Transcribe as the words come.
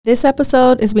This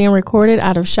episode is being recorded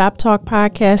out of Shop Talk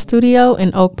Podcast Studio in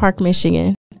Oak Park,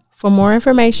 Michigan. For more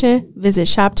information, visit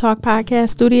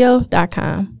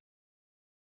shoptalkpodcaststudio.com.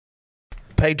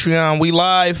 Patreon, we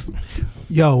live.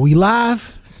 Yo, we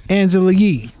live. Angela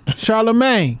Yee,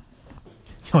 Charlemagne.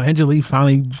 Yo, Angela Yee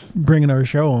finally bringing her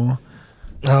show on.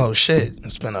 Oh shit,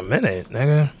 it's been a minute,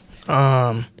 nigga.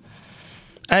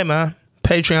 Hey man,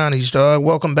 Patreonies, dog.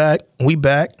 Welcome back. We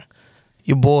back.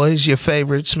 Your boys, your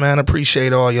favorites, man.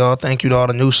 Appreciate all y'all. Thank you to all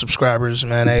the new subscribers,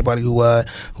 man. Everybody who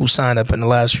signed up in the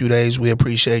last few days, we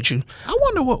appreciate you. I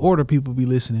wonder what order people be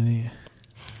listening in.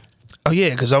 Oh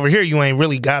yeah, because over here you ain't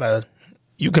really gotta.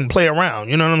 You can play around.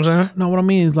 You know what I'm saying? No, what I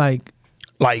mean is like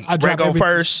Rego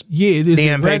first. Yeah,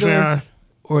 then Patreon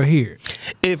or here.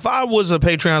 If I was a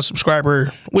Patreon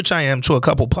subscriber, which I am to a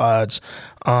couple pods,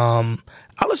 I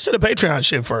listen to the Patreon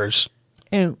shit first.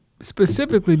 And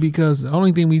specifically because the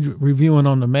only thing we reviewing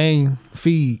on the main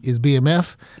feed is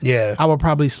BMF. Yeah, I would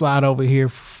probably slide over here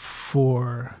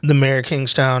for the Mayor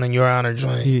Kingstown and Your Honor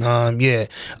joint. Yeah.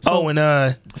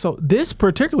 So this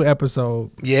particular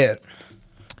episode, yeah,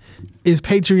 is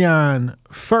Patreon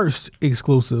first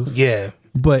exclusive. Yeah,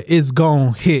 but it's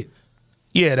gonna hit.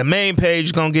 Yeah, the main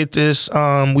page gonna get this.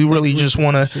 We really just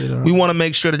wanna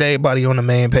make sure that everybody on the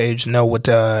main page know what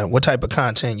type of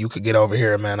content you could get over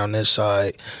here, man, on this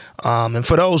side. And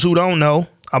for those who don't know,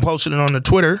 I posted it on the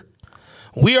Twitter.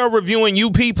 We are reviewing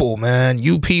You People, man.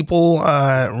 You People,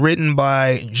 written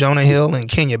by Jonah Hill and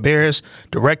Kenya Barris,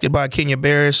 directed by Kenya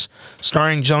Barris,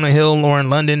 starring Jonah Hill, Lauren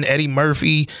London, Eddie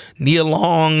Murphy, Nia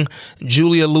Long,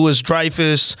 Julia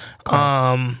Louis-Dreyfus,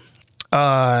 David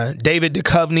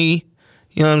Duchovny.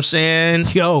 You know what I'm saying?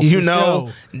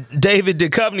 David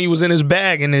Duchovny was in his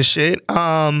bag in this shit.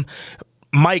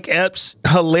 Mike Epps,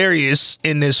 hilarious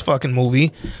in this fucking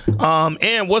movie.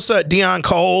 And what's up, Deon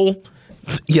Cole?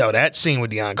 Yo, that scene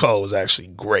with Deon Cole was actually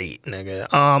great, nigga.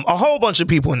 A whole bunch of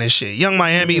people in this shit. Young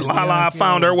Miami, Lala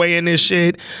found her way in this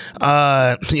shit.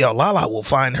 Lala will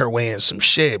find her way in some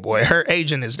shit, boy. Her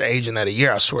agent is the agent of the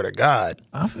year, I swear to God.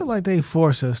 I feel like they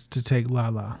force us to take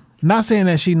Lala. Not saying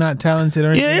that she's not talented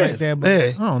or anything like that, but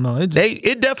I don't know.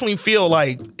 It definitely feel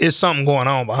like it's something going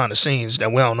on behind the scenes that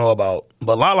we don't know about.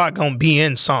 But Lala gonna be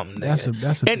in something. That's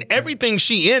and everything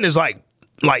she in is like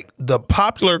the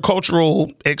popular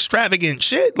cultural extravagant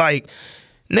shit. Like,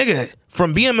 nigga,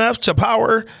 from BMF to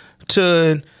Power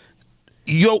to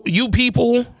You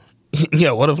People.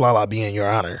 Yo, what if Lala be in Your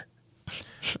Honor?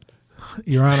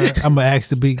 Your Honor, I'm gonna ask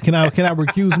to be. Can I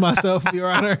recuse myself, Your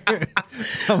Honor?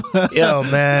 Yo,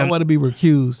 man, I want to be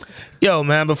recused. Yo,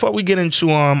 man, before we get into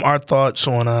our thoughts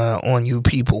on You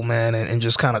People, man, and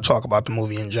just kind of talk about the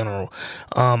movie in general,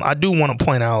 I do want to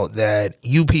point out that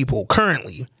You People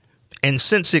currently, and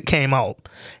since it came out,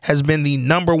 has been the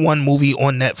 #1 movie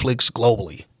on Netflix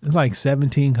globally. It's like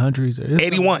 17 countries.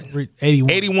 81.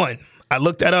 81. I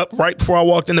looked that up right before I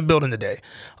walked in the building today.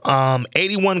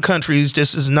 81 countries.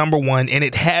 This is #1, and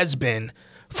it has been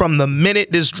from the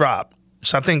minute this dropped.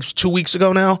 So I think 2 weeks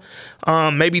ago now,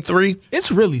 maybe 3.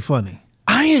 It's really funny.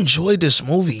 I enjoyed this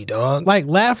movie, dog. Like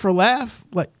laugh for laugh.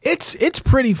 Like it's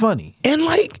pretty funny. And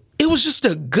like it was just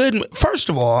a good. First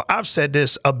of all, I've said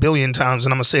this a billion times,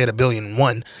 and I'm gonna say it a billion and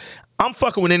one. I'm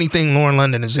fucking with anything Lauren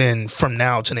London is in from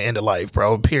now to the end of life,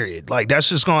 bro, period. Like, that's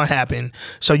just gonna happen,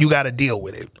 so you gotta deal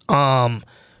with it. And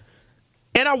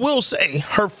I will say,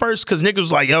 her first, because niggas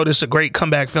was like, yo, this is a great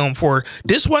comeback film for her.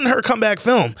 This wasn't her comeback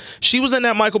film. She was in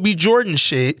that Michael B. Jordan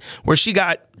shit, where she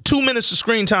got 2 minutes of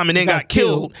screen time and then got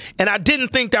killed, and I didn't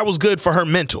think that was good for her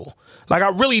mental. Like, I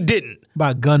really didn't.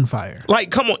 By gunfire. Like,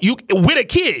 come on, you with a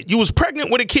kid. You was pregnant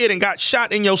with a kid and got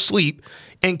shot in your sleep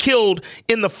and killed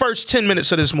in the first 10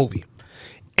 minutes of this movie.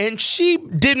 And she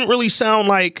didn't really sound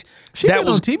like she that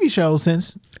was on TV shows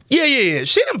since. Yeah.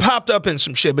 She done popped up in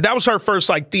some shit, but that was her first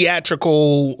like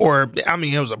theatrical, or I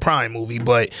mean, it was a Prime movie,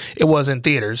 but it was in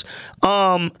theaters.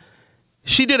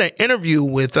 She did an interview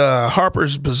with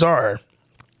Harper's Bazaar,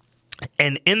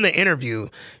 and in the interview,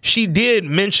 she did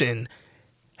mention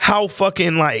how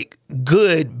fucking like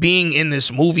good being in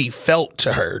this movie felt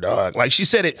to her, dog. Like, she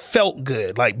said it felt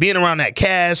good, like being around that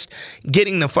cast,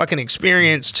 getting the fucking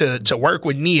experience to work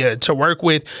with Nia, to work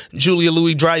with Julia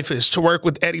Louis-Dreyfus, to work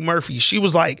with Eddie Murphy. She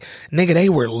was like, nigga, they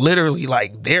were literally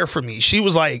like there for me. She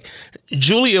was like,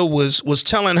 Julia was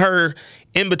telling her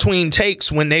in between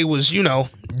takes when they was, you know,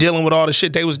 dealing with all the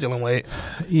shit they was dealing with.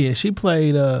 Yeah, she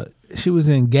played she was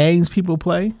in Games People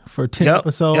Play for 10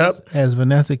 episodes as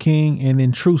Vanessa King, and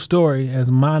in True Story as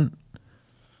I'm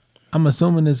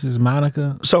assuming this is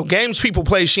Monica. So Games People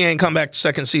Play, she ain't come back the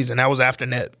second season. That was after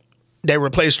Net. They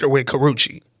replaced her with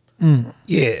Karuchi.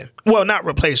 Yeah. Well, not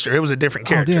replaced her. It was a different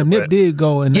character. Oh, damn, Nip did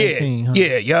go in 19. Huh?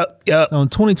 Yeah, yep. So in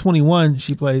 2021,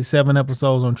 she played 7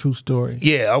 episodes on True Story.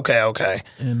 Yeah, okay.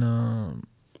 And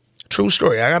True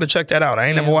Story. I got to check that out. I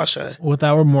ain't never watched that.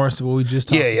 Without Remorse, what we just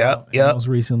talked about. Yeah. Most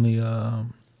recently,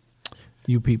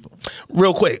 You People.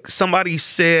 Real quick, somebody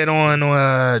said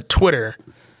on Twitter,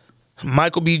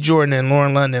 Michael B. Jordan and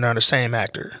Lauren London are the same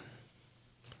actor.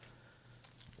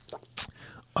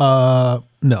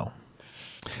 No.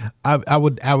 I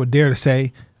would dare to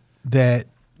say that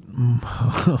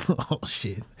oh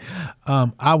shit.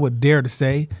 I would dare to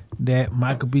say that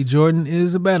Michael B. Jordan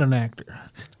is a better actor.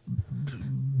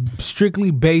 Strictly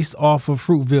based off of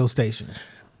Fruitvale Station.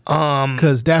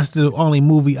 Because that's the only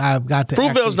movie I've got to.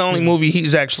 Fruitvale's the only movie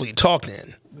he's actually talked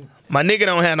in. My nigga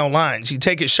don't have no lines. He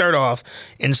take his shirt off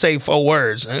and say 4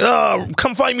 words.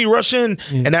 Come fight me, Russian,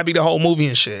 and that'd be the whole movie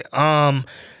and shit.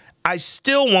 I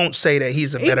still won't say that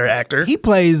he's a better actor. He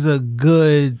plays a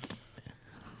good.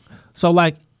 So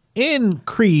like in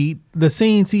Creed, the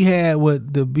scenes he had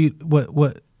with the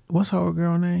what's her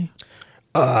girl name?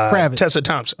 Kravitz. Tessa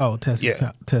Thompson. Oh, Tessa.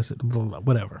 Yeah. Tessa.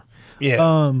 Whatever.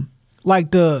 Yeah. Like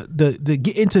the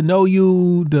getting to know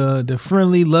you, the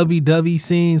friendly, lovey-dovey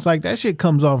scenes, like that shit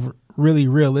comes off really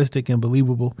realistic and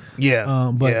believable.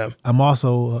 Yeah. But I'm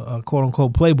also a quote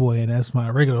unquote playboy, and that's my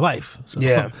regular life. So,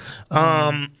 yeah.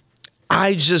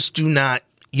 I just do not.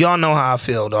 Y'all know how I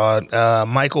feel, dog.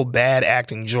 Michael Bad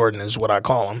Acting Jordan is what I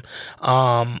call him.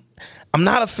 I'm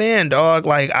not a fan, dog.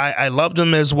 Like I loved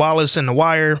him as Wallace in The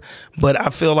Wire, but I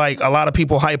feel like a lot of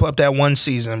people hype up that one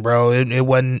season, bro. It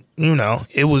wasn't,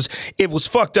 it was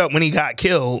fucked up when he got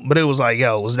killed, but it was like,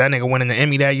 yo, was that nigga winning the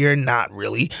Emmy that year? Not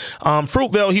really.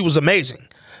 Fruitvale, he was amazing.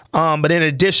 But in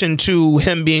addition to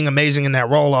him being amazing in that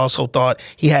role, I also thought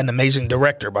he had an amazing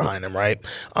director behind him, right?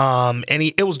 And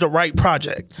it was the right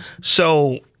project.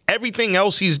 So everything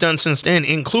else he's done since then,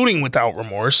 including Without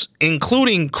Remorse,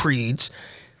 including Creeds,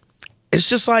 it's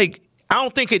just like, I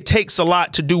don't think it takes a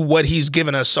lot to do what he's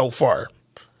given us so far.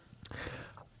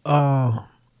 I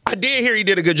did hear he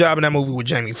did a good job in that movie with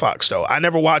Jamie Foxx, though. I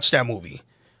never watched that movie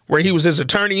where he was his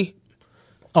attorney.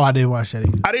 Oh, I didn't watch that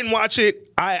either. I didn't watch it.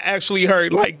 I actually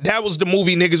heard, like, that was the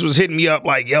movie niggas was hitting me up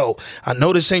like, yo, I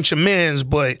know this ain't your man's,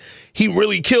 but he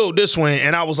really killed this one.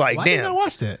 And I was like, why damn. Didn't I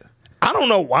watch that? I don't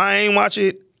know why I ain't watch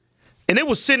it. And it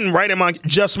was sitting right in my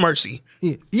Just Mercy.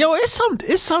 Yeah. Yo,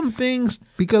 it's some things,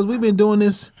 because we've been doing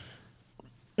this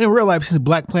in real life since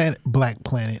Black Panther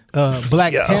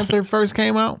first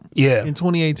came out. Yeah. In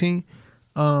 2018.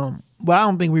 But I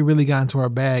don't think we really got into our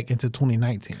bag into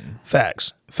 2019.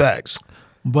 Facts.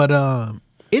 But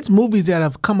it's movies that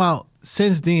have come out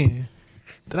since then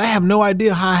that I have no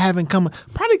idea how I haven't come.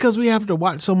 Probably because we have to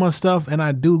watch so much stuff, and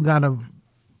I do gotta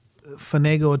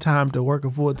finagle a time to work a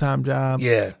full-time job.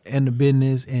 Yeah. In the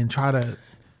business and try to.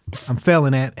 I'm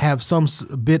failing at have some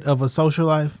bit of a social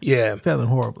life. Yeah. Failing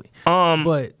horribly.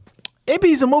 But it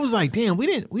be some movies like, damn, I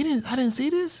didn't see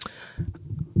this.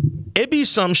 It be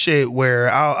some shit where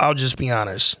I'll just be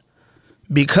honest.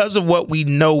 Because of what we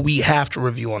know we have to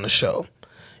review on the show,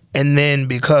 and then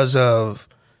because of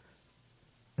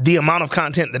the amount of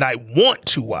content that I want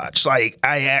to watch, like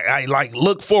I like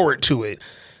look forward to it.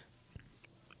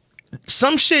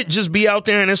 Some shit just be out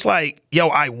there and it's like, yo,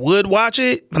 I would watch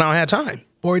it, but I don't have time.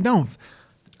 Or it don't.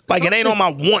 Like, it ain't on my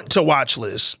want to watch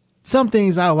list. Some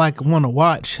things I like want to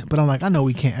watch, but I'm like, I know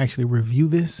we can't actually review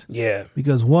this. Yeah.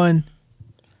 Because one,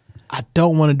 I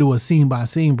don't want to do a scene by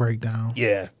scene breakdown.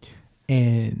 Yeah.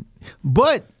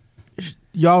 But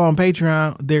y'all on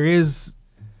Patreon, there is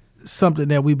something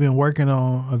that we've been working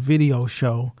on, a video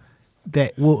show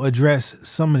that will address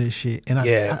some of this shit. And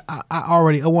I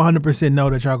already 100% know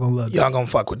that y'all gonna love it. Y'all gonna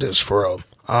fuck with this for real.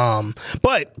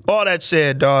 But all that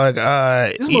said, dog,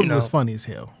 this movie was funny as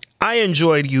hell. I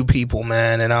enjoyed You People,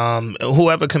 man, and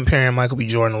whoever comparing Michael B.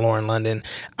 Jordan to Lauren London,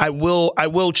 I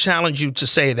will challenge you to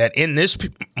say that in this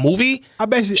movie,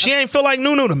 she ain't feel like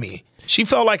Nunu to me. She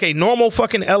felt like a normal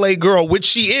fucking LA girl, which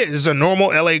she is a normal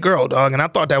LA girl, dog. And I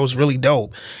thought that was really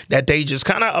dope that they just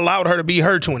kind of allowed her to be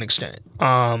her to an extent.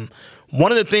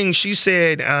 One of the things she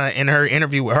said in her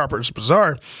interview with Harper's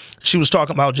Bazaar, she was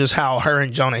talking about just how her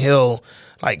and Jonah Hill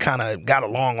like kind of got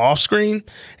along off screen.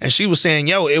 And she was saying,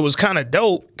 yo, it was kind of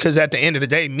dope because at the end of the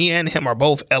day, me and him are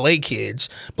both LA kids,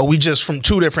 but we just from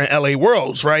two different LA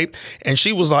worlds, right? And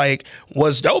she was like,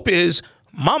 what's dope is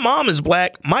my mom is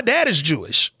black, my dad is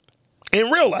Jewish. In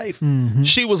real life,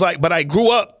 she was like, but I grew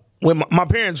up with my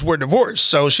parents were divorced.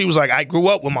 So she was like, I grew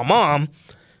up with my mom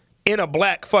in a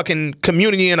black fucking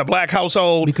community, in a black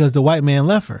household. Because the white man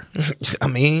left her. I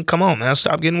mean, come on, man.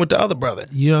 Stop getting with the other brother.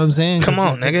 You know what I'm saying? Come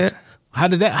on, nigga. How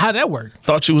did that work?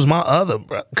 Thought you was my other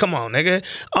bro. Come on, nigga.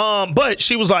 But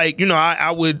she was like, you know,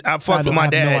 I fucked with my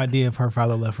dad. I have no idea if her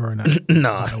father left her or not.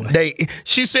 No,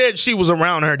 she said she was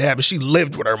around her dad, but she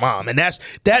lived with her mom, and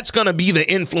that's gonna be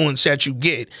the influence that you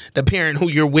get, the parent who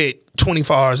you're with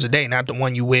 24 hours a day, not the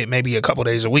one you with maybe a couple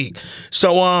days a week.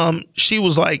 So she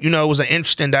was like, you know, it was an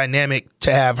interesting dynamic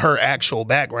to have her actual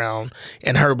background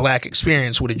and her black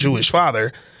experience with a Jewish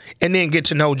father, and then get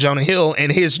to know Jonah Hill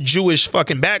and his Jewish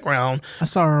fucking background. I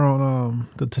saw her on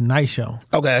the Tonight Show.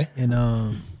 Okay.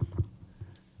 And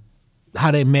how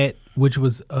they met, which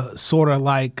was sort of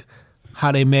like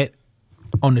how they met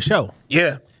on the show.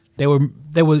 Yeah.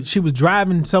 She was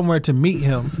driving somewhere to meet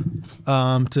him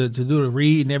to do the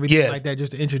read and everything like that,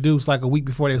 just to introduce like a week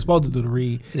before they were supposed to do the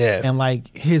read. Yeah. And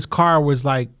like his car was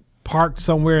like parked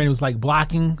somewhere and it was like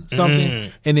blocking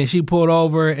something, and then she pulled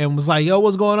over and was like, yo,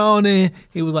 what's going on? And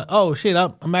he was like, oh shit,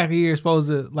 I'm out here supposed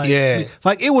to like,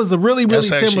 like it was a really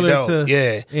similar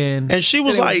to and she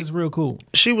was like, it's real cool.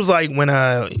 She was like, when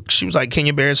she was like,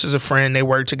 Kenya Barris is a friend, they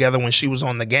worked together when she was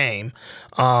on The Game,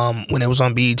 when it was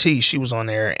on BET, she was on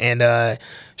there, and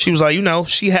she was like, you know,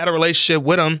 she had a relationship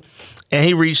with him. And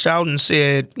he reached out and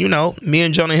said, you know, me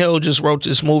and Jonah Hill just wrote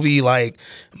this movie. Like,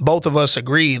 both of us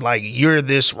agreed, like, you're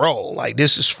this role. Like,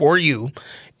 this is for you.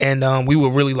 And we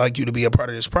would really like you to be a part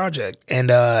of this project.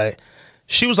 And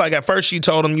she was like, at first she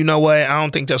told him, you know what, I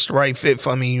don't think that's the right fit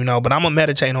for me, you know, but I'm going to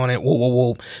meditate on it. Whoa, whoa,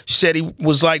 whoa. She said he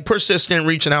was, like, persistent,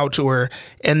 reaching out to her.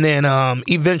 And then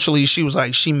eventually she was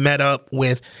like, she met up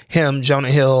with him,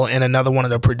 Jonah Hill, and another one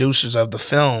of the producers of the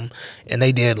film. And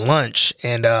they did lunch.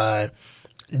 And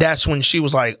that's when she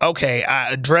was like, okay,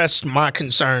 I addressed my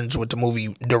concerns with the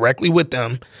movie directly with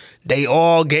them. They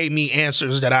all gave me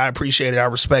answers that I appreciated, I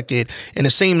respected, and it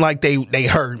seemed like they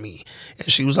heard me.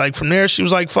 And she was like, from there, she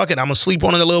was like, fuck it, I'm going to sleep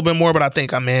on it a little bit more, but I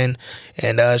think I'm in.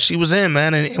 And she was in,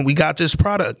 man, and we got this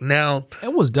product. Now,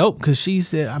 it was dope because she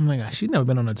said, I'm like, she's never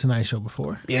been on a Tonight Show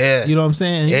before. Yeah. You know what I'm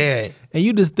saying? Yeah. And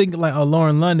you just think like, oh,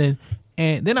 Lauren London.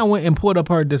 And then I went and pulled up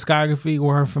her discography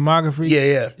or her filmography.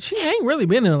 Yeah. She ain't really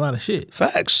been in a lot of shit.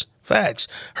 Facts.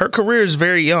 Her career is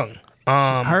very young.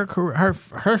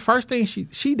 Her first thing,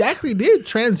 she actually did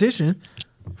transition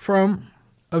from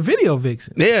a video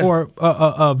vixen. Yeah. Or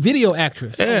a video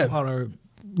actress. Yeah. Or,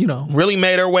 you know. Really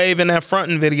made her wave in that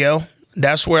fronting video.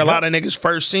 That's where a lot of niggas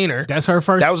first seen her. That's her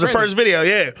first. That was her first video,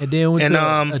 yeah. And then went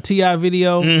to a T.I.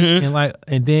 video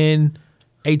and then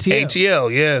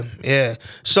ATL, yeah.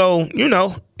 So, you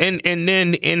know, and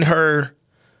then in her,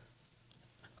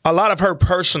 a lot of her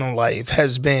personal life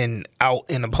has been out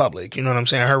in the public. You know what I'm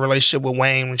saying? Her relationship with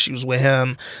Wayne when she was with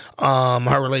him,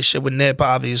 her relationship with Nip,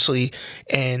 obviously,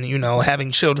 and, you know,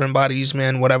 having children by these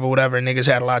men, whatever,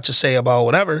 niggas had a lot to say about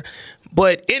whatever.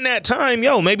 But in that time,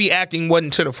 maybe acting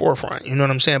wasn't to the forefront. You know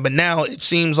what I'm saying? But now it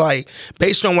seems like,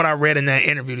 based on what I read in that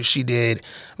interview that she did,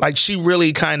 like she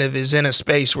really kind of is in a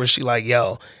space where she like,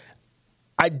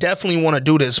 I definitely want to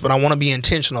do this, but I want to be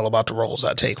intentional about the roles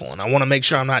I take on. I want to make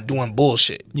sure I'm not doing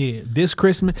bullshit. Yeah, this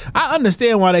Christmas, I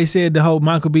understand why they said the whole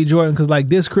Michael B. Jordan, because like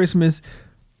this Christmas,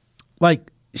 like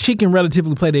she can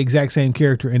relatively play the exact same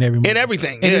character in every movie. In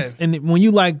everything, and when you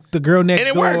like the girl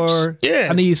next door, works. Yeah.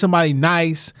 I need somebody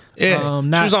nice. Yeah, she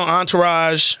was on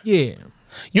Entourage. Yeah.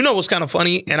 You know what's kind of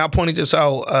funny, and I pointed this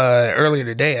out earlier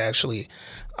today, actually.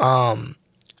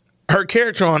 Her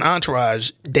character on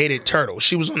Entourage dated Turtle.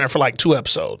 She was on there for like 2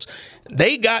 episodes.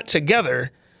 They got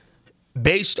together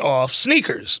based off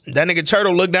sneakers. That nigga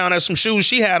Turtle looked down at some shoes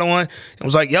she had on and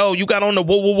was like, yo, you got on the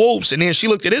whoop. And then she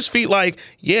looked at his feet like,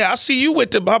 yeah, I see you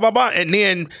with the blah, blah, blah. And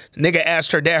then the nigga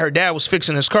asked her dad was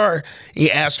fixing his car.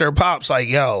 He asked her pops like,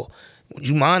 yo, would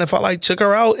you mind if I like took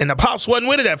her out? And the pops wasn't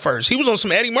with it at first. He was on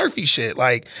some Eddie Murphy shit.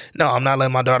 Like, no, I'm not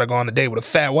letting my daughter go on a date with a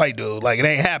fat white dude. Like, it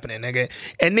ain't happening, nigga.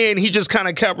 And then he just kind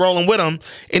of kept rolling with him.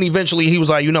 And eventually he was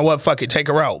like, you know what? Fuck it, take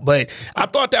her out. But I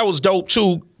thought that was dope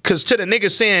too. Cause to the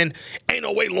nigga saying, ain't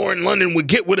no way Lauren London would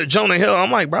get with a Jonah Hill.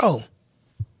 I'm like, bro,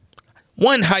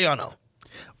 one, how y'all know?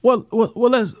 Well,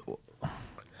 let's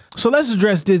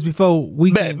address this before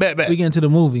we get into the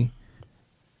movie.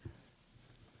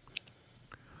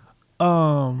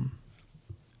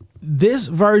 This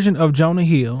version of Jonah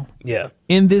Hill,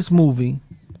 in this movie,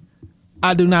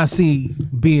 I do not see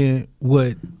being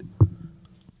what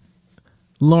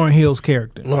Lauren Hill's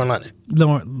character, Lauren London.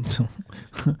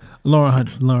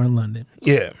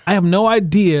 Yeah, I have no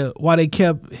idea why they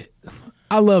kept.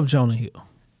 I love Jonah Hill,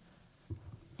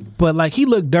 but like he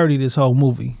looked dirty this whole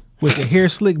movie with the hair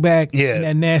slicked back and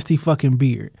that nasty fucking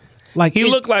beard. Like he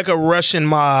looked like a Russian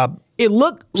mob. It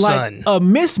looked like a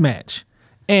mismatch.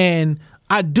 And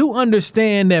I do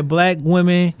understand that black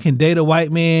women can date a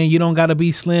white man. You don't got to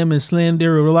be slim and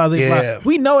slender. Yeah.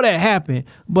 We know that happened.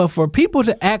 But for people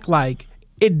to act like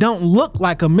it don't look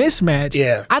like a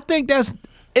mismatch, I think that's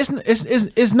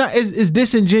it's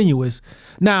disingenuous.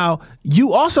 Now,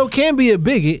 you also can be a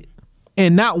bigot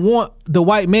and not want the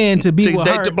white man to be with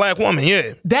date her. the black woman,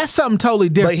 yeah. That's something totally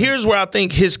different. But here's where I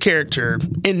think his character,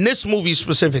 in this movie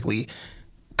specifically,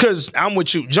 because I'm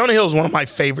with you, Jonah Hill is one of my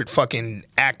favorite fucking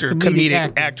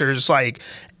comedic actors. Like,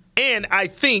 and I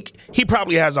think he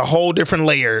probably has a whole different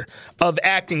layer of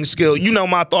acting skill. You know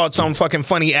my thoughts on fucking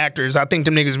funny actors. I think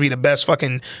them niggas be the best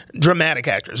fucking dramatic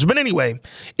actors. But anyway,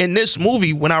 in this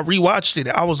movie, when I rewatched it,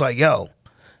 I was like, yo,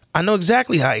 I know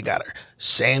exactly how he got her.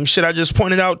 Same shit I just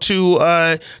pointed out to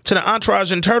the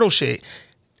Entourage and Turtle shit.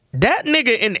 That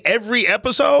nigga in every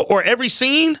episode or every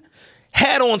scene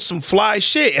had on some fly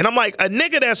shit. And I'm like, a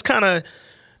nigga that's kind of,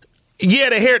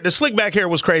 the slick back hair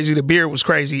was crazy, the beard was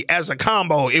crazy. As a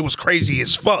combo, it was crazy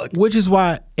as fuck. Which is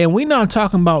why, and we're not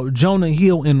talking about Jonah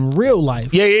Hill in real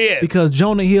life. Yeah. Because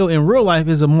Jonah Hill in real life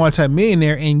is a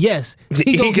multimillionaire, and yes,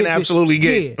 he can absolutely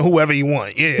get whoever you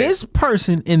want. Yeah. This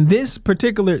person in this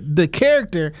particular, the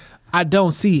character, I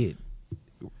don't see it.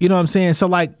 You know what I'm saying? So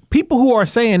like, people who are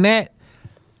saying that,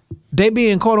 they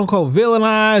being quote unquote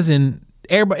villainized, and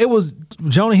everybody, it was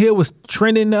Jonah Hill was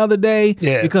trending the other day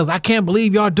because I can't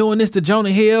believe y'all doing this to Jonah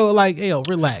Hill. Like, yo,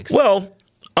 relax. Well,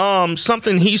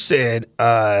 something he said,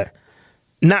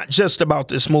 not just about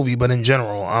this movie, but in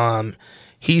general,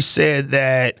 he said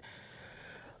that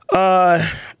talking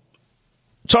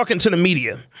to the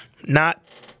media, not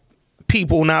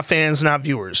people, not fans, not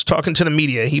viewers, talking to the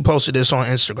media, he posted this on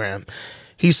Instagram.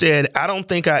 He said, I don't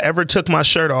think I ever took my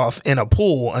shirt off in a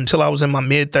pool until I was in my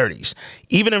mid-30s,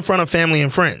 even in front of family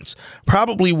and friends.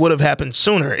 Probably would have happened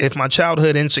sooner if my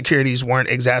childhood insecurities weren't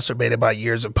exacerbated by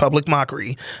years of public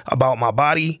mockery about my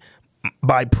body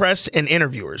by press and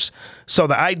interviewers. So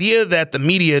the idea that the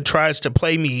media tries to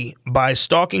play me by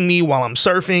stalking me while I'm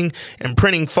surfing and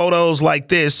printing photos like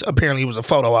this, apparently it was a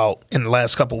photo out in the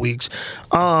last couple weeks,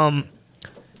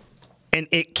 and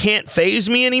it can't faze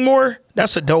me anymore,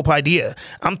 that's a dope idea.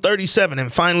 I'm 37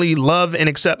 and finally love and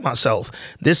accept myself.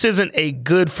 This isn't a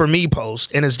good for me post,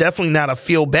 and it's definitely not a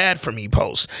feel bad for me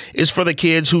post. It's for the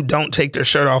kids who don't take their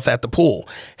shirt off at the pool.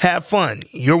 Have fun.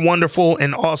 You're wonderful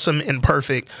and awesome and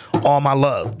perfect. All my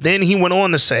love. Then he went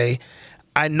on to say,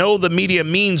 I know the media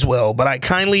means well, but I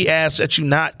kindly ask that you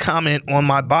not comment on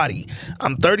my body.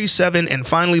 I'm 37 and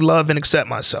finally love and accept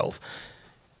myself.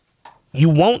 You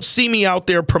won't see me out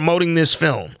there promoting this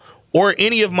film or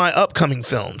any of my upcoming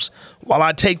films while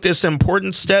I take this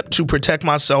important step to protect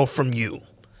myself from you.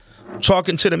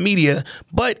 Talking to the media,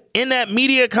 but in that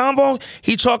media convo,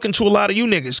 he talking to a lot of you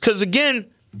niggas. Because again,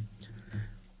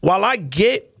 while I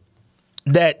get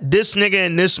that this nigga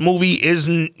in this movie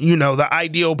isn't, you know, the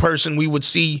ideal person we would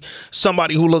see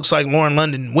somebody who looks like Lauren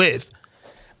London with,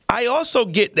 I also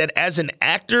get that as an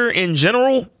actor in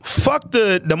general, fuck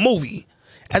the movie.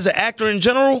 As an actor in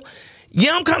general,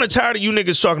 yeah, I'm kind of tired of you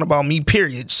niggas talking about me,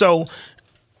 period. So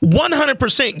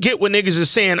 100% get what niggas is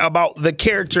saying about the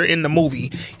character in the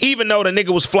movie, even though the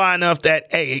nigga was fly enough that,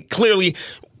 hey, clearly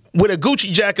with a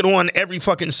Gucci jacket on every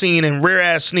fucking scene and rare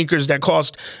ass sneakers that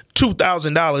cost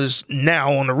 $2,000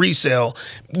 now on the resale,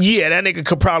 yeah, that nigga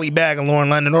could probably bag a Lauren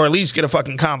London or at least get a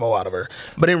fucking combo out of her.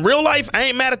 But in real life, I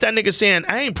ain't mad at that nigga saying,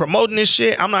 I ain't promoting this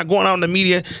shit. I'm not going out in the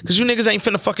media because you niggas ain't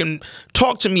finna fucking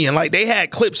talk to me. And like, they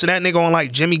had clips of that nigga on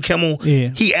like Jimmy Kimmel. Yeah.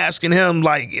 He asking him,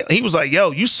 like, he was like,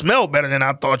 yo, you smell better than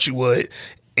I thought you would.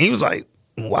 And he was like,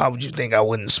 why would you think I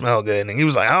wouldn't smell good? And he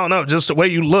was like, I don't know, just the way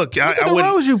you look. Look at the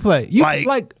roles you play. You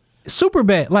like super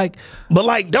bad, like, but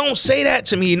like, don't say that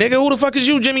to me, nigga. Who the fuck is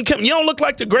you, Jimmy Kimmel? You don't look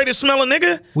like the greatest smelling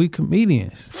nigga. We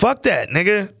comedians. Fuck that,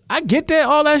 nigga. I get that,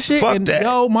 all that shit. Fuck that.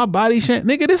 Yo, my body shame,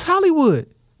 nigga. This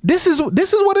Hollywood. This is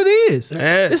what it is.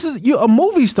 Yeah. This is you a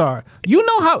movie star. You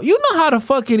know how the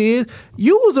fuck it is.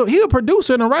 He a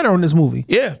producer and a writer on this movie.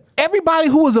 Yeah. Everybody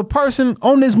who was a person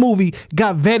on this movie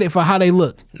got vetted for how they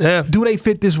look. Yeah. Do they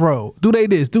fit this role? Do they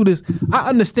this? Do this? I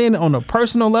understand it on a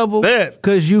personal level. Yeah.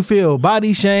 Because you feel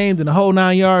body shamed and the whole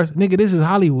 9 yards. Nigga, this is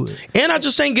Hollywood. And I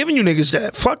just ain't giving you niggas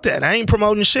that. Fuck that. I ain't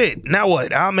promoting shit. Now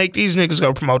what? I'll make these niggas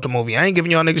go promote the movie. I ain't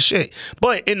giving y'all niggas shit.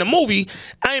 But in the movie,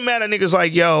 I ain't mad at niggas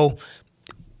like, yo,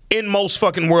 in most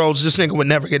fucking worlds, this nigga would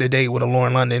never get a date with a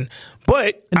Lauren London.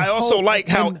 But I also like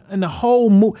how... And the whole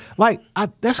movie... Like,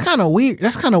 that's kind of weird.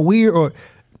 That's kind of weird. Or...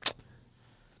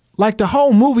 Like, the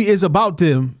whole movie is about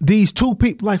them. These two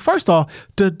people... Like, first off,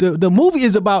 the movie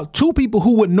is about two people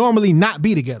who would normally not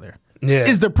be together.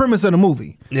 is the premise of the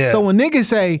movie. Yeah. So when niggas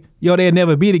say, yo, they'll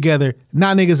never be together,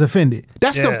 now niggas offended.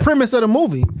 That's the premise of the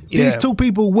movie. Yeah. These two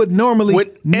people would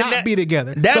normally not be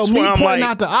together. That's so me pointing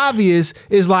out the obvious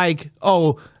is like,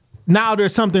 oh, now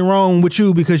there's something wrong with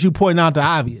you because you pointing out the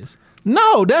obvious.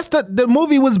 No, that's the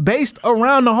movie was based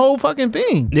around the whole fucking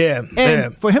thing. Yeah.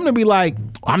 And for him to be like,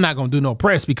 I'm not gonna do no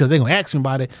press because they're gonna ask me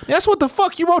about it. That's what the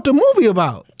fuck you wrote the movie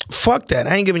about. Fuck that.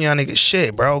 I ain't giving y'all niggas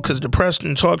shit, bro. Because the press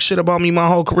can talk shit about me my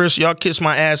whole career, so y'all kiss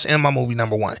my ass and my movie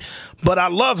number one. But I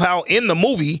love how in the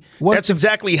movie, that's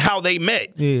exactly how they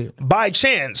met. Yeah. By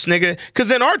chance, nigga.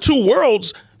 Because in our two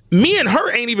worlds, me and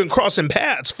her ain't even crossing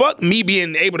paths. Fuck me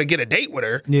being able to get a date with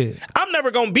her. Yeah. I'm never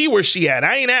gonna be where she at.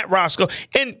 I ain't at Roscoe.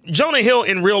 And Jonah Hill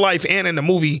in real life and in the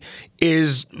movie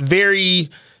is very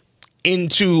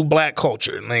into black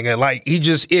culture, nigga. Like, he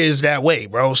just is that way,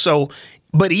 bro. So,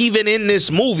 but even in this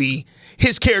movie,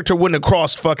 his character wouldn't have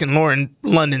crossed fucking Lauren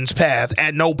London's path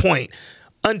at no point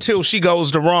until she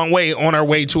goes the wrong way on her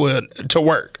way to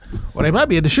work. Well, they might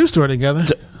be at the shoe store together.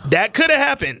 That could have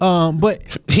happened. But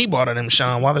he bought her them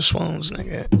Sean Wotherspoons,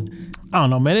 nigga. I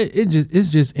don't know, man. It's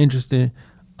just interesting.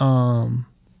 That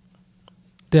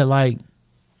like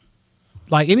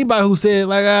anybody who said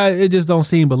like it just don't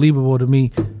seem believable to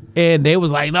me, and they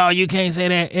was like, no, you can't say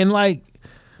that, and like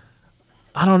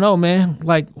I don't know, man.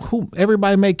 Like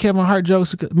everybody make Kevin Hart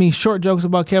jokes, short jokes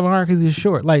about Kevin Hart because he's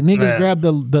short. Like niggas grab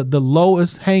the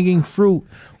lowest hanging fruit,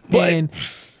 and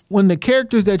when the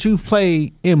characters that you've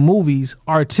played in movies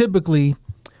are typically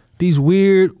these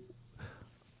weird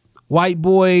white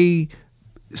boy,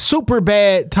 super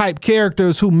bad type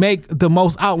characters who make the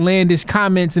most outlandish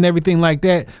comments and everything like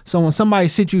that. So when somebody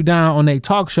sits you down on a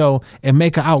talk show and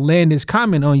make an outlandish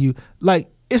comment on you, like,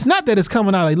 it's not that it's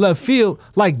coming out of left field.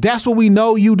 Like, that's what we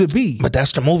know you to be. But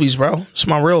that's the movies, bro. It's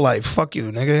my real life. Fuck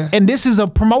you, nigga. And this is a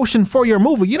promotion for your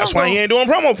movie. That's why he ain't doing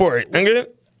promo for it, nigga.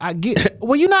 I get.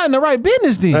 Well, you're not in the right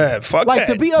business then. Fuck like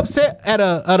that. To be upset at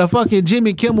a fucking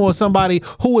Jimmy Kimmel or somebody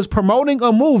who is promoting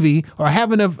a movie or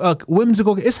having a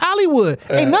whimsical. It's Hollywood.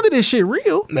 Ain't none of this shit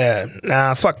real.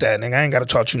 Nah, fuck that, nigga. I ain't gotta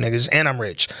talk to you niggas, and I'm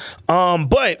rich.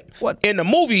 But in the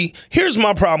movie, here's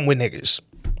my problem with niggas,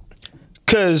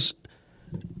 because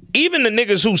even the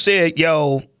niggas who said,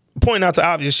 yo, point out the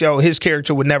obvious, yo, his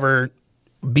character would never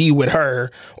be with her,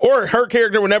 or her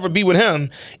character would never be with him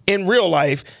in real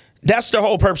life. That's the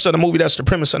whole purpose of the movie. That's the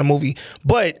premise of the movie.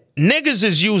 But niggas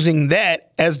is using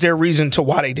that as their reason to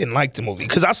why they didn't like the movie.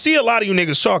 Because I see a lot of you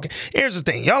niggas talking. Here's the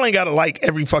thing. Y'all ain't got to like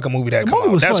every fucking movie that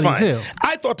comes out. That's fine.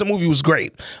 I thought the movie was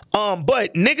great.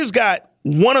 But niggas got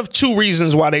one of two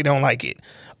reasons why they don't like it.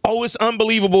 Oh, it's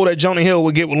unbelievable that Jonah Hill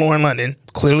would get with Lauren London.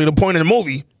 Clearly the point of the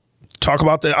movie. Talk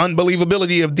about the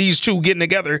unbelievability of these two getting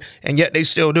together, and yet they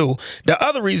still do. The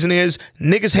other reason is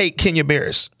niggas hate Kenya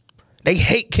Barris. They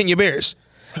hate Kenya Barris.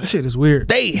 That shit is weird.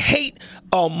 They hate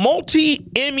a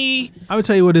multi-Emmy I would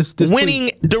tell you what this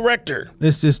winning director.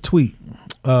 This tweet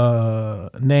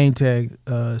name tag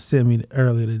sent me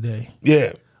earlier today.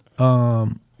 Yeah.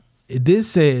 This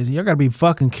says, y'all gotta be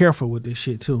fucking careful with this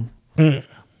shit too.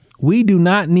 We do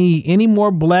not need any more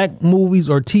black movies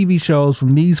or TV shows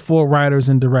from these four writers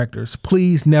and directors.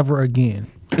 Please, never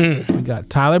again. We got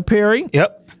Tyler Perry.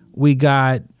 Yep. We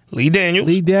got Lee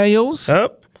Daniels.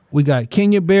 Yep. We got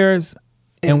Kenya Barris.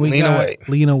 And we Lena got Waithe.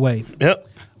 Lena Waithe. Yep.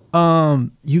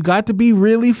 You got to be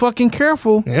really fucking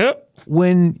careful. Yep.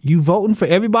 When you voting for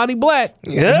everybody black.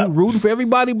 Yep. You rooting for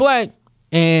everybody black.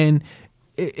 And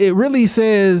it really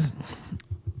says,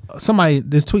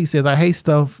 this tweet says, I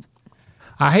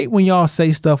hate when y'all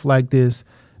say stuff like this.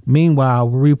 Meanwhile,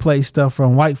 we replay stuff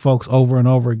from white folks over and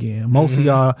over again. Most of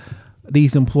y'all,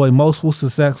 these employ mostly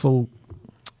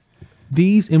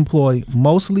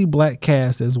black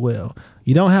cast as well.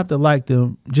 You don't have to like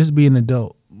them. Just be an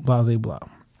adult. Blah, blah, blah.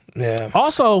 Yeah.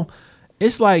 Also,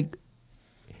 it's like,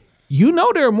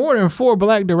 there are more than 4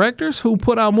 black directors who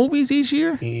put out movies each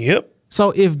year. Yep.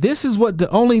 So if this is what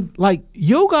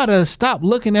you gotta stop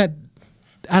looking at,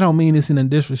 I don't mean this in a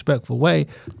disrespectful way,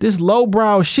 this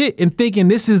lowbrow shit and thinking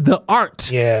this is the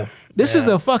art. Yeah. This is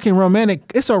a fucking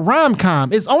romantic, it's a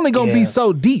rom-com. It's only gonna be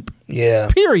so deep. Yeah.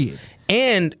 Period.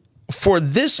 And for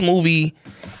this movie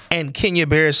and Kenya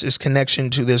Barris's connection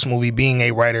to this movie being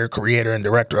a writer, creator, and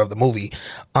director of the movie,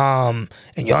 and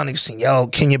y'all niggas saying, yo,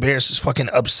 Kenya Barris is fucking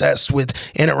obsessed with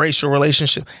interracial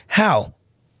relationship. How?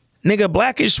 Nigga,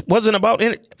 Blackish wasn't about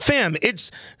fam.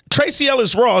 It's Tracy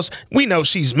Ellis Ross. We know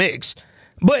she's mixed,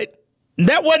 but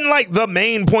that wasn't like the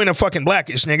main point of fucking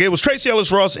Blackish, nigga. It was Tracy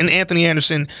Ellis Ross and Anthony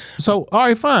Anderson. So all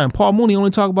right, fine. Paul Mooney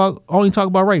only talk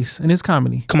about race in his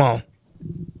comedy. Come on.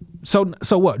 So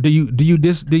what? Do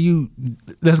you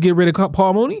let's get rid of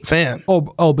Paul Mooney? Fam.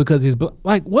 Oh, because he's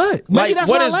like what? Maybe Like,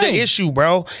 what is the issue,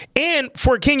 bro? And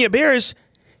for Kenya Barris,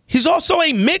 he's also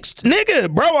a mixed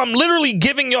nigga, bro. I'm literally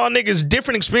giving y'all niggas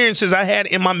different experiences I had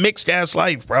in my mixed ass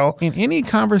life, bro. In any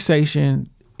conversation,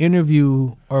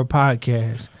 interview, or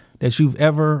podcast that you've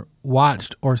ever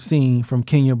watched or seen from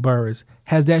Kenya Barris,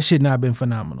 has that shit not been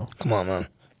phenomenal? Come on, man.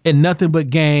 And nothing but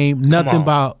game, nothing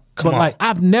about. But like,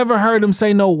 I've never heard him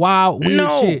say no wild, weird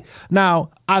shit.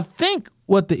 Now, I think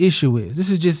what the issue is,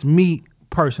 this is just me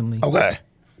personally. Okay.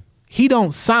 He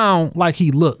don't sound like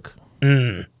he look.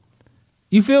 You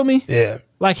feel me? Yeah.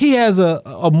 Like he has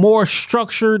a more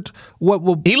structured,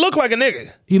 he look like a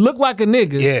nigga. He look like a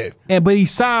nigga. Yeah. But he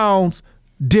sounds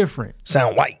different.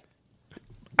 Sound white.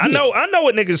 I know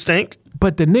what niggas think.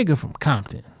 But the nigga from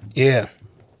Compton. Yeah.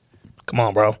 Come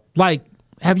on, bro. Like,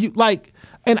 have you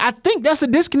and I think that's a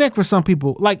disconnect for some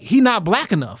people. Like, he not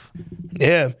black enough.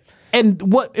 Yeah. And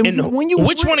when you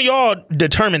which one of y'all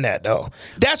determine that though?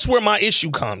 That's where my issue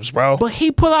comes, bro. But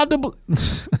he pull out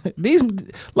these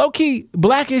low key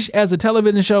Blackish as a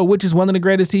television show, which is one of the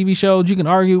greatest TV shows. You can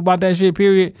argue about that shit.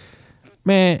 Period.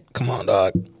 Man, come on,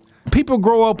 dog. People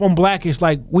grow up on Blackish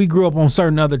like we grew up on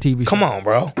certain other TV shows. Come on,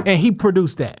 bro. And he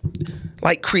produced that.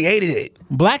 Like created it.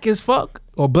 Black as fuck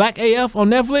or Black AF on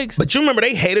Netflix. But you remember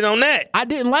they hated on that. I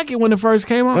didn't like it when it first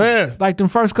came on. Yeah. Like the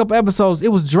first couple episodes, it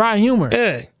was dry humor.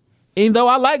 Yeah. Even though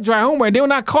I like dry humor, and then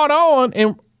when I caught on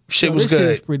and shit was good. Shit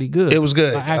was pretty good. It was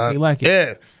good. I actually like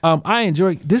it. Yeah. I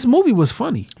enjoy this movie was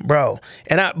funny. Bro.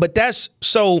 But that's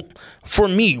so for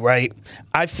me, right?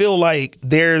 I feel like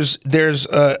there's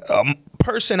a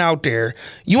person out there,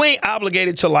 you ain't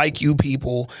obligated to like you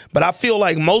people, but I feel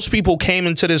like most people came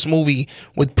into this movie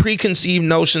with preconceived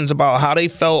notions about how they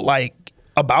felt like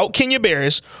about Kenya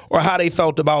Barris or how they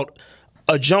felt about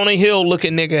a Jonah Hill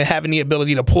looking nigga having the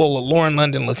ability to pull a Lauren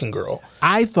London looking girl.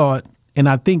 I thought, and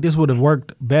I think this would have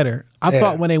worked better, I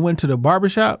thought when they went to the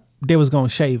barbershop, they was gonna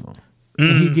shave him.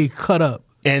 And he'd get cut up.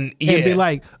 And be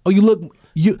like, oh,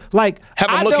 you like have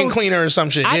him looking cleaner or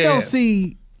some shit. I don't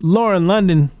see Lauren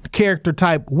London character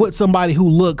type with somebody who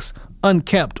looks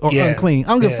unkept or unclean. I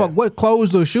don't give a fuck what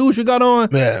clothes or shoes you got on.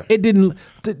 Yeah. It didn't.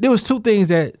 There was two things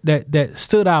that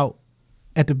stood out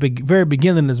at the very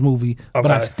beginning of this movie,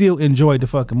 but I still enjoyed the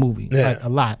fucking movie like a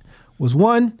lot. Was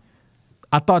one,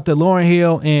 I thought the Lauryn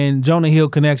Hill and Jonah Hill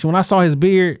connection. When I saw his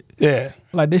beard,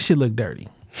 like this shit look dirty,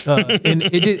 and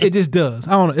it just does.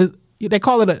 I don't know. They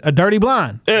call it a dirty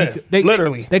blonde. Yeah,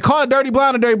 literally. They call it dirty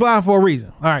blonde for a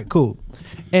reason. All right, cool.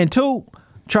 And two,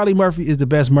 Charlie Murphy is the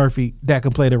best Murphy that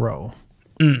can play the role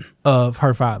of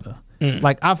her father.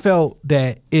 Like I felt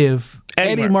that if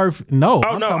Eddie Murphy,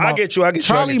 I get you.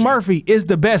 Charlie Murphy is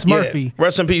the best Murphy.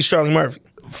 Rest in peace, Charlie Murphy,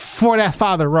 for that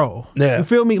father role. Yeah, you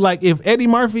feel me? Like if Eddie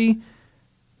Murphy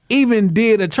even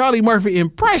did a Charlie Murphy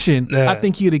impression, I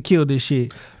think he'd have killed this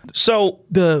shit. So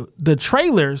the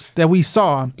trailers that we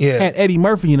saw had Eddie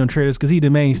Murphy in them trailers because he's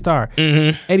the main star.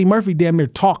 Eddie Murphy damn near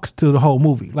talked to the whole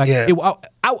movie. Like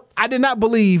I did not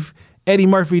believe Eddie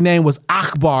Murphy's name was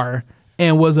Akbar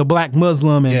and was a black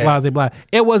Muslim and blah, blah, blah.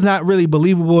 It was not really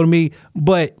believable to me,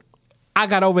 but I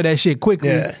got over that shit quickly.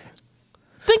 Yeah.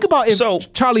 Think about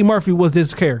if Charlie Murphy was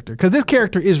this character, because this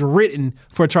character is written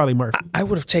for Charlie Murphy. I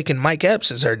would have taken Mike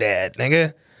Epps as her dad,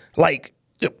 nigga. Like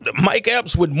Mike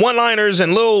Epps with one-liners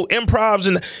and little improvs.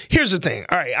 And here's the thing.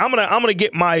 All right, I'm gonna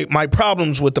get my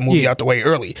problems with the movie out the way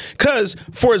early. Because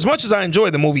for as much as I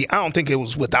enjoyed the movie, I don't think it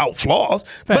was without flaws.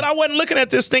 But I wasn't looking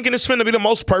at this thinking it's finna be the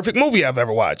most perfect movie I've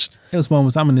ever watched. It was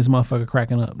moments I'm in this motherfucker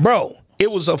cracking up. Bro, it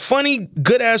was a funny,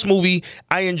 good-ass movie.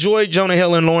 I enjoyed Jonah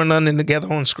Hill and Lauren London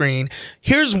together on screen.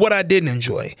 Here's what I didn't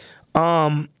enjoy.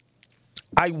 I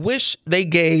wish they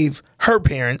gave her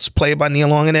parents, played by Nia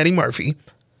Long and Eddie Murphy,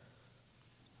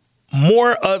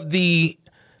 more of the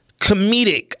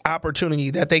comedic opportunity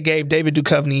that they gave David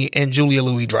Duchovny and Julia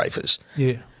Louis-Dreyfus.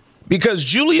 Yeah. Because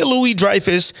Julia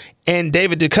Louis-Dreyfus and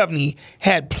David Duchovny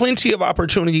had plenty of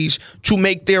opportunities to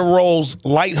make their roles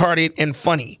lighthearted and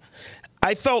funny.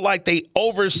 I felt like they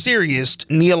over-serioused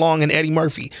Nia Long and Eddie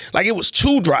Murphy. Like it was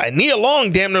too dry. Nia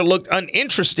Long damn near looked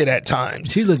uninterested at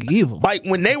times. She looked evil. Like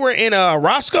when they were in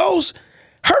Roscoe's,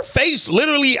 her face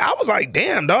literally, I was like,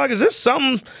 damn, dog, is this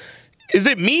something... Is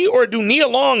it me or do Nia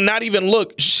Long not even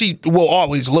look? She will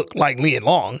always look like Nia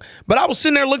Long. But I was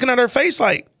sitting there looking at her face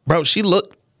like, bro, she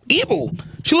looked evil.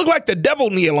 She looked like the devil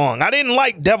Nia Long. I didn't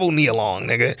like devil Nia Long,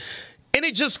 nigga. And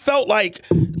it just felt like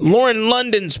Lauren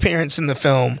London's parents in the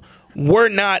film were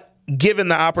not given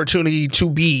the opportunity to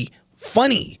be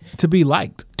funny. To be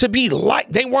liked.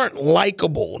 They weren't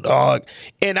likable, dog.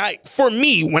 And for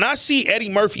me, when I see Eddie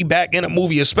Murphy back in a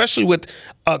movie, especially with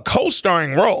a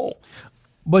co-starring role,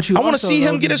 but I want to see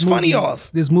him get his funny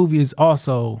off. This movie is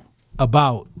also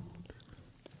about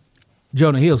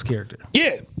Jonah Hill's character.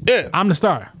 Yeah. I'm the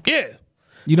star. Yeah.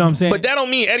 You know what I'm saying? But that don't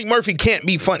mean Eddie Murphy can't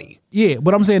be funny. Yeah,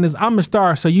 what I'm saying is I'm the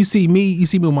star, so you see me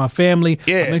with my family.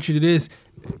 Yeah. I'm interested in this.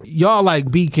 Y'all like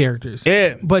B characters.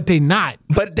 Yeah. But they not.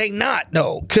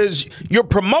 Though, because you're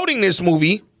promoting this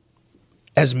movie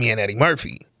as me and Eddie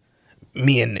Murphy.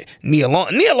 Me and Nia Long.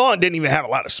 Nia Long didn't even have a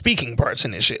lot of speaking parts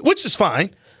in this shit, which is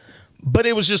fine. But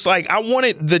it was just like, I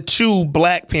wanted the two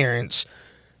black parents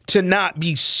to not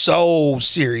be so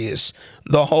serious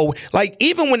the whole, like,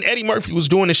 even when Eddie Murphy was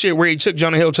doing the shit where he took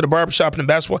Jonah Hill to the barbershop and the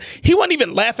basketball, he wasn't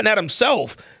even laughing at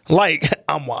himself. Like,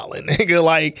 I'm wildin', nigga.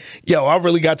 Like, yo, I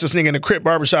really got this nigga in the Crip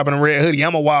barbershop in a red hoodie.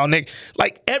 I'm a wild nigga.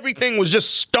 Like, everything was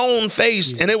just stone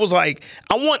faced, and it was like,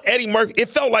 I want Eddie Murphy. It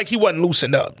felt like he wasn't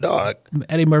loosened up, dog.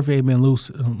 Eddie Murphy ain't been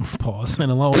loose. Pause. Been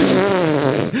alone.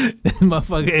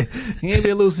 Motherfucker, he ain't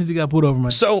been loose since he got put over my.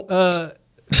 So,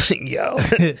 yo.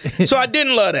 So I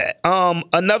didn't love that.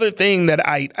 Another thing that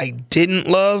I didn't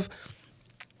love,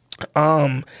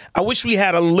 I wish we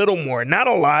had a little more, not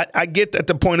a lot. I get that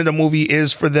the point of the movie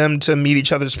is for them to meet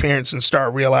each other's parents and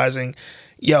start realizing,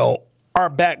 yo, our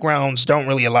backgrounds don't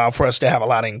really allow for us to have a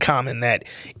lot in common. That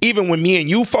even when me and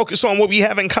you focus on what we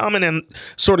have in common and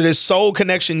sort of this soul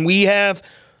connection we have,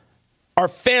 our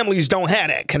families don't have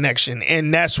that connection.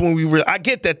 And that's when I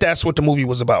get that that's what the movie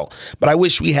was about. But I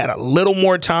wish we had a little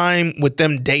more time with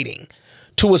them dating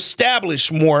to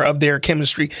establish more of their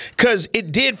chemistry. Because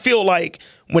it did feel like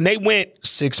when they went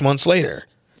 6 months later.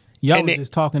 Y'all was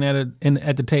just talking at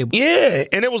the table. Yeah.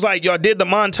 And it was like, y'all did the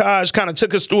montage, kind of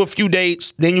took us through a few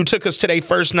dates. Then you took us to their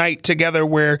first night together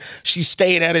where she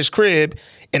stayed at his crib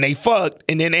and they fucked.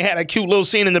 And then they had a cute little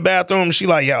scene in the bathroom. She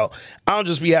like, yo, I'll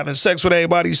just be having sex with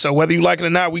everybody. So whether you like it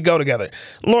or not, we go together.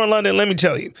 Lauren London, let me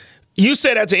tell you, you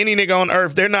say that to any nigga on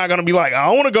earth, they're not going to be like, I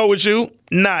don't want to go with you.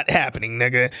 Not happening,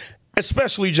 nigga.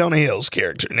 Especially Jonah Hill's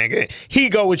character, nigga. He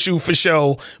go with you for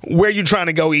show. Where you trying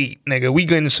to go eat, nigga? We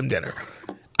getting some dinner.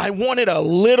 I wanted a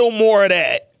little more of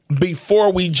that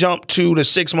before we jump to the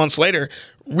 6 months later.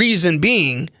 Reason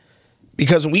being,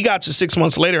 because when we got to 6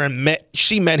 months later and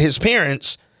she met his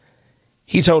parents,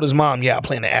 he told his mom, yeah, I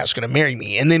plan to ask her to marry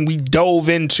me. And then we dove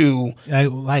into...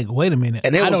 Like wait a minute.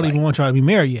 And I don't even want y'all to be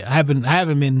married yet. I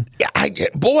haven't been... Yeah, I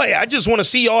just want to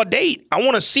see y'all date. I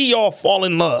want to see y'all fall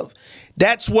in love.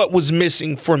 That's what was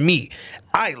missing for me.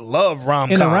 I love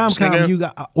rom-coms. In a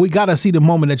rom-com, we got to see the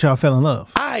moment that y'all fell in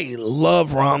love. I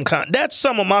love rom-com. That's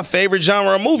some of my favorite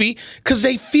genre of movie because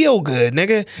they feel good,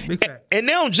 nigga. And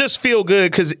they don't just feel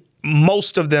good because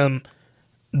most of them,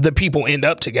 the people end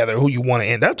up together who you want to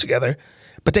end up together,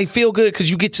 but they feel good because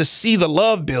you get to see the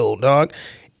love build, dog.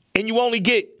 And you only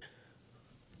get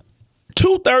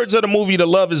 2/3 of the movie the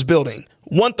love is building.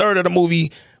 1/3 of the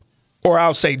movie, or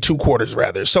I'll say 2/4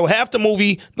 rather. So half the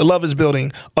movie, the love is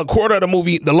building. 1/4 of the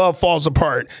movie, the love falls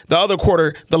apart. The other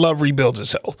quarter, the love rebuilds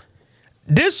itself.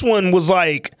 This one was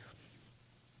like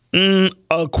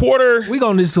a quarter. We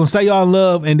just gonna say y'all in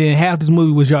love, and then half this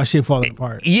movie was y'all shit falling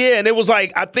apart. Yeah, and it was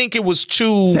like, I think it was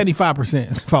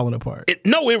 75% falling apart. It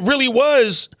really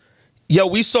was. Yo,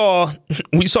 we saw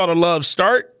the love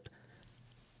start.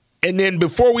 And then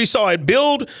before we saw it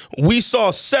build, we saw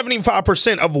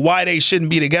 75% of why they shouldn't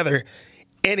be together.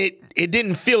 And it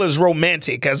didn't feel as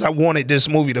romantic as I wanted this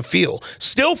movie to feel.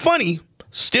 Still funny,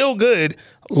 still good.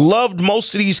 Loved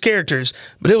most of these characters.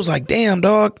 But it was like, damn,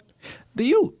 dog.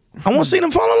 I want to see them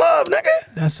fall in love,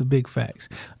 nigga. That's a big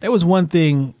fact. There was one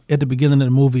thing at the beginning of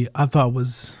the movie I thought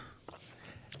was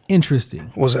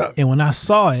interesting. What's up? And when I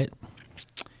saw it,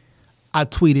 I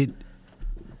tweeted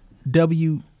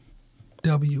WND.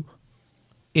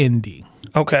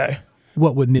 Okay.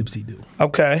 What would Nipsey do?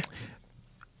 Okay.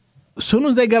 As soon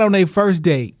as they got on their first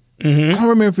date, I don't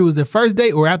remember if it was the first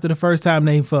date or after the first time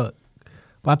they fucked,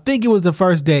 but I think it was the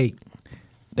first date.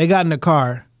 They got in the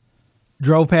car,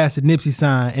 drove past the Nipsey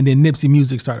sign, and then Nipsey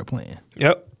music started playing.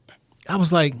 Yep. I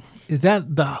was like, is that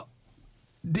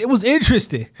it was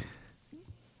interesting.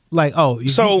 Like, oh,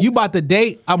 so you about to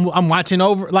date? I'm watching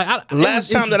over. Like,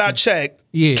 last time that I checked,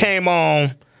 came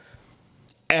on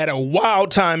at a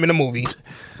wild time in the movie.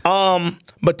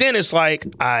 But then it's like,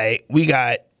 we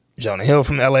got Jonah Hill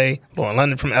from LA, Lauren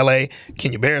London from LA,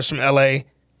 Kenya Barris from LA.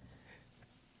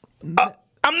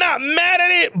 I'm not mad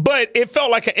at it, but it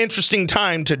felt like an interesting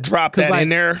time to drop that in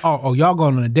there. Oh, y'all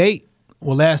going on a date?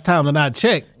 Well, last time that I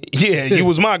checked. Yeah, you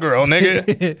was my girl,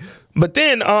 nigga. But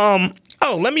then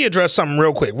Oh, let me address something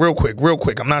real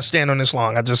quick. I'm not staying on this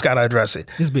long. I just got to address it.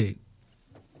 It's big.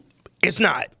 It's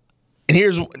not. And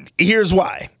here's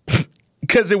why.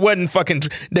 Because it wasn't fucking...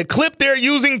 The clip they're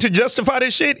using to justify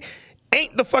this shit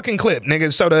ain't the fucking clip,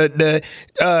 nigga. So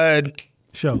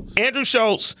Schultz. Andrew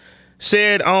Schultz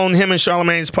said on him and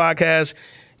Charlamagne's podcast,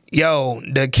 yo,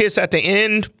 the kiss at the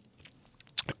end,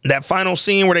 that final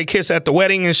scene where they kiss at the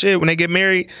wedding and shit when they get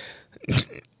married,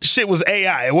 shit was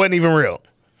AI. It wasn't even real.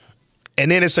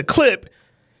 And then it's a clip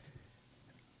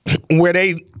where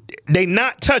they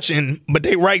not touching, but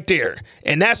they right there.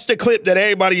 And that's the clip that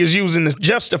everybody is using to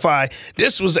justify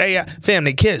this was AI. Fam,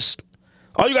 they kissed.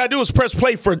 All you gotta do is press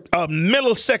play for a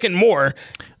millisecond more,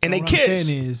 and they kiss. What I'm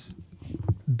saying is,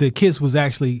 the kiss was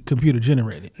actually computer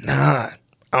generated. Nah,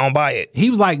 I don't buy it. He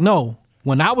was like, no.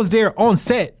 When I was there on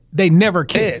set, they never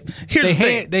kissed. Yeah. Here's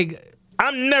the thing.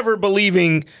 I'm never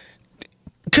believing...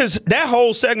 Because that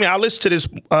whole segment, I listened to this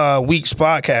week's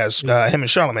podcast, him and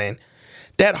Charlamagne.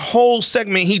 That whole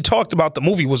segment he talked about the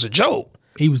movie was a joke.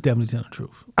 He was definitely telling the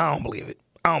truth. I don't believe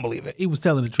it. He was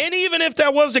telling the truth. And even if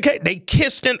that was the case, they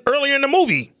kissed earlier in the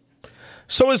movie.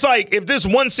 So it's like, if this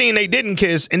one scene they didn't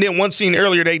kiss and then one scene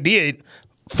earlier they did,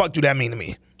 fuck do that mean to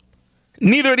me?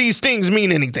 Neither of these things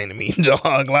mean anything to me,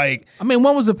 dog. Like, I mean,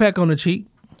 one was a peck on the cheek.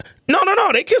 No.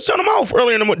 They kissed on the mouth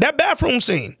earlier in the movie. That bathroom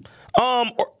scene.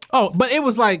 But it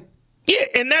was like... Yeah,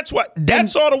 and that's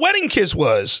all the wedding kiss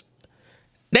was.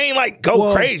 They ain't like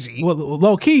go crazy. Well,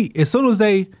 low key, as soon as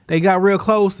they got real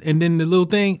close and then the little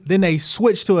thing, then they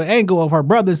switched to an angle of her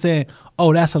brother saying,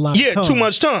 oh, that's a lot of tongue. Too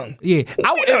much tongue. Yeah.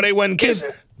 They wasn't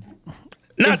kissing.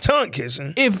 Not tongue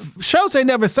kissing. If Schultz ain't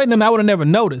never said nothing, I would have never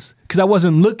noticed because I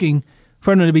wasn't looking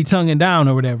for them to be tonguing down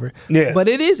or whatever. Yeah. But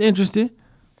it is interesting.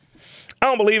 I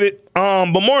don't believe it.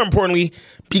 But more importantly,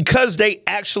 because they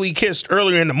actually kissed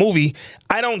earlier in the movie,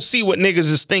 I don't see what niggas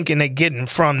is thinking they getting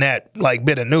from that like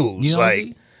bit of news. You know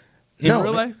like, in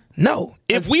real life? No.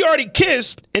 If we already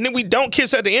kissed and then we don't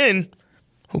kiss at the end,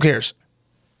 who cares?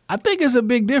 I think it's a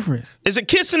big difference. Is a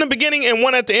kiss in the beginning and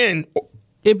one at the end?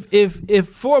 If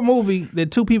for a movie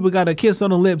that two people got a kiss on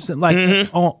the lips and like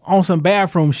on some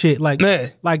bathroom shit like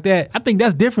that, I think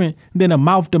that's different than a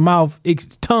mouth to mouth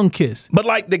tongue kiss. But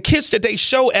like the kiss that they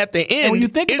show at the end when you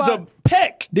think is a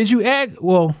peck. Did you ask?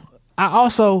 Well, I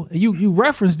also you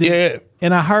referenced it,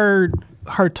 and I heard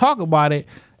her talk about it.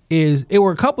 It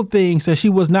were a couple things that she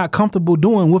was not comfortable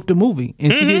doing with the movie,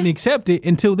 and she didn't accept it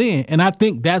until then. And I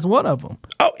think that's one of them.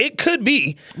 Oh, it could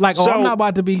be. Like, I'm not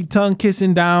about to be tongue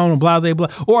kissing down and blah, blah, blah.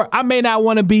 Or I may not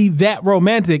want to be that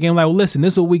romantic. And like, well, listen,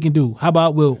 this is what we can do. How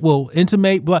about we'll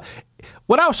intimate, blah.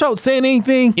 Without Schultz saying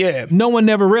anything, no one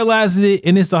never realizes it,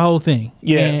 and it's the whole thing.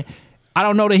 Yeah. And I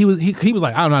don't know that he was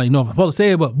like, I don't even know if I'm supposed to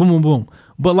say it, but boom, boom, boom.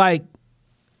 But like,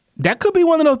 that could be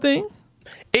one of those things.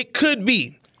 It could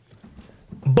be.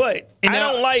 But I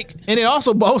don't like... And it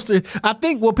also bolstered... I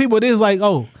think what people did is like,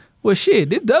 oh, well, shit,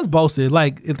 this does bolster.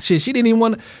 Like, shit, she didn't even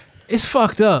want to... It's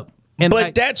fucked up. And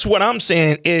but that's what I'm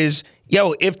saying is,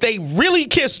 yo, if they really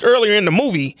kissed earlier in the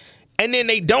movie and then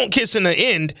they don't kiss in the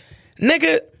end,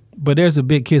 nigga... But there's a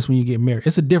big kiss when you get married.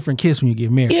 It's a different kiss when you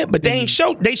get married. Yeah, but they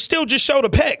still just showed a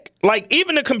peck. Like,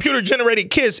 even the computer-generated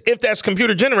kiss, if that's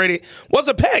computer-generated, was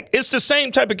a peck. It's the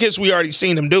same type of kiss we already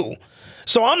seen them do.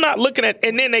 So I'm not looking at,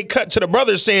 and then they cut to the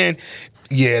brother saying,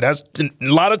 yeah, that's a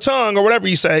lot of tongue or whatever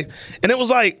you say. And it was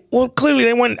like, well, clearly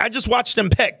they weren't, I just watched them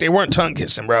peck. They weren't tongue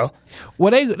kissing, bro.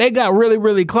 Well, they got really,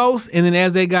 really close. And then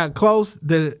as they got close,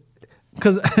 because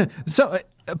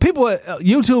people at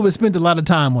YouTube have spent a lot of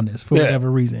time on this for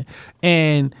whatever reason.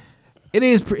 And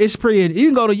it's pretty,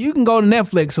 you can go to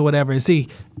Netflix or whatever and see.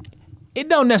 It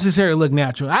don't necessarily look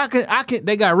natural.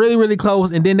 They got really, really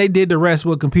close and then they did the rest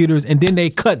with computers and then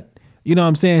they cut. You know what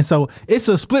I'm saying? So it's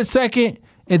a split second,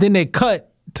 and then they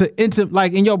cut into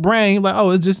like in your brain, like,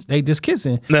 oh, they just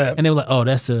kissing, and they were like, oh,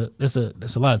 that's a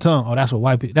lot of tongue. Oh, that's what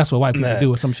white people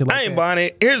do or some shit like that. I ain't buying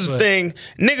it. Here's the thing: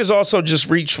 niggas also just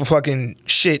reach for fucking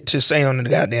shit to say on the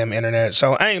goddamn internet.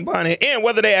 So I ain't buying it. And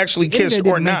whether they actually kissed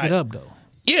or not, make it up, though.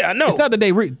 Yeah, I know. It's not that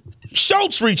they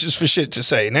Schultz reaches for shit to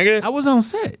say, nigga. I was on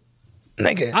set.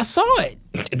 Nigga, I saw it.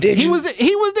 Did you? He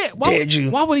was there. Did you?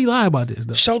 Why would he lie about this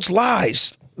though? Schultz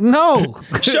lies. No.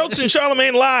 Schultz and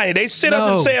Charlamagne lie. They sit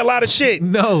up and say a lot of shit.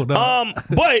 No.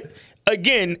 But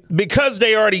again, because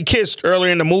they already kissed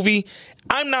earlier in the movie,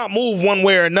 I'm not moved one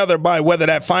way or another by whether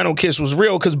that final kiss was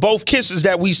real, because both kisses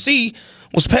that we see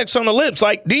was pecks on the lips.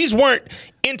 Like, these weren't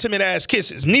intimate ass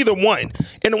kisses. Neither one.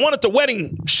 And the one at the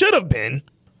wedding should have been.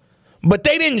 But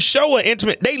they didn't show an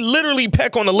intimate. They literally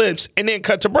peck on the lips and then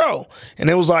cut to bro. And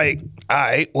it was like, all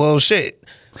right, well, shit.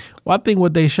 Well, I think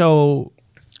what they showed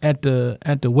at the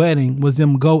wedding was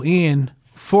them go in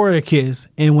for a kiss,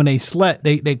 and when they slept,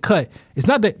 they cut. It's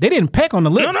not that they didn't peck on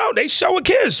the lips. No, they show a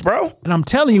kiss, bro. And I'm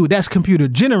telling you, that's computer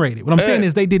generated. What I'm saying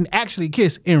is they didn't actually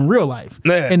kiss in real life.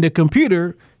 And the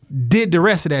computer did the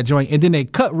rest of that joint, and then they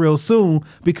cut real soon,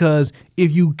 because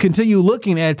if you continue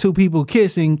looking at two people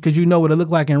kissing because you know what it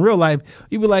looked like in real life,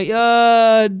 you be like,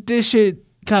 this shit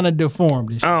kind of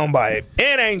deformed. I don't buy it.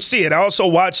 And I ain't see it. I also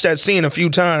watched that scene a few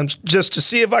times just to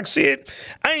see if I could see it.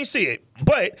 I ain't see it.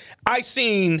 But I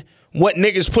seen what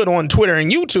niggas put on Twitter and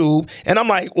YouTube, and I'm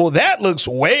like, well, that looks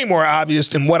way more obvious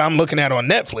than what I'm looking at on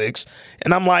Netflix.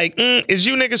 And I'm like, is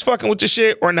you niggas fucking with the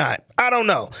shit or not? I don't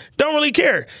know. Don't really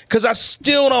care, because I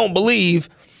still don't believe.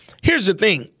 Here's the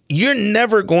thing. You're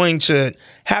never going to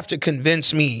have to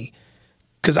convince me,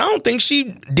 because I don't think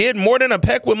she did more than a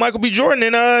peck with Michael B. Jordan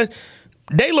in a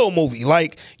Day-Lo movie.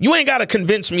 Like, you ain't got to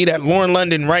convince me that Lauren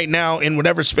London right now, in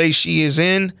whatever space she is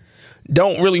in,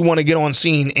 don't really want to get on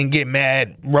scene and get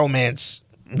mad romance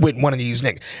with one of these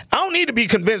niggas. I don't need to be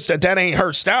convinced that that ain't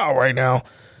her style right now.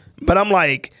 But I'm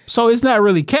like, so it's not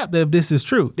really capped if this is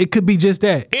true. It could be just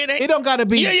that. It don't gotta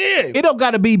be. Yeah. It don't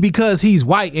gotta be because he's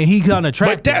white and he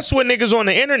unattractive. But that's what niggas on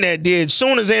the internet did.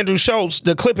 Soon as Andrew Schultz,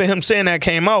 the clip of him saying that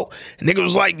came out, niggas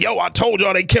was like, "Yo, I told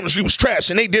y'all they chemistry was trash,"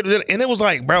 and they did it. And it was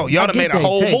like, bro, y'all done made a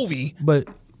whole movie. But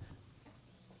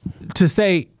to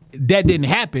say that didn't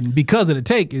happen because of the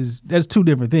take that's two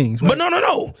different things. Right? But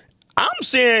no. I'm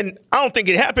saying I don't think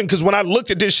it happened, because when I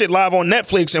looked at this shit live on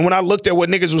Netflix and when I looked at what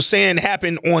niggas was saying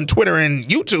happened on Twitter and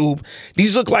YouTube,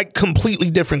 these look like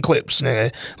completely different clips,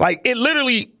 nigga. Like, it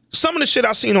literally, some of the shit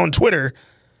I seen on Twitter,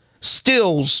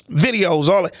 stills, videos,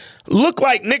 all that, look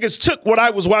like niggas took what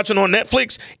I was watching on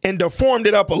Netflix and deformed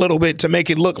it up a little bit to make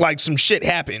it look like some shit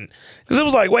happened. Because it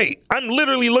was like, wait, I'm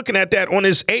literally looking at that on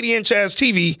this 80-inch ass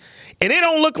TV, and it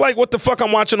don't look like what the fuck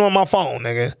I'm watching on my phone,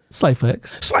 nigga. Slight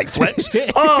flex. Slight flex. You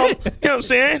know what I'm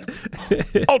saying?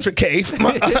 Ultra K,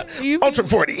 Ultra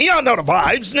 40. Y'all know the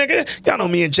vibes, nigga. Y'all know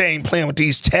me and Jane playing with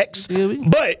these texts.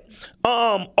 But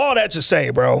all that to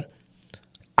say, bro,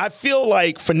 I feel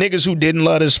like for niggas who didn't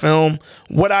love this film,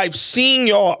 what I've seen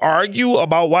y'all argue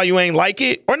about why you ain't like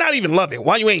it, or not even love it,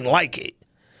 why you ain't like it,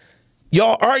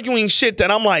 y'all arguing shit that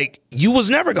I'm like, you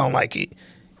was never gonna like it.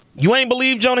 You ain't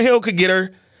believe Jonah Hill could get her.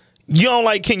 You don't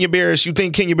like Kenya Barris. You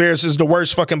think Kenya Barris is the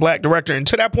worst fucking black director. And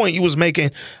to that point, you was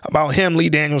making about him, Lee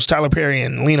Daniels, Tyler Perry,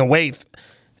 and Lena Waithe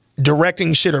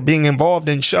directing shit or being involved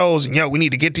in shows. And yo, we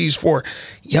need to get these for,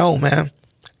 yo, man.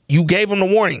 You gave them the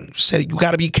warning. Said you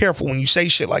got to be careful when you say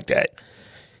shit like that.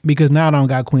 Because now I don't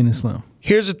got Queen and Slim.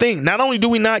 Here's the thing. Not only do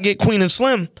we not get Queen and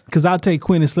Slim. Because I'll take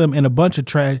Queen and Slim and a bunch of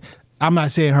trash. I'm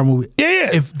not saying her movie. Yeah.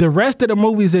 If the rest of the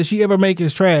movies that she ever make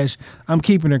is trash, I'm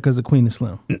keeping her because of Queen and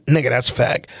Slim. Nigga, that's a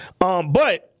fact.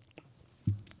 But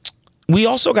we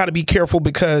also got to be careful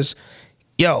because,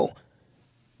 yo,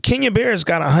 Kenya Barris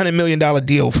got a $100 million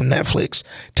deal from Netflix.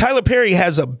 Tyler Perry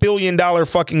has $1 billion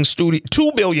fucking studio,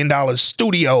 $2 billion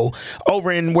studio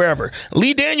over in wherever.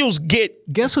 Lee Daniels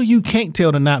Guess who you can't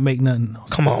tell to not make nothing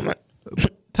else? Come on, man.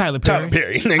 Tyler Perry. Tyler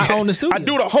Perry. Nigga. I own the studio. I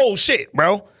do the whole shit,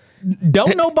 bro.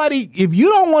 Don't nobody, if you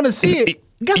don't want to see it,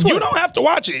 guess what? You don't have to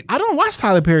watch it. I don't watch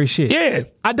Tyler Perry shit. Yeah.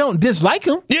 I don't dislike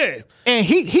him. Yeah. And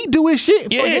he do his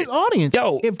shit for his audience.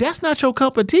 Yo. If that's not your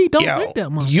cup of tea, don't drink that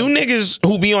motherfucker. You niggas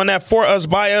who be on that for us,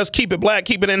 by us, keep it black,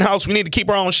 keep it in-house, we need to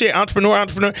keep our own shit,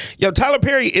 entrepreneur. Yo, Tyler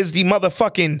Perry is the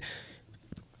motherfucking,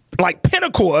 like,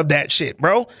 pinnacle of that shit,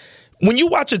 bro. When you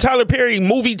watch a Tyler Perry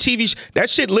movie, TV, that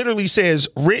shit literally says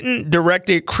written,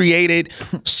 directed, created,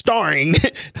 starring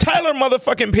Tyler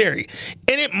motherfucking Perry.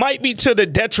 And it might be to the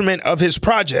detriment of his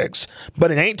projects, but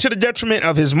it ain't to the detriment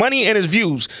of his money and his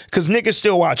views, because niggas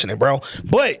still watching it, bro.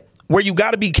 But where you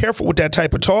got to be careful with that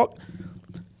type of talk,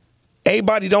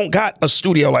 everybody don't got a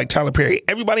studio like Tyler Perry.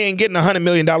 Everybody ain't getting a $100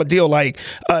 million deal like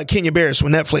Kenya Barris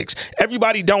with Netflix.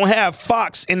 Everybody don't have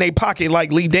Fox in their pocket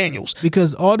like Lee Daniels.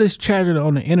 Because all this chatter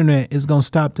on the internet is going to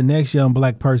stop the next young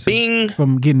black person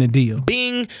from getting a deal.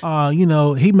 Bing. You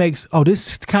know, he makes,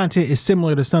 this content is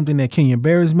similar to something that Kenya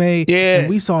Barris made. Yeah. And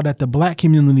we saw that the black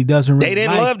community doesn't really They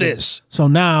didn't like love this. So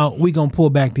now we going to pull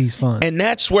back these funds. And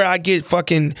that's where I get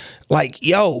fucking like,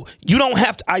 yo, you don't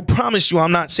have to, I promise you,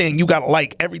 I'm not saying you got to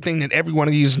like everything that every one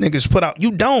of these niggas put out.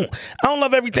 You don't. I don't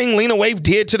love everything Lena Waithe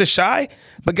did to The Chi,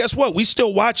 but guess what? We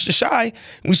still watch The Chi,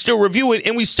 we still review it,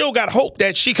 and we still got hope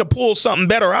that she could pull something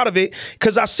better out of it,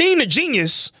 because I seen The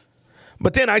Genius,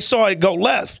 but then I saw it go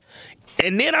left.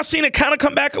 And then I seen it kind of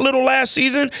come back a little last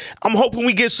season. I'm hoping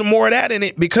we get some more of that in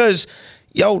it, because,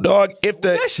 yo, dog, if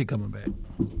that shit coming back.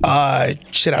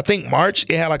 Shit, I think March.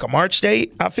 It had like a March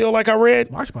date, I feel like I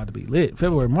read. March about to be lit.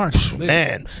 February, March. Lit.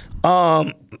 Man.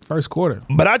 First quarter.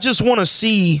 But I just want to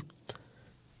see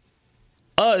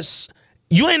us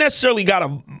you ain't necessarily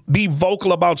gotta be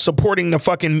vocal about supporting the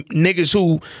fucking niggas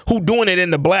who doing it in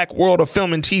the black world of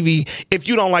film and TV if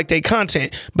you don't like their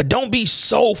content. But don't be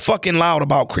so fucking loud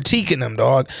about critiquing them,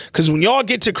 dog. Because when y'all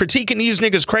get to critiquing these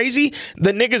niggas crazy,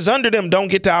 the niggas under them don't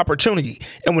get the opportunity.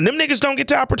 And when them niggas don't get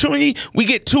the opportunity, we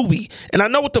get Tubi. And I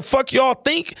know what the fuck y'all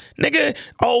think, nigga.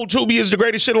 Oh, Tubi is the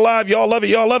greatest shit alive. Y'all love it.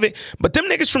 Y'all love it. But them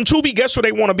niggas from Tubi, guess where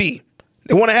they want to be?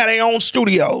 They want to have their own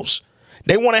studios.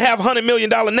 They want to have $100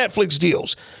 million Netflix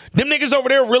deals. Them niggas over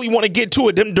there really want to get to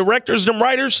it. Them directors, them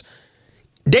writers,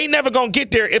 they never gonna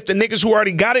get there if the niggas who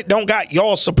already got it don't got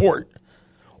y'all support.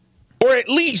 Or at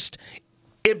least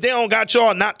if they don't got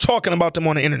y'all not talking about them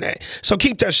on the internet. So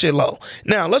keep that shit low.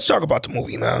 Now, let's talk about the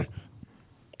movie, man.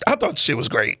 I thought the shit was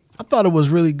great. I thought it was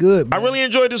really good, man. I really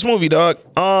enjoyed this movie, dog.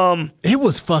 It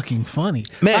was fucking funny.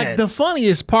 Man. Like, the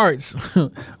funniest parts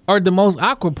are the most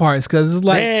awkward parts, because it's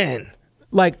like, Man.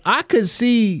 like I could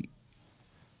see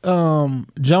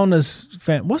Jonah's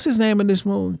what's his name in this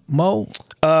movie?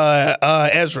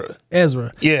 Ezra.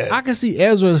 Yeah. I could see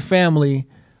Ezra's family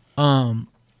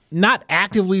not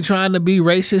actively trying to be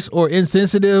racist or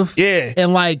insensitive. Yeah.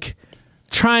 And like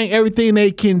trying everything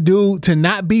they can do to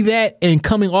not be that and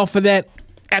coming off of that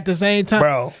at the same time.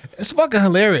 Bro. It's fucking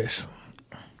hilarious.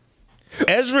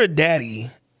 Ezra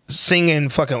Daddy singing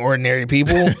fucking Ordinary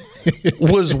People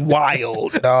was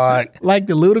wild, dog. Like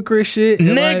the ludicrous shit.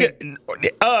 Nigga,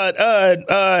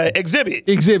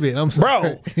 Exhibit. I'm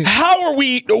sorry. Bro,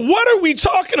 what are we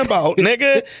talking about,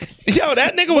 nigga? Yo,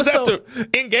 that nigga was at the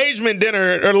engagement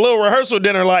dinner or the little rehearsal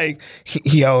dinner like,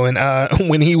 yo, and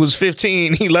when he was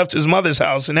 15, he left his mother's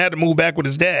house and had to move back with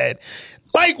his dad.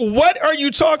 Like, what are you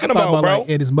talking about, bro? Like,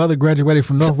 and his mother graduated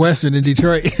from Northwestern in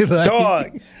Detroit. Like,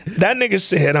 dog, that nigga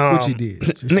said, which he did.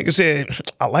 Nigga said,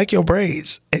 I like your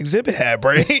braids. Exhibit had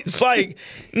braids. Like,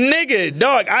 nigga,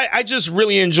 dog, I just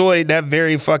really enjoyed that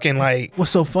very fucking, like.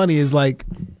 What's so funny is, like,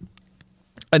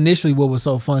 initially what was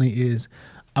so funny is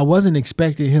I wasn't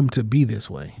expecting him to be this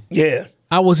way. Yeah.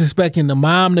 I was expecting the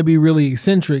mom to be really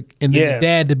eccentric and then Yeah. the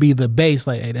dad to be the base,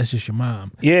 like, hey, that's just your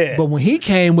mom. Yeah. But when he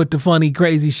came with the funny,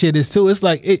 crazy shit, it's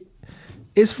like,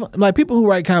 it's like people who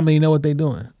write comedy know what they're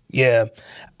doing. Yeah.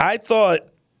 I thought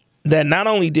that not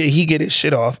only did he get his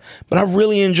shit off, but I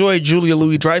really enjoyed Julia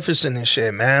Louis-Dreyfus in this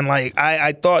shit, man. Like,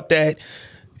 I thought that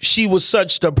she was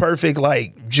such the perfect,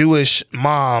 like, Jewish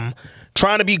mom,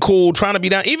 trying to be cool, trying to be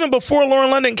down. Even before Lauren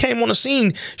London came on the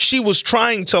scene, she was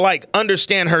trying to, like,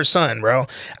 understand her son, bro.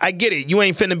 I get it. You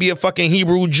ain't finna be a fucking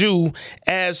Hebrew Jew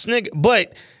ass nigga,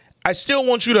 but I still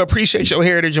want you to appreciate your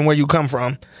heritage and where you come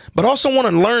from, but also want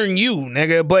to learn you,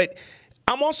 nigga. But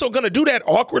I'm also gonna do that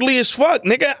awkwardly as fuck,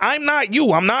 nigga. I'm not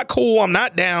you. I'm not cool. I'm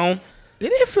not down.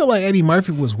 Did it feel like Eddie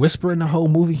Murphy was whispering the whole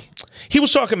movie? He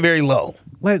was talking very low.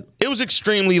 Like, it was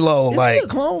extremely low. Is like, he a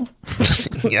clone?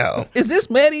 Yo. Is this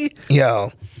Maddie?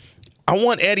 Yo. I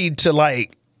want Eddie to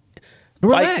like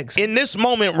relax. Like, in this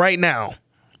moment right now,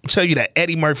 I'll tell you that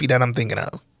Eddie Murphy that I'm thinking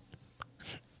of.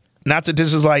 Not that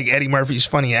this is like Eddie Murphy's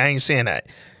funny. I ain't saying that.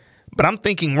 But I'm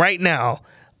thinking right now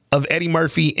of Eddie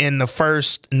Murphy in the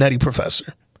first Nutty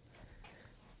Professor.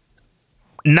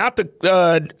 Not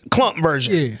the Clump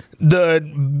version. Yeah.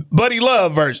 The Buddy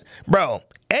Love version. Bro,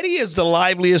 Eddie is the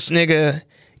liveliest nigga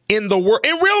in the world,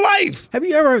 in real life. Have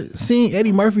you ever seen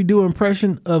Eddie Murphy do an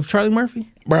impression of Charlie Murphy?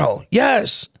 Bro,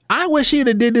 yes. I wish he'd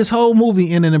have did this whole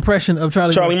movie in an impression of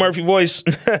Charlie Murphy voice.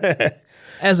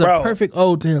 As a perfect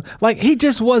ode to him. Like, he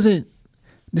just wasn't,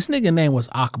 this nigga name was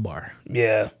Akbar.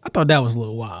 Yeah. I thought that was a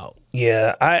little wild.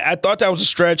 Yeah, I thought that was a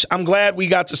stretch. I'm glad we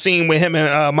got to see him with him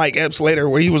and Mike Epps later,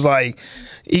 where he was like,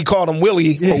 he called him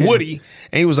Willie or Woody,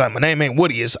 and he was like, my name ain't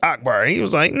Woody, it's Akbar. And he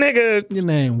was like, nigga,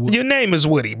 your name is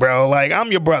Woody, bro. Like,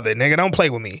 I'm your brother, nigga. Don't play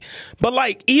with me. But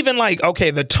like, even like, okay,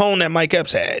 the tone that Mike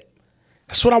Epps had,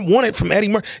 that's what I wanted from Eddie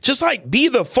Murphy. Just like, be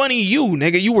the funny you,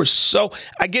 nigga. You were so,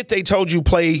 I get they told you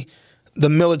play the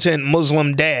militant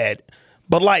Muslim dad,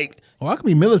 but like, oh, I could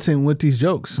be militant with these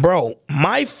jokes. Bro,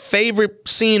 my favorite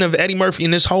scene of Eddie Murphy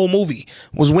in this whole movie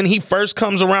was when he first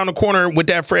comes around the corner with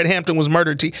that Fred Hampton was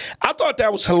murdered. I thought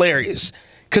that was hilarious.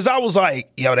 Because I was like,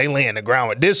 yo, they laying the ground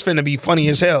with this finna be funny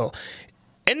as hell.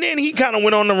 And then he kind of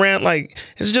went on the rant like,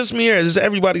 it's just me or is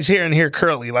everybody's hair in here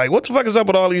curly? Like, what the fuck is up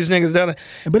with all these niggas down there?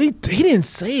 But he didn't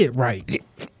say it right.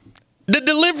 The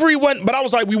delivery wasn't, but I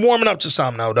was like, we warming up to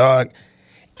something though, dog.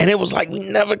 And it was like, we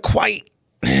never quite...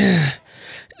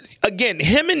 Again,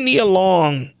 him and Nia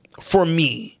Long, for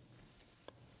me,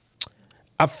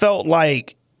 I felt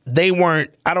like they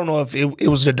weren't, I don't know if it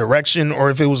was the direction or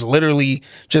if it was literally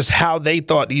just how they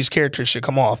thought these characters should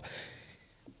come off.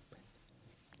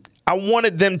 I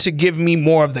wanted them to give me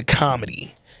more of the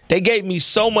comedy They gave me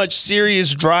so much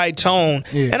serious, dry tone.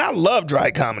 Yeah. And I love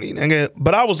dry comedy, nigga.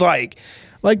 But I was like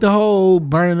the whole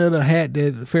burning of the hat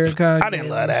that Farrakhan. I didn't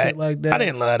love that. Like that. I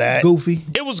didn't love that. Goofy.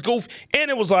 It was goofy.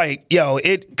 And it was like, yo,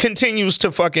 it continues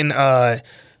to fucking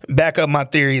back up my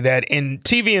theory that in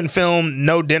TV and film,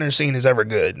 no dinner scene is ever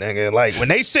good, nigga. Like, when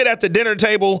they sit at the dinner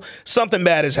table, something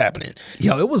bad is happening.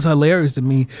 Yo, it was hilarious to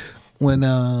me when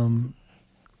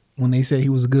they said he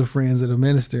was good friends of the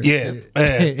minister. Yeah,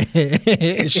 man.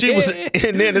 And she was,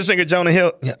 and then this nigga Jonah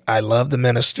Hill, yeah, I love the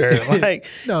minister. Like,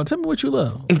 no, tell me what you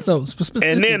love. No,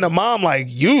 and then the mom, like,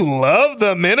 you love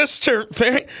the minister?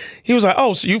 He was like,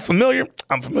 oh, so you familiar?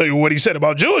 I'm familiar with what he said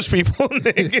about Jewish people.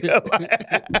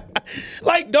 Nigga.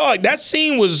 Like, dog, that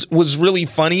scene was really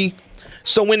funny.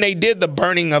 So when they did the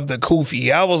burning of the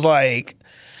kufi, I was like,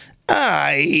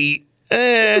 a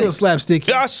little slapstick.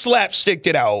 I slapsticked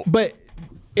it out. But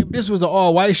if this was an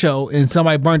all-white show and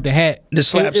somebody burnt the hat, the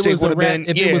slapstick would have been.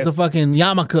 If it was the fucking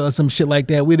yarmulke or some shit like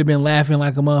that, we'd have been laughing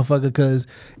like a motherfucker because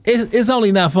it's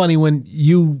only not funny when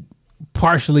you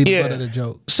partially the butt of the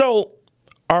joke. So,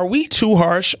 are we too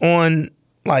harsh on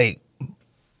like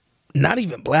not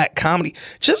even black comedy,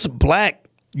 just black?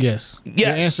 Yes. Yes. The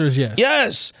answer is yes.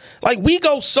 Yes. Like, we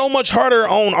go so much harder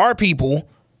on our people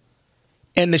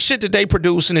and the shit that they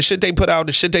produce and the shit they put out,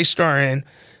 the shit they star in.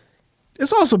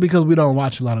 It's also because we don't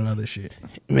watch a lot of other shit.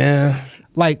 Man.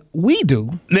 Like, we do.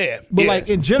 Yeah. But like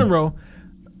in general,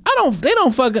 they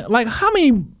don't fucking, like, how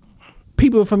many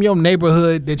people from your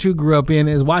neighborhood that you grew up in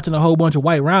is watching a whole bunch of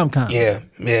white rom-coms? Yeah.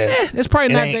 It's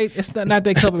probably not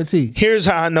their cup of tea. Here's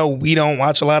how I know we don't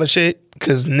watch a lot of shit,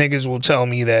 because niggas will tell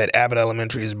me that Abbott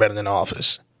Elementary is better than The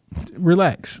Office.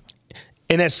 Relax.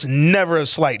 And that's never a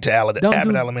slight to Abbott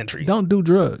Elementary. Don't do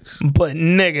drugs. But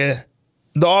nigga,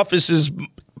 The Office is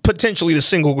potentially the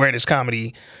single greatest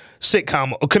comedic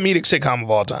sitcom of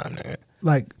all time, nigga.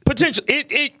 Like, potential,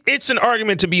 it's an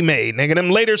argument to be made, nigga. Them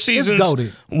later seasons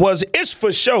it's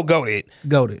for sure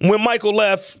goated. When Michael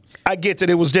left, I get that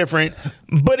it was different,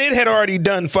 but it had already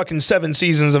done fucking 7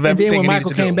 seasons of everything. And then when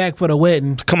Michael came back for the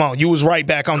wedding, come on, you was right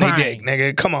back on their dick,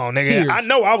 nigga. Come on, nigga. Tears. I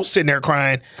know I was sitting there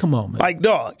crying. Come on, man. Like,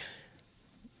 dog.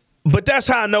 But that's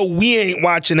how I know we ain't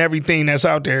watching everything that's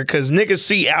out there, because niggas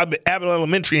see Abbott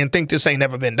Elementary and think this ain't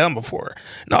never been done before.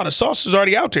 No, the sauce is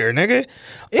already out there, nigga.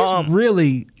 It's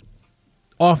really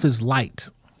Office light.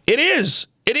 It is.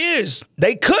 It is.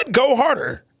 They could go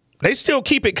harder. They still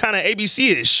keep it kind of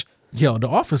ABC-ish. Yo, The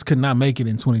Office could not make it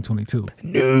in 2022.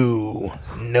 No.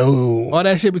 All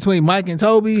that shit between Mike and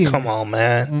Toby. Come on,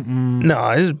 man. No,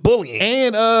 it's bullying.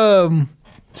 And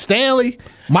Stanley.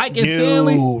 Mike and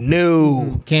Stanley.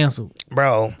 No. Canceled.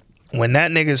 Bro, when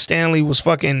that nigga Stanley was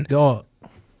fucking... Dog.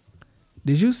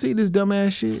 Did you see this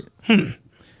dumbass shit?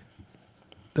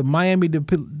 The Miami the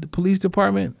Police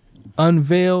Department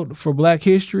unveiled for Black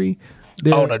History.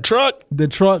 The truck? The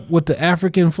truck with the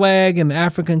African flag and the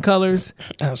African colors.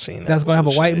 I've seen that. That's going to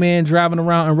have a white man driving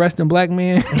around arresting black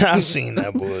men. I've seen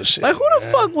that bullshit. Like, who the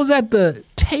fuck was at the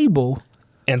table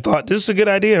and thought this is a good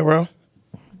idea, bro?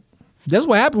 That's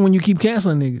what happened when you keep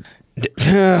canceling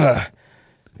niggas.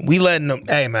 We letting them,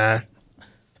 hey, man,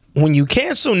 when you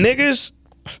cancel niggas,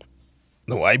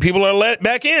 the white people are let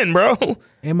back in, bro.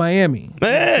 In Miami.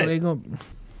 Man. So they gonna...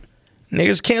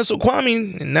 Niggas canceled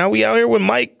Kwame, and now we out here with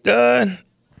Mike Duggan.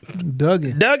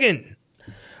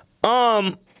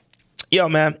 Yo,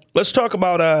 man, let's talk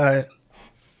about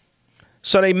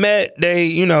so they met,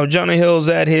 Jonah Hill's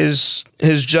at his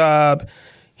job.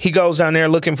 He goes down there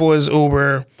looking for his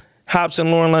Uber, hops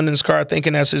in Lauren London's car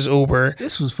thinking that's his Uber.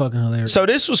 This was fucking hilarious. So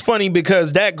this was funny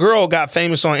because that girl got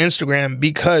famous on Instagram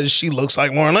because she looks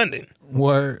like Lauren London.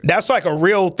 Word. That's like a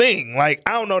real thing. Like,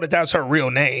 I don't know that that's her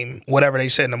real name, whatever they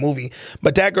said in the movie.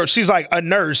 But that girl, she's like a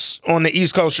nurse on the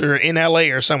East Coast or in LA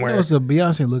or somewhere. It's a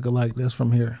Beyonce lookalike that's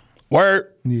from here.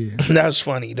 Word? Yeah. That's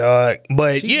funny, dog.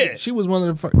 But she was one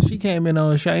of the first. She came in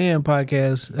on Cheyenne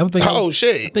podcast.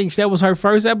 Shit. I think that was her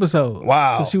first episode.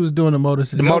 Wow. She was doing the Motor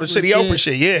City Oprah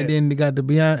shit, yeah. And then they got the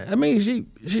Beyonce. I mean,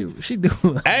 she do.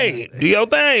 Hey, do your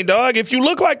thing, dog. If you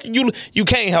look like you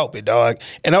can't help it, dog.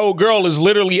 And the old girl is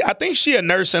literally, I think she a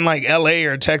nurse in like LA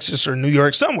or Texas or New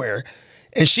York somewhere.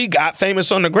 And she got famous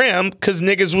on the gram because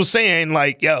niggas was saying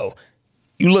like, yo,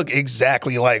 you look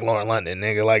exactly like Lauren London,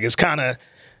 nigga. Like, it's kind of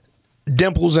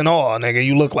dimples and all, nigga.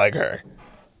 You look like her.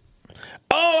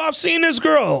 Oh, I've seen this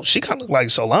girl. She kind of look like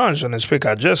Solange on this pic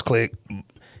I just clicked.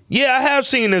 Yeah, I have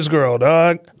seen this girl,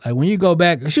 dog. Like, when you go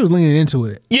back, she was leaning into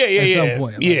it. Yeah. At some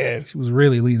point. Like, she was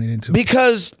really leaning into it.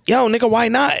 Because, yo, nigga, why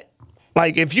not?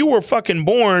 Like, if you were fucking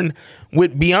born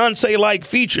with Beyonce-like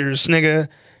features, nigga,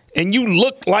 and you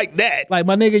look like that. Like,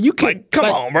 my nigga, you can't. Like, come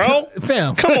on, bro.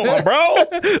 Fam. Come on, bro.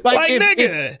 like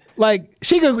nigga. Like,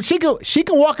 she can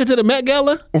walk into the Met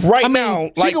Gala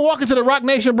now. She can walk into the Rock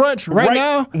Nation brunch right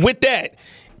now. With that.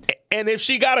 And if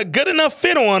she got a good enough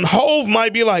fit on, Hove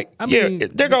might be like,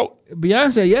 there go.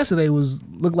 Beyonce yesterday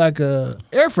looked like a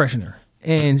air freshener.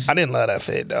 And I didn't love that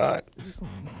fit, dog.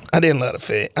 I didn't love the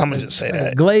fit. I'm going to just say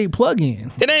that. Glade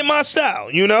plug-in. It ain't my style,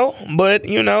 but,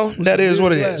 that is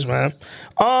what it is, man.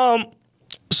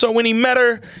 So when he met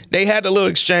her, they had the little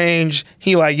exchange.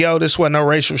 He like, yo, this wasn't no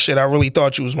racial shit. I really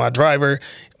thought you was my driver.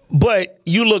 But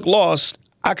you look lost.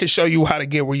 I could show you how to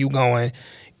get where you going.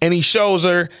 And he shows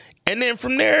her. And then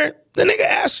from there, the nigga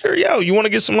asked her, yo, you want to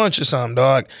get some lunch or something,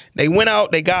 dog? They went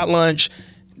out. They got lunch.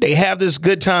 They have this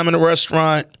good time in the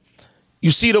restaurant. You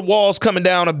see the walls coming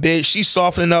down a bit. She's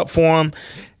softening up for him.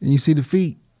 And you see the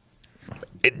feet.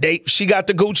 She got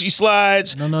the Gucci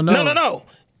slides. No.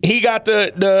 He got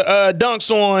the dunks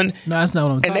on. No, that's not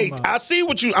what I'm talking about. I see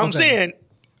what I'm saying.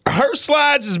 Her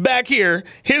slides is back here.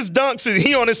 His dunks is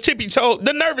he on his tippy toe.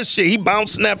 The nervous shit. He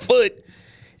bouncing that foot.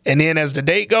 And then as the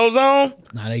date goes on,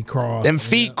 they cross. Them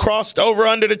feet crossed over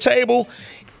under the table.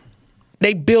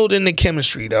 They build in the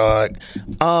chemistry, dog.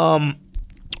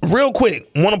 Real quick,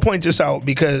 want to point this out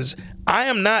because I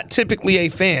am not typically a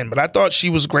fan, but I thought she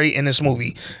was great in this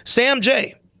movie. Sam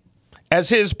J, as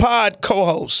his pod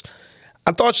co-host,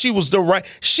 I thought she was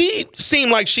she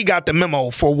seemed like she got the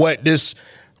memo for what this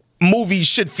movie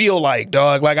should feel like,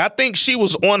 dog. Like, I think she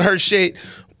was on her shit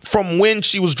from when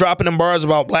she was dropping them bars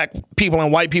about black people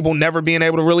and white people never being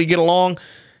able to really get along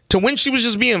to when she was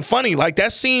just being funny. Like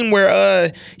that scene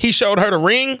where he showed her the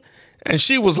ring. And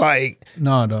she was like,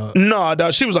 No,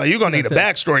 dog. She was like, you're going to need a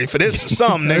backstory for this or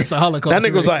something. It's a Holocaust. That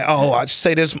nigga was like, oh, I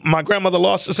say this. My grandmother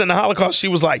lost us in the Holocaust. She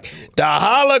was like, the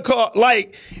Holocaust.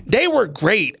 Like, they were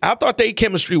great. I thought their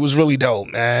chemistry was really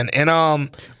dope, man.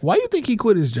 And why you think he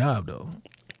quit his job, though?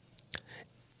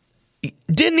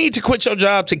 Didn't need to quit your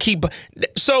job to keep.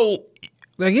 So,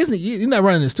 like, you're not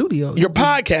running the studio. You're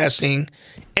podcasting.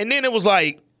 And then it was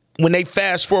like, when they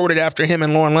fast forwarded after him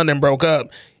and Lauren London broke up,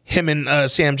 him and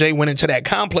Sam J went into that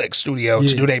Complex studio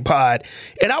to do their pod.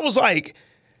 And I was like,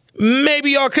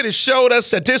 maybe y'all could have showed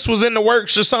us that this was in the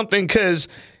works or something, because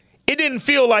it didn't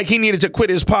feel like he needed to quit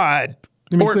his pod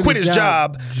or quit his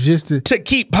job just to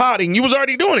keep podding. You was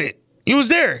already doing it. You was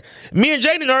there. Me and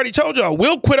Jaden already told y'all,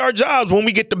 we'll quit our jobs when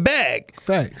we get the bag.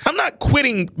 Facts. I'm not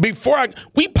quitting before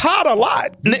we pod a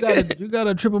lot. You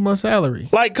gotta triple my salary.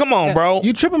 Like, come on, bro.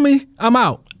 You triple me, I'm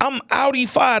out. I'm outie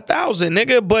 5,000,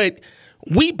 nigga, but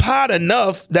we pod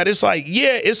enough that it's like,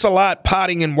 yeah, it's a lot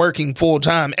podding and working full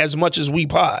time as much as we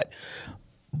pod.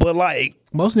 But like,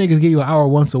 most niggas give you an hour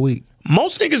once a week.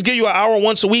 Most niggas give you an hour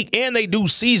once a week, and they do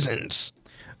seasons.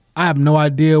 I have no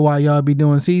idea why y'all be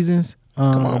doing seasons.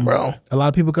 Come on, bro. A lot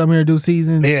of people come here and do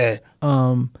seasons. Yeah.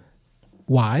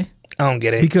 Why? I don't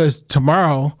get it. Because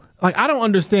tomorrow, like, I don't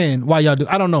understand why y'all do.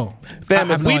 I don't know.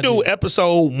 Fam, if we do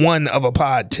episode 1 of a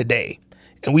pod today,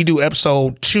 and we do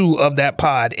episode 2 of that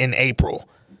pod in April,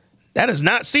 that is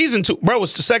not season 2. Bro,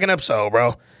 it's the 2nd episode,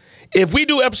 bro. If we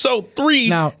do episode 3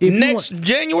 next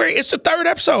January, it's the 3rd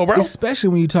episode, bro. Especially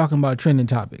when you're talking about trending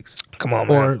topics. Come on,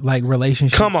 man. Or like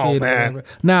relationships. Come on, man.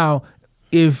 Now,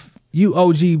 if you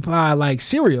OG pod like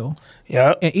Serial,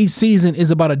 yeah, and each season is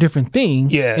about a different thing,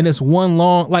 yeah, and it's one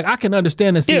long, like, I can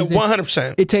understand the season. Yeah,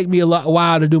 100%. It take me a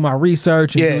while to do my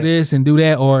research and do this and do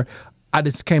that, or I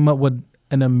just came up with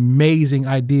an amazing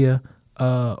idea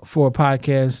for a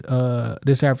podcast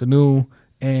this afternoon,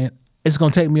 and it's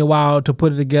gonna take me a while to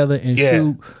put it together and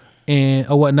shoot and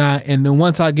or whatnot. And then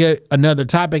once I get another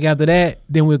topic after that,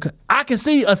 then I can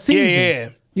see a season. Yeah.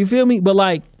 You feel me? But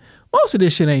like, most of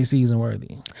this shit ain't season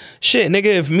worthy. Shit, nigga,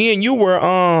 if me and you were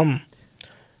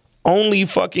only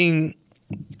fucking,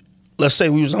 let's say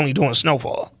we was only doing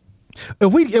Snowfall.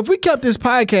 If we kept this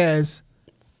podcast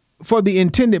for the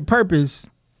intended purpose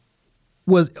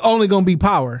was only gonna be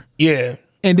Power. Yeah.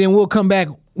 And then we'll come back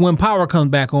when Power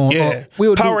comes back on. Yeah.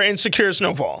 Power and Secure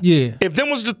Snowfall. Yeah. If them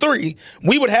was the 3,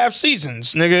 we would have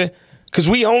seasons, nigga. Because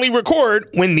we only record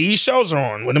when these shows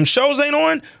are on. When them shows ain't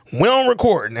on, we don't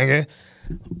record, nigga.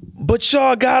 But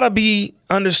y'all gotta be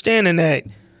understanding that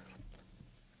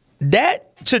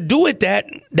to do it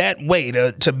that way,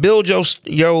 to build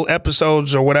your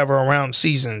episodes or whatever around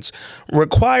seasons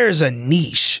requires a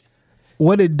niche.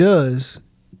 What it does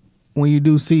when you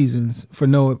do seasons for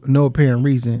no apparent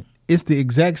reason, it's the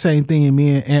exact same thing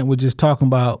me and Ant were just talking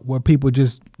about, where people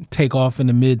just take off in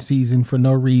the mid-season for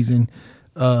no reason.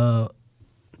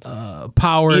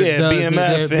 Power. Yeah, does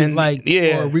BMF and like,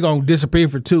 yeah, or we gonna disappear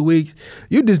for 2 weeks.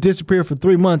 You just disappear for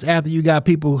 3 months after you got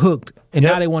people hooked, and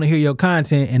now they want to hear your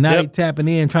content, and now they tapping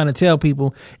in, trying to tell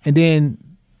people, and then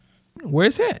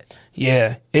where's that?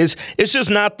 Yeah, it's just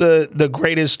not the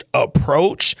greatest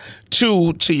approach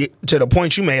to the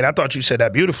point you made. I thought you said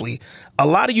that beautifully. A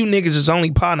lot of you niggas is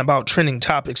only potting about trending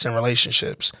topics in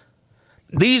relationships.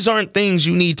 These aren't things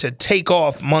you need to take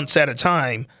off months at a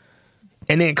time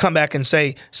and then come back and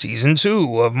say, season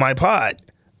 2 of my pod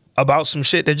about some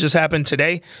shit that just happened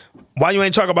today. Why you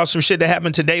ain't talking about some shit that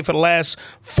happened today for the last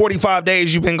 45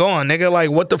 days you've been gone, nigga?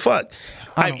 Like, what the fuck?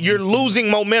 You're losing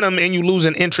momentum and you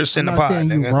losing interest in the pod, I'm not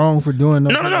saying nigga. you wrong for doing No.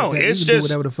 Like It's you can just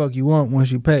do whatever the fuck you want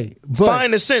once you pay. But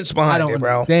find the sense behind it,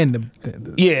 bro.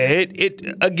 Yeah,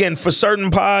 it again, for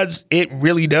certain pods, it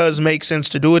really does make sense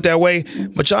to do it that way.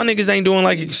 But y'all niggas ain't doing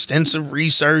like extensive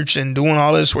research and doing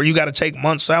all this where you got to take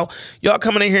months out. Y'all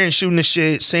coming in here and shooting the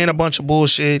shit, saying a bunch of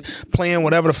bullshit, playing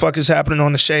whatever the fuck is happening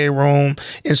on the Shade Room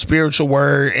and Spiritual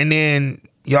Word, and then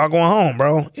y'all going home,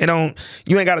 bro.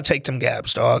 You ain't got to take them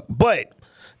gaps, dog. But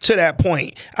to that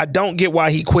point, I don't get why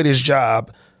he quit his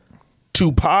job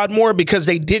to pod more, because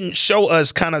they didn't show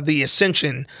us kind of the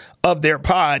ascension of their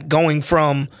pod going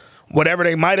from whatever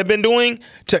they might have been doing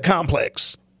to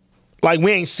Complex. Like,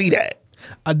 we ain't see that.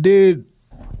 I did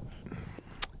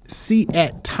see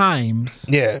at times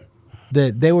that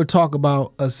they would talk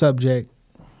about a subject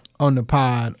on the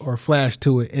pod or flash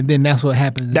to it, and then that's what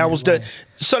happens. That was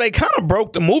so they kind of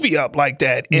broke the movie up like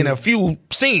that in a few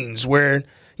scenes where,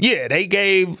 they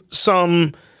gave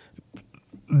some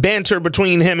banter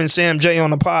between him and Sam J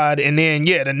on the pod, and then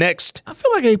the next. I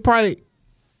feel like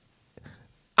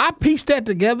I pieced that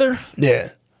together. Yeah.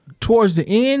 Towards the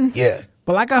end. Yeah.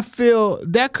 But like, I feel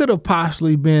that could have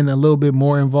possibly been a little bit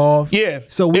more involved. Yeah.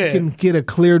 So we can get a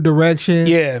clear direction.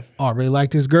 Yeah. Oh, I really like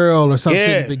this girl or something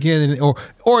at the beginning.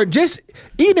 Or just,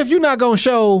 even if you're not going to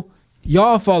show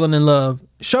y'all falling in love,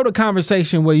 show the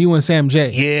conversation where you and Sam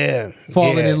J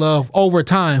falling in love over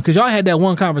time. Because y'all had that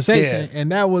one conversation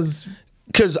and that was.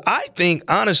 Because I think,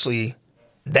 honestly,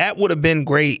 that would have been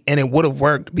great and it would have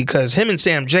worked because him and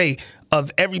Sam J,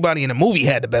 of everybody in the movie,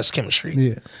 had the best chemistry.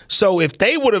 Yeah. So if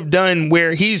they would have done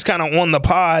where he's kind of on the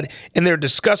pod and they're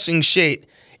discussing shit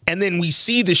and then we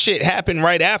see the shit happen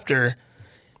right after,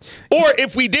 or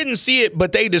if we didn't see it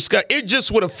but they discuss, it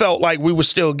just would have felt like we were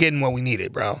still getting what we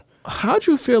needed, bro. How'd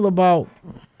you feel about,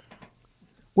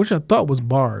 which I thought was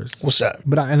bars. What's that?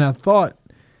 But I thought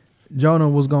Jonah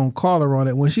was gonna call her on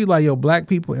it when she like, yo, black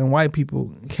people and white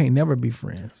people can't never be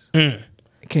friends.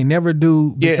 Can't never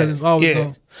do, because it's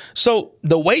always So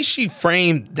the way she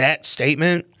framed that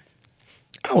statement,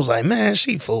 I was like, man,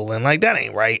 she fooling. Like, that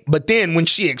ain't right. But then when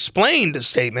she explained the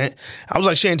statement, I was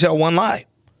like, she didn't tell one lie.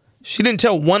 She didn't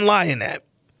tell one lie in that.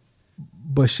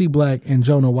 But she black and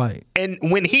Jonah white. And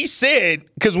when he said,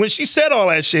 because when she said all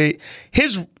that shit,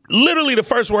 literally the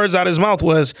first words out of his mouth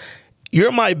was,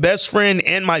 "You're my best friend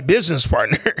and my business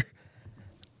partner."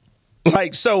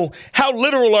 Like, so how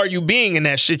literal are you being in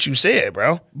that shit you said,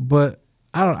 bro? But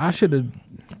I should have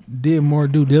did more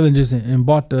due diligence and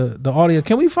bought the audio.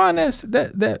 Can we find that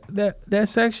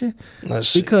section? Let's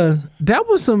see. Because that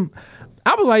was some.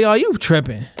 I was like, "Yo, you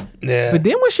tripping?" Yeah. But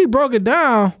then when she broke it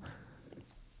down,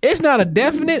 it's not a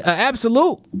definite, a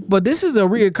absolute, but this is a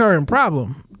reoccurring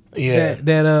problem. Yeah.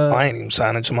 I ain't even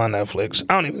signed into my Netflix.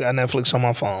 I don't even got Netflix on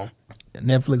my phone.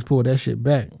 Netflix pulled that shit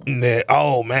back.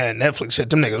 Oh man, Netflix hit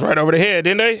them niggas right over the head,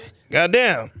 didn't they?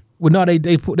 Goddamn. Well, no,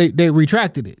 they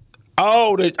retracted it.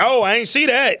 Oh, I ain't see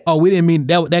that. Oh, we didn't mean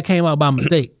that came out by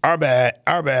mistake. Our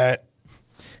bad.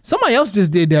 Somebody else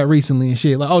just did that recently and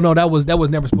shit. Like, oh no, that was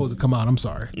never supposed to come out. I'm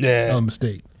sorry. Yeah, that was a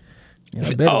mistake. Yeah,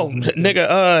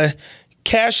 nigga,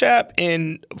 Cash App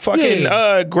and fucking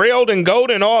Grailed and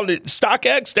Gold and all the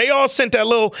StockX, they all sent that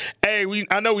little, hey,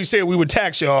 I know we said we would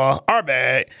tax y'all. Our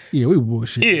bad. Yeah, we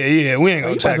bullshit. Yeah, we ain't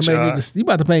gonna tax y'all. You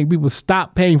about to make people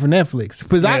stop paying for Netflix.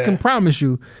 Because I can promise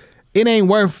you, it ain't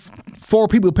worth 4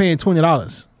 people paying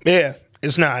 $20. Yeah,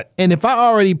 it's not. And if I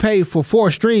already paid for 4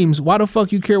 streams, why the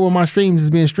fuck you care where my streams is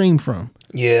being streamed from?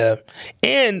 Yeah.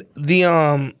 And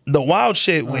the wild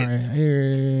shit with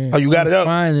here, you got it up?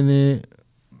 Finding it.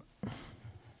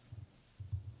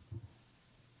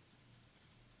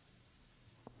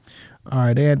 All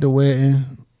right, they had the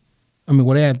wedding. I mean,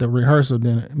 they had the rehearsal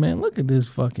dinner. Man, look at this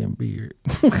fucking beard.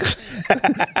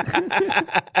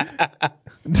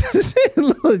 This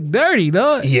look dirty,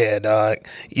 dog. Yeah, dog.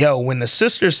 Yo, when the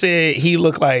sister said he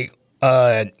looked like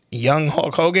young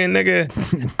Hulk Hogan, nigga,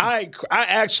 I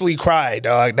actually cried,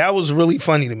 dog. That was really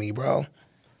funny to me, bro.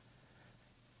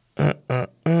 I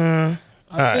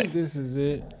think this is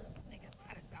it.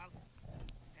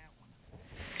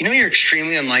 You know you're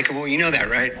extremely unlikable. You know that,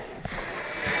 right?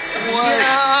 What?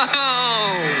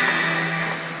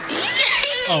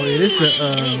 Oh yeah, this the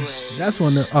Anyway, that's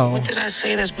one. What did I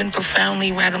say that's been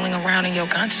profoundly rattling around in your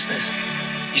consciousness?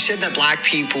 You said that black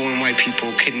people and white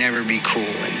people could never be cool,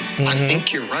 and I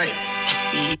think you're right.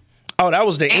 Oh, that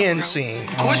was the Yeah, end bro. scene.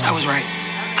 Of course I was right.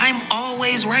 I'm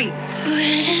always right.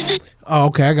 Oh,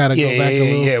 okay. I gotta go back a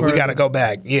little Yeah. We further. gotta go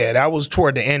back. Yeah, that was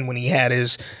toward the end when he had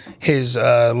his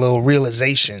little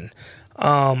realization.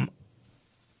 But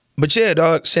yeah,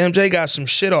 dog, Sam J got some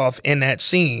shit off in that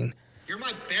scene. You're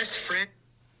my best friend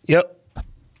Yep.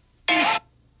 and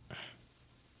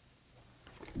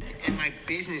my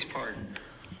business partner.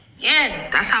 Yeah,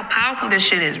 that's how powerful this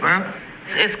shit is, bro.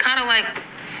 It's kind of like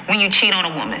when you cheat on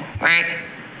a woman, right?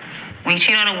 When you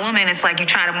cheat on a woman, it's like you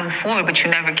try to move forward, but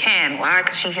you never can. Why?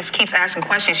 Because she just keeps asking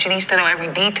questions. She needs to know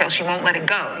every detail. She won't let it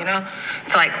go, you know?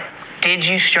 It's like, did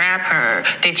you strap her?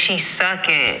 Did she suck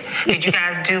it? Did you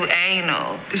guys do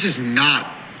anal? This is not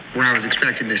where I was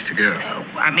expecting this to go.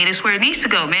 I mean, it's where it needs to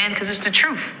go, man, because it's the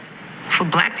truth. For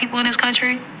black people in this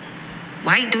country,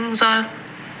 white dudes are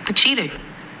the cheater.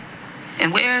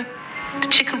 And we're the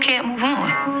chick who can't move on.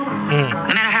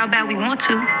 No matter how bad we want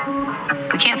to,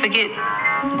 we can't forget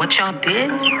what y'all did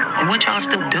and what y'all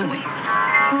still doing.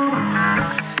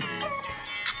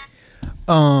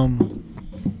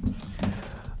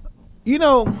 You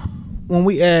know, when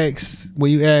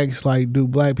you ask like, do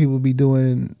black people be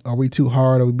doing? Are we too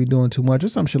hard? Or we be doing too much or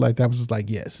some shit like that? I was just like,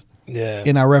 yes. Yeah.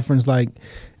 And I referenced like,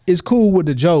 it's cool with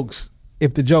the jokes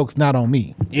if the joke's not on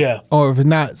me. Yeah. Or if it's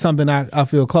not something I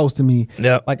feel close to me.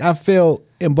 Yeah. Like I felt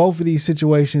in both of these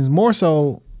situations, more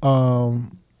so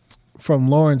from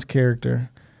Lauren's character,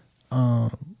 I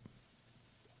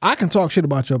can talk shit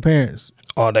about your parents.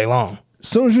 All day long. As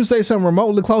soon as you say something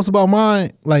remotely close about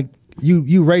mine, like you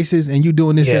racist and you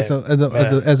doing this Yeah.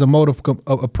 as a mode of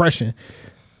oppression.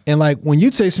 And like when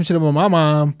you say some shit about my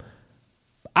mom,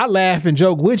 I laugh and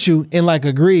joke with you and like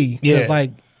agree. 'Cause, Yeah.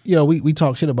 like, you know, we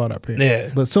talk shit about our parents. Yeah.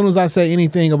 But as soon as I say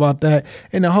anything about that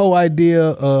and the whole idea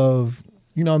of,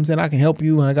 you know what I'm saying, I can help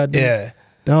you and I got this. Yeah.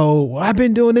 The whole, well, I've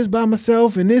been doing this by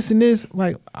myself and this,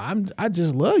 like I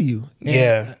just love you. And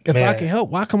Yeah, if I man. can help,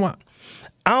 why come on?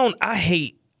 I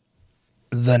hate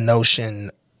the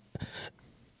notion.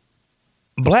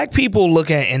 Black people look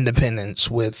at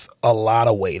independence with a lot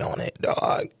of weight on it,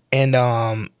 dog. And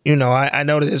you know, I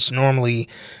know that it's normally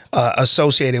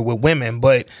associated with women,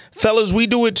 but fellas, we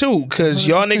do it too. Cause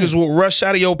y'all niggas will rush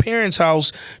out of your parents'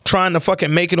 house trying to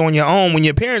fucking make it on your own when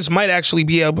your parents might actually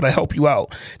be able to help you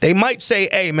out. They might say,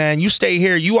 hey man, you stay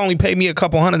here, you only pay me a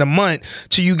couple $100 a month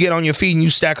till you get on your feet and you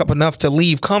stack up enough to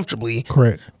leave comfortably.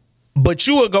 Correct. But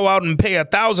you would go out and pay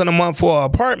 $1,000 a month for an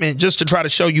apartment just to try to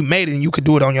show you made it and you could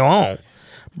do it on your own.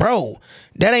 Bro,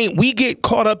 that ain't, we get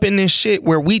caught up in this shit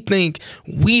where we think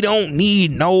we don't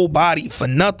need nobody for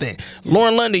nothing.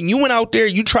 Lauren London, you went out there,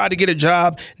 you tried to get a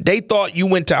job. They thought you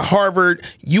went to Harvard,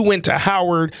 you went to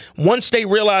Howard. Once they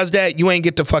realized that, you ain't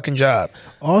get the fucking job.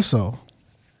 Also,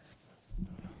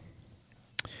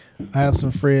 I have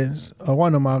some friends.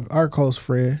 One of our close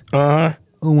friend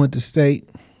who went to state,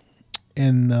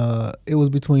 and it was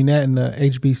between that and the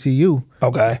HBCU.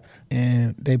 Okay.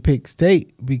 And they picked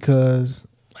state because,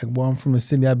 like, well, I'm from the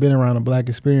city. I've been around a black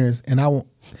experience, and I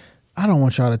don't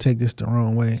want y'all to take this the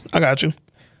wrong way. I got you.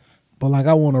 But like,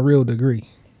 I want a real degree.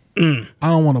 I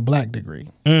don't want a black degree.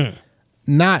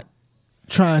 Not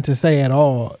trying to say at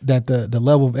all that the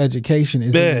level of education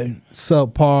is even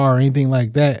subpar or anything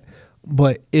like that.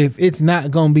 But if it's not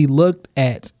going to be looked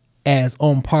at as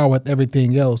on par with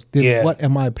everything else, then what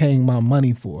am I paying my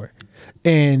money for?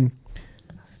 And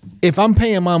if I'm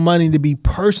paying my money to be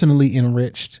personally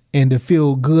enriched and to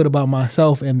feel good about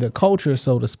myself and the culture,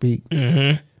 so to speak,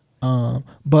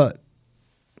 but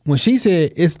when she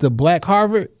said it's the black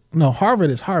Harvard, no,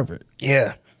 Harvard is Harvard.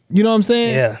 Yeah. You know what I'm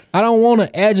saying? Yeah. I don't want an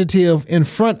adjective in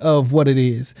front of what it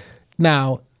is.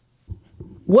 Now,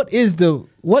 what is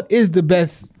the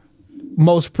best,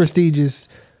 most prestigious,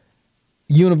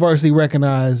 universally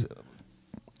recognized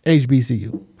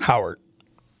HBCU? Howard.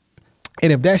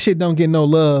 And if that shit don't get no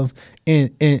love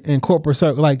in corporate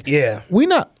circle, like, we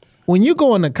not, when you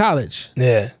go into college,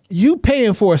 you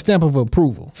paying for a stamp of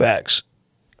approval. Facts.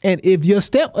 And if your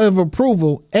stamp of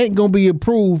approval ain't gonna be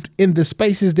approved in the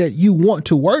spaces that you want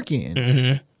to work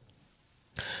in.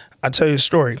 I'll tell you a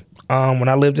story. When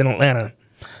I lived in Atlanta,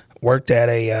 worked at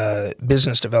a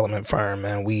business development firm,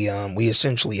 and we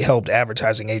essentially helped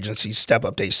advertising agencies step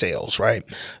up their sales, right?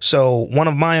 So one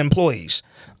of my employees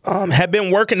had been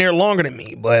working there longer than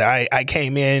me, but I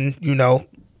came in, you know,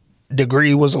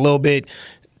 degree was a little bit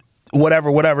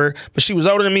whatever. But she was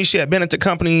older than me. She had been at the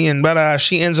company, and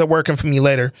she ends up working for me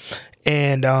later.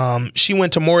 And she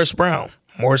went to Morris Brown.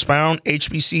 Morris Brown,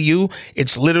 HBCU.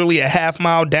 It's literally a half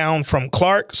mile down from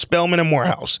Clark, Spelman, and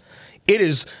Morehouse. It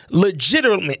is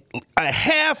legitimate a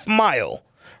half mile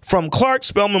from Clark,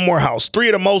 Spelman, Morehouse. 3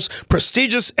 of the most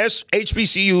prestigious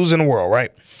HBCUs in the world,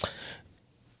 right?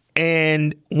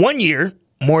 And one year,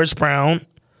 Morris Brown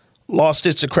lost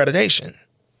its accreditation.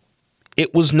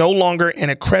 It was no longer an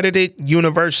accredited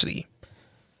university.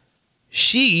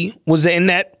 She was in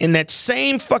that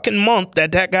same fucking month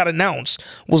that got announced,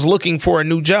 was looking for a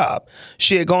new job.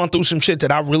 She had gone through some shit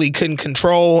that I really couldn't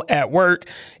control at work.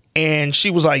 And she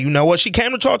was like, you know what? She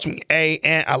came to talk to me. Hey,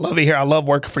 Aunt, I love it here. I love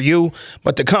working for you.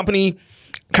 But the company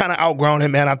kind of outgrown it,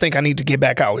 man. I think I need to get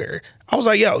back out here. I was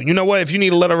like, yo, you know what? If you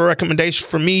need a letter of recommendation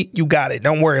from me, you got it.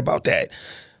 Don't worry about that.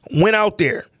 Went out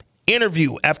there.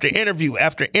 Interview after interview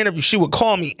after interview. She would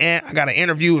call me, and I got an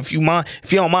interview. If you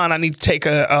don't mind, I need to take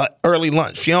a early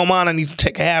lunch. If you don't mind, I need to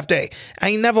take a half day. I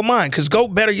ain't never mind, because go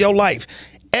better your life.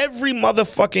 Every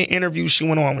motherfucking interview she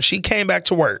went on, when she came back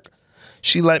to work,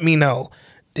 she let me know,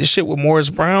 this shit with Morris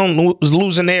Brown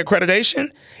losing their accreditation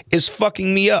is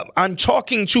fucking me up. I'm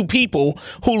talking to people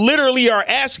who literally are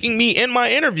asking me in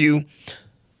my interview,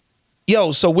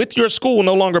 yo, so with your school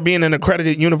no longer being an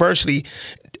accredited university,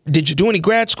 did you do any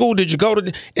grad school? Did you go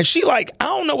to... And she like, I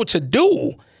don't know what to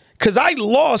do, because I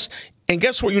lost. And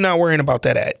guess where you're not worrying about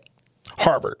that at?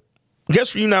 Harvard.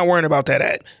 Guess where you're not worrying about that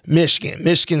at?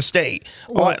 Michigan State.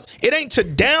 Well, it ain't to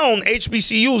down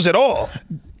HBCUs at all.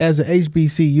 As an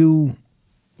HBCU,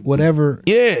 whatever,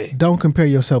 don't compare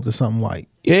yourself to something white.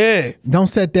 Yeah. Don't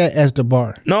set that as the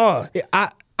bar. No.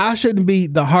 I shouldn't be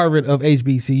the Harvard of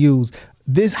HBCUs.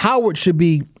 This Howard should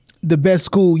be the best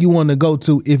school you want to go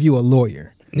to if you're a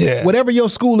lawyer. Yeah. Whatever your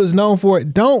school is known for,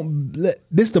 this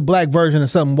is the black version of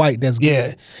something white that's good.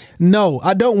 Yeah. No,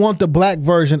 I don't want the black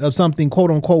version of something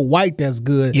quote unquote white that's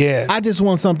good. Yeah. I just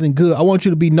want something good. I want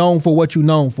you to be known for what you're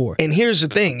known for. And here's the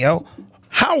thing, yo.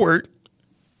 Howard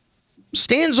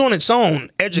stands on its own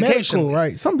education. Medical,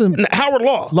 right? Something. Howard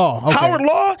Law. Okay. Howard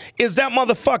Law is that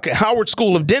motherfucker. Howard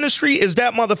School of Dentistry is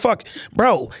that motherfucker.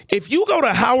 Bro, if you go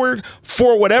to Howard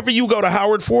for whatever you go to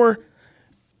Howard for,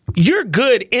 you're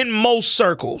good in most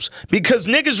circles, because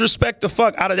niggas respect the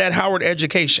fuck out of that Howard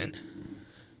education.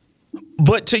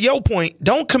 But to your point,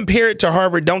 don't compare it to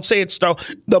Harvard. Don't say it's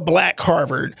the black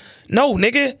Harvard. No,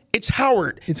 nigga, it's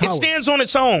Howard. It stands on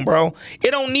its own, bro.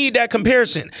 It don't need that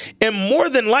comparison. And more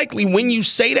than likely, when you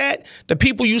say that, the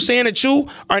people you saying it to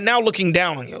are now looking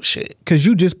down on your shit. Because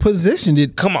you just positioned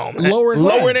it. Come on, man.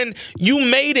 Lower than you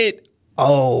made it.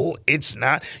 Oh, it's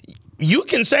not. You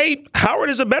can say Howard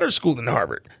is a better school than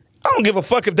Harvard. I don't give a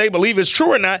fuck if they believe it's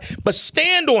true or not, but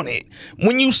stand on it.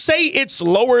 When you say it's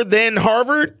lower than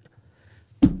Harvard,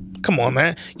 come on,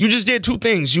 man. You just did two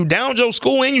things. You downed your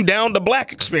school and you downed the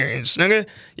black experience, nigga.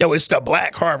 Yo, it's the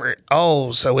black Harvard.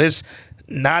 Oh, so it's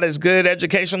not as good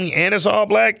educationally and it's all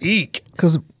black? Eek.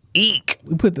 Because eek.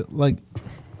 We put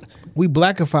we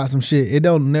blackify some shit. It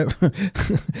don't never...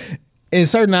 In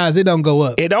certain eyes, it don't go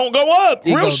up. It don't go up.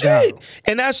 Real shit. Down.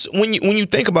 And that's when you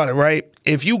think about it, right?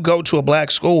 If you go to a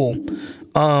black school,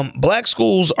 black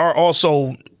schools are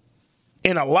also,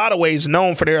 in a lot of ways,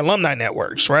 known for their alumni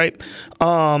networks, right?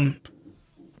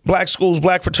 Black schools,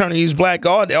 black fraternities, black,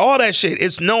 all that shit.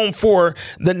 It's known for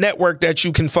the network that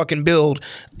you can fucking build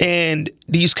and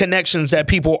these connections that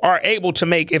people are able to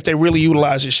make if they really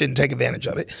utilize this shit and take advantage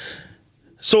of it.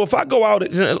 So if I go out,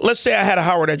 let's say I had a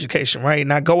Howard education, right?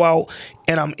 And I go out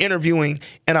and I'm interviewing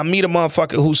and I meet a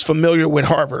motherfucker who's familiar with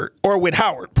Harvard or with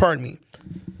Howard, pardon me.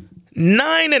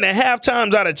 9.5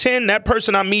 times out of 10, that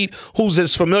person I meet who's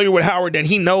as familiar with Howard that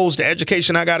he knows the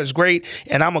education I got is great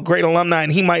and I'm a great alumni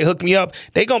and he might hook me up,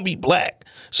 they gonna be black.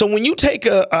 So when you take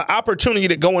a opportunity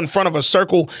to go in front of a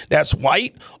circle that's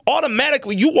white,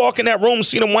 automatically you walk in that room,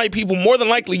 see them white people, more than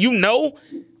likely you know.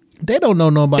 They don't know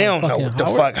nobody. They don't know what the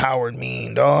fuck Howard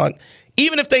mean, dog.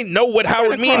 Even if they know what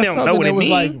Howard mean, they don't know what it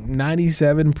mean. Like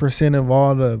 97% of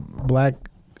all the black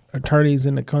attorneys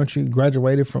in the country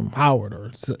graduated from Howard,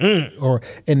 or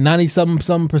and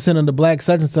 90-something% of the black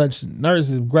such and such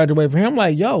nurses graduated from him. I'm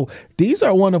like, yo, these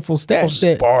are wonderful stats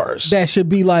that should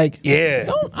be like, yeah.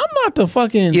 I'm not the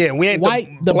fucking we ain't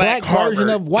the black Harvard version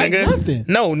of white nigga. Nothing.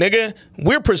 No, nigga,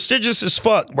 we're prestigious as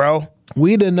fuck, bro.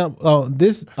 We didn't know.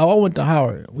 I went to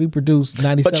Howard. We produced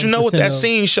 97%. But you know what that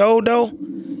scene showed, though?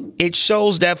 It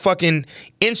shows that fucking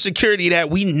insecurity that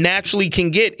we naturally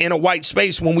can get in a white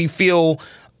space when we feel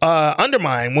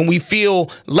undermined, when we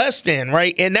feel less than,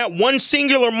 right? In that one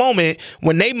singular moment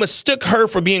when they mistook her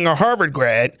for being a Harvard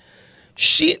grad,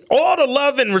 all the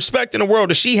love and respect in the world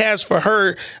that she has for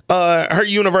her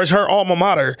universe, her alma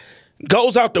mater,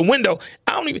 goes out the window.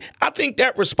 I think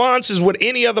that response is what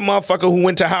any other motherfucker who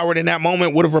went to Howard in that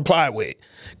moment would have replied with.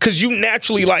 Cause you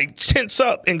naturally like tense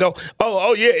up and go,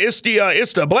 oh yeah, it's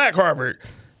the Black Harvard.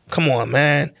 Come on,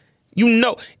 man. You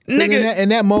know, nigga. In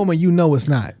that moment, you know it's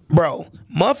not. Bro,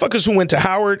 motherfuckers who went to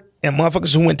Howard and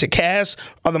motherfuckers who went to Cass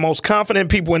are the most confident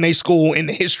people in their school in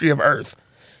the history of Earth.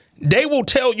 They will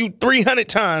tell you 300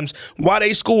 times why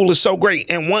their school is so great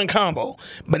in one combo.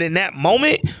 But in that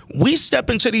moment, we step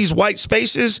into these white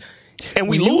spaces and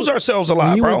we lose ourselves a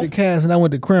lot, you bro. went to Cass and I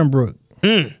went to Cranbrook.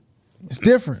 It's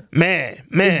different. Man.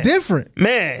 It's different.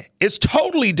 Man, it's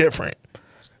totally different.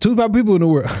 Two type of people in the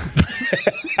world.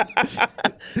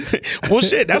 Well,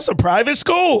 shit, that's a private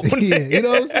school. Yeah, you know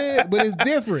what I'm saying? But it's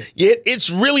different. Yeah, it's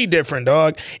really different,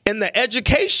 dog. And the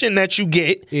education that you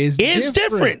get is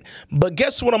different. But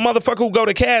guess what? A motherfucker who go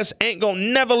to Cass ain't gonna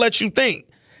never let you think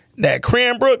that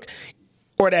Cranbrook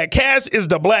or that Cass is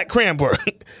the Black Cranbrook.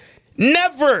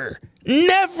 Never.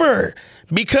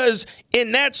 Because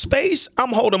in that space, I'm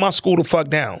holding my school the fuck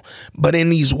down. But in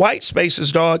these white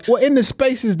spaces, dog. Well, in the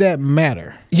spaces that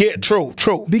matter. Yeah, true.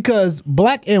 Because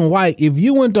black and white, if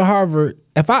you went to Harvard,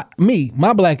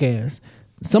 my black ass,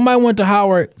 somebody went to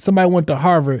Howard, somebody went to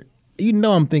Harvard, you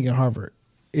know I'm thinking Harvard.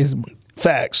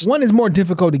 Facts. One is more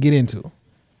difficult to get into.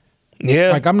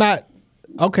 Yeah. Like I'm not,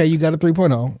 okay, you got a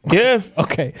 3.0. Yeah.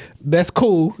 Okay, that's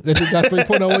cool that you got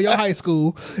 3.0 in your high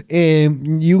school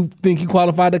and you think you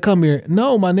qualified to come here.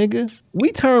 No, my nigga,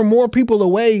 we turn more people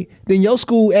away than your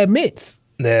school admits.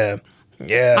 Yeah.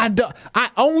 I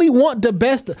only want the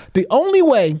best. The only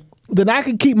way that I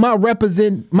can keep my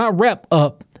rep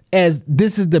up as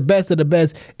this is the best of the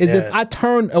best is if I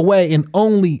turn away and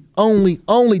only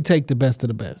take the best of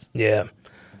the best. Yeah.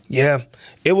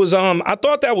 It was I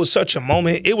thought that was such a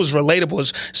moment. It was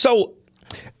relatable. So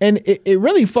and it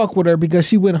really fucked with her because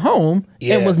she went home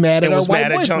and was mad at her white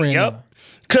boyfriend. Yep.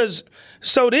 Cause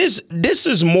so this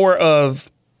is more of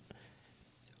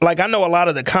like, I know a lot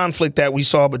of the conflict that we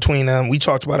saw between them, we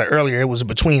talked about it earlier, it was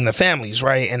between the families,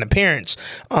 right? And the parents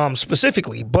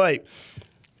specifically. But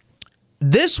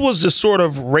this was the sort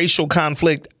of racial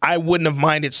conflict I wouldn't have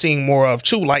minded seeing more of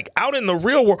too. Like out in the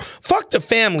real world, fuck the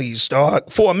families,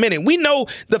 dog, for a minute. We know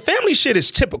the family shit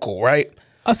is typical, right?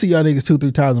 I see y'all niggas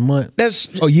 2-3 times a month. That's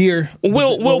a year.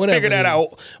 We'll figure that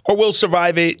out or we'll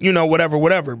survive it, you know,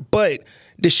 whatever. But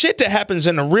the shit that happens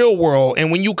in the real world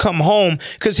and when you come home,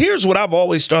 because here's what I've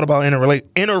always thought about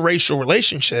interracial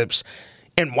relationships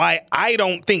and why I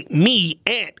don't think me,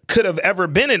 Ant, could have ever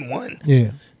been in one.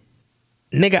 Yeah.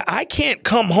 Nigga, I can't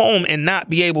come home and not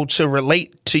be able to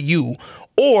relate to you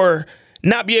or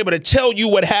not be able to tell you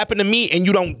what happened to me and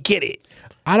you don't get it.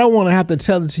 I don't want to have to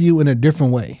tell it to you in a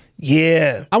different way.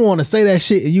 Yeah. I want to say that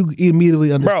shit and you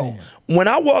immediately understand. Bro, when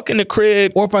I walk in the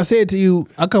crib. Or if I said to you,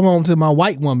 I come home to my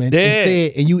white woman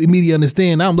and you immediately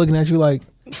understand, now I'm looking at you like.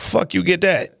 Fuck you get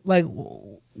that. Like,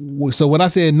 so when I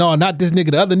said, no, not this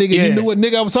nigga, the other nigga, you knew what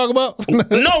nigga I was talking about?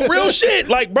 No, real shit.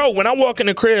 Like, bro, when I walk in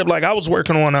the crib, like I was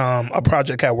working on a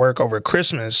project at work over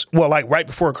Christmas. Well, like right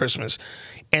before Christmas.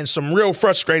 And some real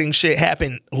frustrating shit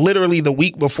happened literally the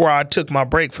week before I took my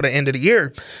break for the end of the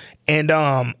year. And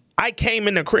I came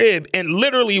in the crib and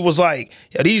literally was like,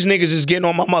 yo, these niggas is getting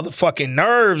on my motherfucking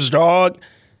nerves, dog.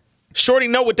 Shorty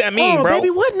know what that mean, bro.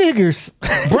 Baby, what niggers?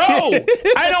 Bro,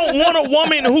 I don't want a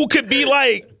woman who could be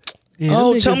like,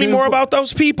 tell me more about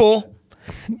those people.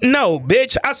 No,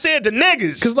 bitch. I said the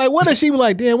niggas. Cause like, what if she be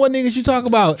like, damn, what niggas you talk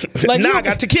about? Like, I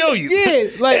got to kill you. Yeah,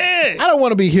 like I don't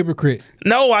want to be a hypocrite.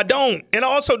 No, I don't, and I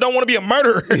also don't want to be a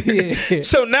murderer. Yeah.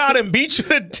 So now I done beat you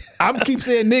to I'm keep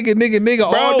saying nigga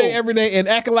bro, all day, every day, and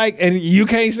acting like, and you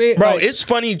can't say it, bro. Like, it's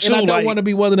funny too. And I don't want to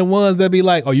be one of the ones that be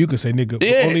like, oh, you can say nigga.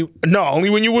 Yeah.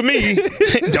 Only when you with me.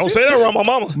 Don't say that around my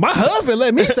mama. My husband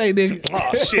let me say nigga.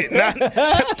 Oh shit!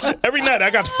 Every night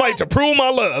I got to fight to prove my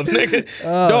love, nigga.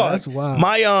 Dog, that's wild.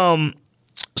 My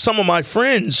some of my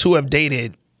friends who have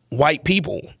dated white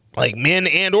people, like men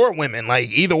and or women, like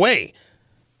either way,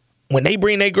 when they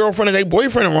bring their girlfriend or their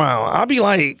boyfriend around, I'll be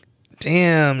like,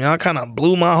 damn, y'all kind of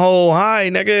blew my whole high,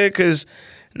 nigga, because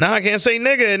now I can't say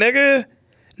nigga.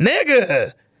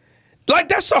 Like,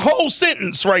 that's a whole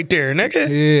sentence right there, nigga.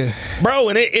 Yeah. Bro,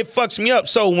 and it fucks me up.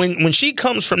 So when she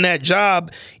comes from that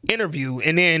job interview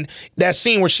and then that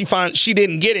scene where she finds she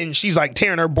didn't get it and she's like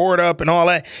tearing her board up and all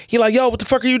that, he like, yo, what the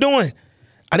fuck are you doing?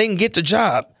 I didn't get the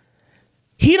job.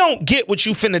 He don't get what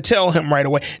you finna tell him right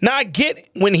away. Now I get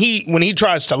when he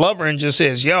tries to love her and just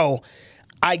says, yo,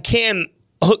 I can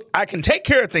take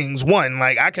care of things. One,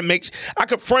 like I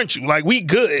could front you. Like we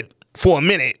good for a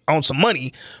minute on some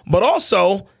money, but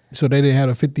also So they didn't have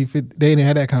a 50-50. They didn't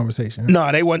have that conversation. Right?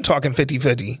 No, they wasn't talking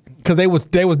 50-50. Because they was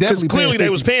definitely Because clearly paying they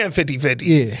was paying 50-50.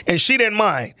 Yeah. And she didn't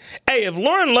mind. Hey, if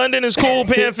Lauren London is cool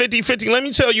paying 50-50, let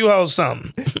me tell you how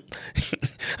something.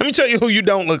 Let me tell you who you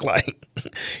don't look like.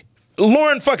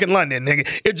 Lauren fucking London, nigga.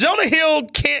 If Jonah Hill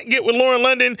can't get with Lauren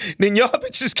London, then y'all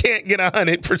bitches can't get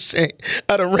 100%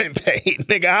 of the rent paid,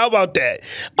 nigga. How about that?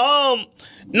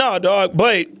 No, dog.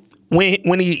 But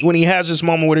when he has this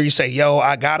moment where he say, "Yo,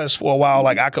 I got us for a while.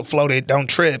 Like I could float it. Don't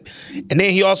trip." And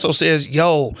then he also says,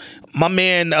 "Yo, my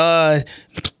man."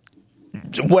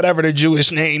 Whatever the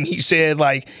Jewish name, he said,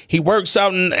 like, he works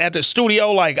out at the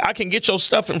studio, like, I can get your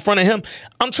stuff in front of him.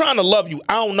 I'm trying to love you.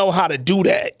 I don't know how to do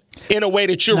that in a way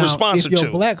that you're responsive to. If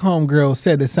your black homegirl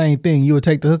said the same thing, you would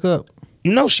take the hookup?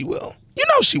 You know she will. You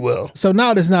know she will. So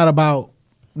now it's not about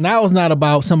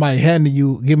somebody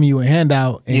giving you a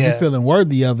handout and you feeling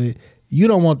worthy of it. You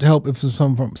don't want the help if it's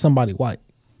from somebody white.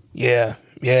 Yeah.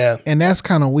 Yeah. And that's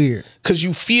kind of weird. Because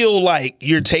you feel like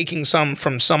you're taking something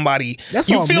from somebody.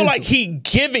 You feel like he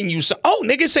giving you some. Oh,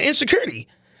 nigga, it's an insecurity.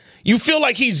 You feel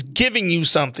like he's giving you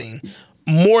something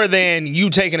more than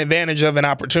you taking advantage of an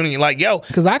opportunity. Like, yo.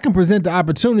 Because I can present the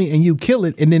opportunity and you kill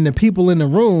it, and then the people in the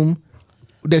room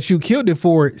that you killed it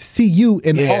for see you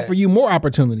and offer you more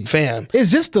opportunity. Fam.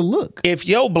 It's just a look. If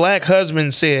your black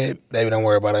husband said, "Baby, don't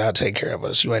worry about it. I'll take care of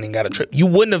us. You ain't even got a trip." You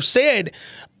wouldn't have said,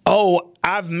 "Oh,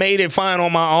 I've made it fine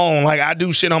on my own. Like I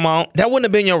do shit on my own." That wouldn't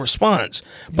have been your response.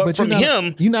 But from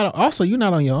him, you're not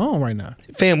on your own right now.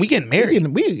 Fam, we getting married.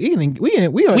 We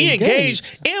engaged.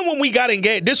 And when we got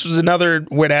engaged, this was another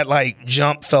where that like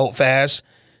jump felt fast.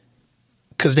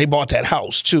 Cause they bought that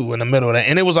house too in the middle of that.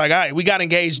 And it was like, all right, we got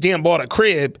engaged, then bought a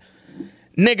crib.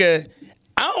 Nigga,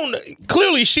 I don't know.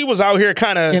 Clearly she was out here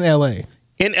kind of in LA.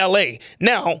 In LA.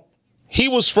 Now, he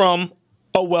was from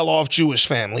a well-off Jewish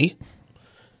family.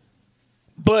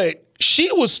 But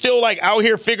she was still like out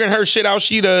here figuring her shit out.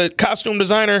 She the costume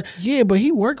designer. Yeah, but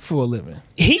he worked for a living.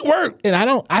 He worked. And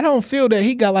I don't feel that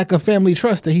he got like a family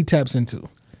trust that he taps into.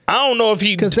 I don't know if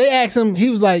he, because they asked him, he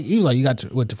was like, you got the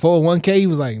 401k? He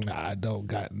was like, nah, I don't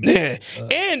got it. Yeah.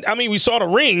 And I mean, we saw the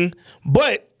ring,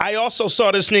 but I also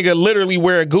saw this nigga literally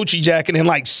wear a Gucci jacket in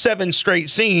like 7 straight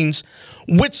scenes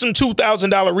with some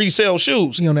 $2,000 resale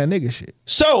shoes. He on that nigga shit.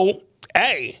 So,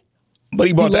 hey, but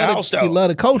he bought the house though. He love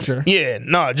the culture. Yeah,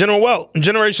 generational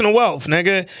wealth,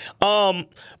 nigga.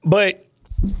 But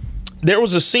there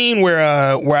was a scene where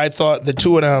I thought the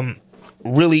two of them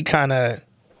really kind of.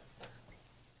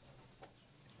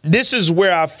 This is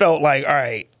where I felt like, all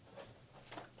right,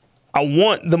 I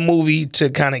want the movie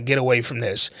to kind of get away from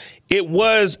this.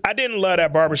 I didn't love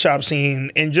that barbershop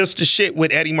scene and just the shit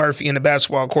with Eddie Murphy in the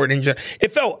basketball court.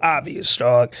 It felt obvious,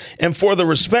 dog. And for the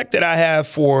respect that I have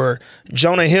for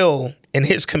Jonah Hill and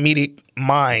his comedic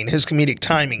mind, his comedic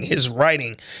timing, his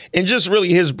writing, and just really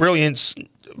his brilliance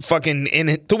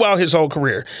throughout his whole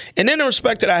career. And then the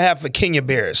respect that I have for Kenya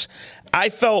Barris. I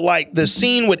felt like the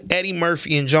scene with Eddie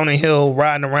Murphy and Jonah Hill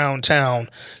riding around town,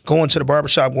 going to the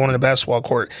barbershop, going to the basketball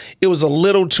court, it was a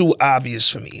little too obvious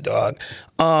for me, dog.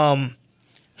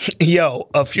 Yo,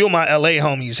 a few of my LA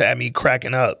homies had me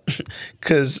cracking up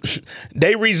because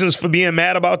they reasons for being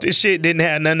mad about this shit didn't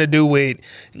have nothing to do with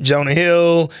Jonah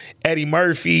Hill, Eddie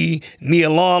Murphy, Nia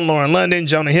Long, Lauren London,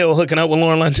 Jonah Hill hooking up with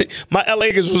Lauren London. My LA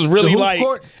niggas was really like,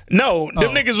 no,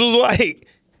 them niggas was like,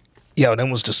 yo, them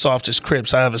was the softest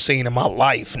Crips I ever seen in my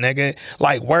life, nigga.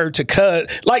 Like, word to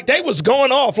cut. Like, they was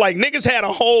going off. Like, niggas had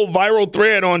a whole viral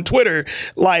thread on Twitter.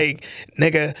 Like,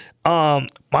 nigga,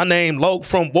 my name Loke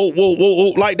from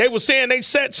whoa. Like, they was saying they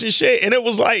sets and shit. And it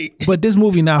was like. But this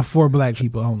movie not for black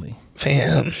people only.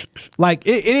 Fam. Like,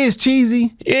 it is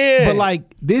cheesy. Yeah. But, like,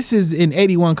 this is in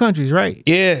 81 countries, right?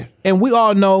 Yeah. And we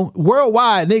all know,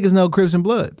 worldwide, niggas know Crips and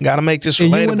Bloods. Gotta make this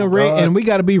relatable, and you in the red, and we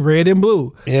gotta be red and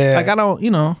blue. Yeah. Like, I don't,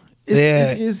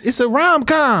 It's a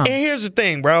rom-com. And here's the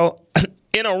thing, bro.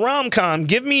 In a rom-com,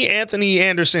 give me Anthony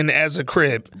Anderson as a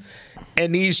Crip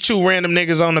and these 2 random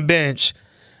niggas on the bench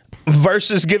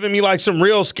versus giving me like some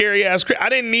real scary ass Crip. I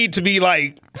didn't need to be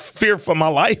like fearful for my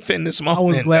life in this moment. I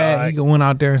was glad he went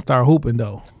out there and started hooping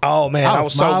though. Oh man, I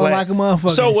was so glad. Like a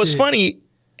motherfucker. So what's funny,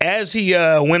 as he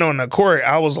went on the court,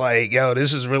 I was like, yo,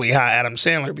 this is really how Adam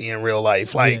Sandler be in real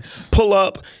life. Like, pull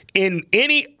up in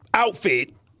any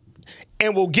outfit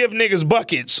and will give niggas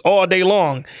buckets all day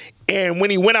long. And when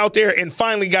he went out there and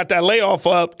finally got that layoff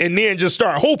up and then just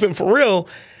start hooping for real,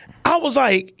 I was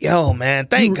like, yo, man,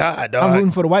 thank God, dog. I'm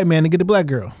rooting for the white man to get the black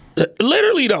girl.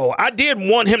 Literally, though, I did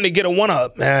want him to get a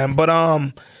one-up, man. But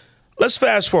let's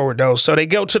fast forward, though. So they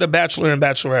go to the bachelor and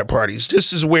bachelorette parties.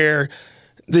 This is where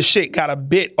the shit got a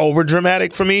bit over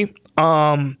dramatic for me.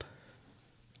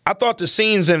 I thought the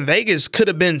scenes in Vegas could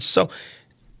have been so.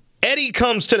 Eddie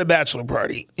comes to the bachelor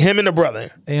party, him and the brother.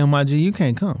 Hey, MIG, you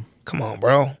can't come. Come on,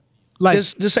 bro. Like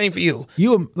this ain't for you.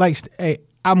 You like, hey,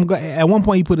 I'm glad. At one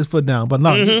point, he put his foot down, but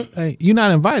no, hey, you're not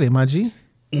invited, my G.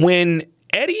 When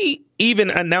Eddie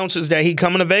even announces that he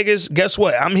coming to Vegas, guess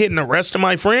what? I'm hitting the rest of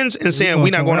my friends and saying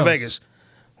we not going to Vegas.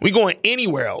 We going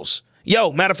anywhere else.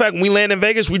 Yo, matter of fact, when we land in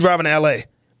Vegas, we driving to L.A.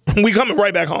 We coming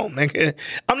right back home, nigga.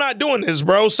 I'm not doing this,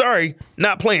 bro. Sorry.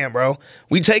 Not playing, bro.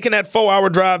 We taking that 4-hour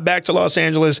drive back to Los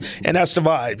Angeles, and that's the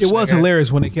vibes. It was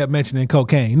hilarious when they kept mentioning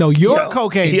cocaine. No,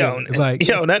 cocaine. Yo,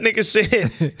 that nigga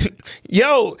said,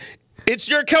 yo, it's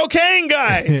your cocaine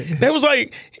guy. He was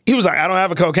like, I don't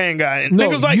have a cocaine guy. And no,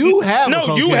 nigga was like, you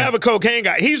have a cocaine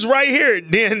guy. He's right here.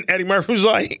 Then Eddie Murphy was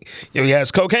like, yo, he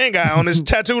has cocaine guy on his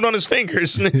tattooed on his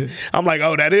fingers. I'm like,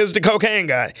 oh, that is the cocaine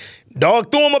guy.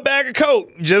 Dog threw him a bag of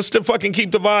coke just to fucking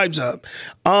keep the vibes up.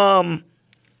 On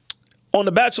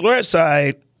the Bachelorette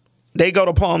side, they go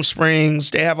to Palm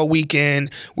Springs. They have a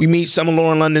weekend. We meet some of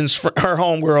Lauren London's her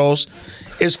homegirls.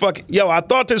 It's fucking I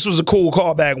thought this was a cool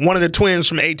callback. One of the twins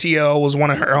from ATL was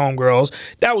one of her homegirls.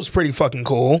 That was pretty fucking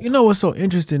cool. You know what's so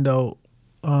interesting though?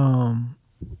 The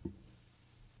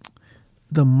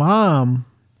mom,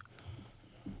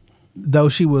 though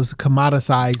she was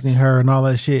commoditizing her and all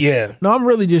that shit. Yeah. No, I'm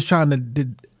really just trying to.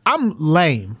 I'm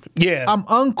lame. Yeah. I'm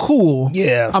uncool.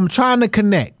 Yeah. I'm trying to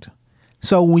connect.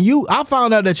 So when I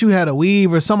found out that you had a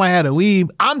weave or somebody had a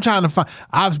weave, I'm trying to find.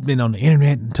 I've been on the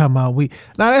internet and talking about weave.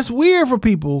 Now that's weird for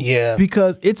people. Yeah.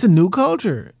 Because it's a new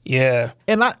culture. Yeah.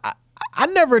 And I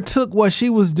never took what she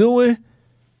was doing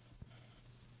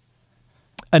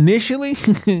initially.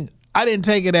 I didn't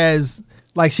take it as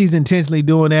like she's intentionally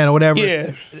doing that or whatever.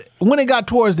 Yeah. When it got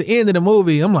towards the end of the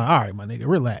movie, I'm like, all right, my nigga,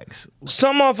 relax.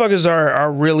 Some motherfuckers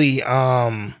are really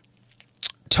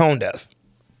tone deaf.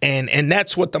 And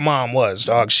that's what the mom was,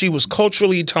 dog. She was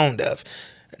culturally tone deaf.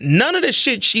 None of the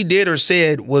shit she did or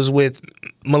said was with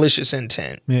malicious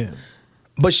intent. Yeah.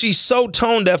 But she's so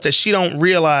tone deaf that she don't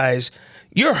realize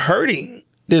you're hurting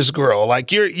this girl.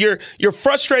 Like you're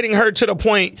frustrating her to the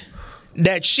point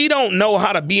that she don't know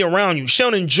how to be around you. She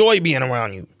don't enjoy being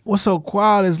around you. What's so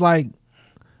quiet is like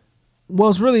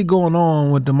what's really going on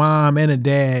with the mom and the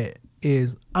dad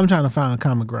is I'm trying to find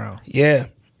common ground. Yeah.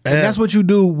 And that's what you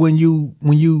do when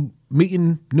you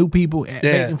meeting new people,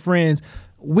 making friends.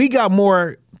 We got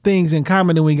more things in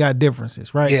common than we got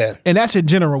differences, right? Yeah. And that's in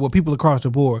general with people across the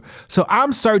board. So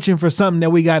I'm searching for something that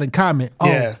we got in common.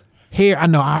 Oh, hair. I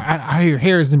know. I hear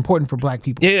hair is important for black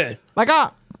people. Yeah. Like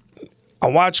I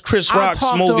watched Chris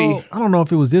Rock's movie. I don't know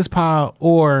if it was this pod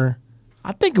or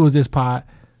I think it was this pod.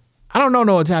 I don't know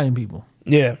no Italian people.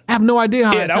 Yeah. I have no idea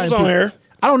how. Yeah, that was on here.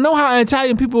 I don't know how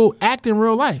Italian people act in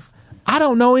real life. I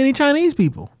don't know any Chinese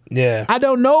people. Yeah. I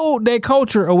don't know their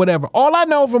culture or whatever. All I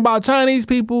know from about Chinese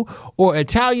people or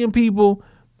Italian people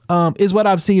is what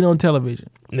I've seen on television.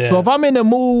 Yeah. So if I'm in the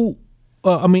mood,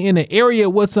 in the area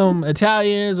with some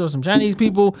Italians or some Chinese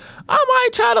people, I might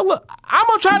try to look. I'm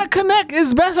going to try to connect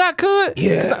as best I could.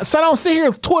 Yeah. So I don't sit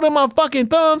here twiddling my fucking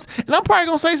thumbs and I'm probably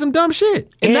going to say some dumb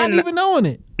shit and not even knowing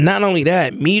it. Not only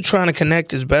that, me trying to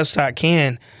connect as best I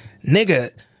can,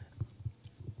 nigga.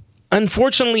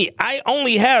 Unfortunately, I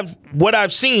only have what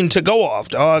I've seen to go off,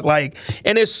 dog. Like,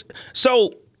 and it's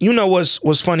so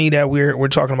what's funny that we're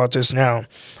talking about this now.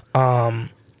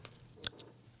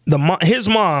 His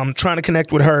mom trying to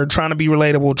connect with her, trying to be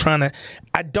relatable,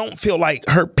 I don't feel like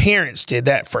her parents did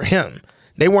that for him.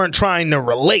 They weren't trying to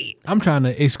relate. I'm trying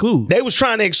to exclude. They was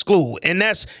trying to exclude. And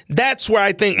that's where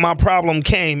I think my problem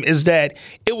came, is that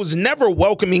it was never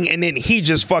welcoming and then he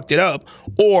just fucked it up,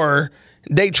 or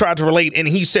they tried to relate and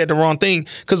he said the wrong thing.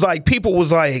 Because like people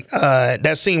was like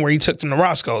that scene where he took them to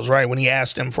Roscoe's, right, when he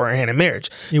asked them for a hand in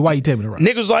marriage. Yeah, why you take me to Roscoe's?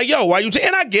 Niggas was like, yo, why you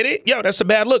and I get it. Yo, that's a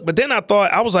bad look. But then I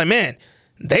was like, man,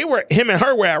 him and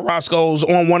her were at Roscoe's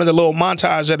on one of the little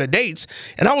montage of the dates.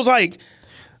 And I was like,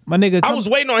 my nigga, I was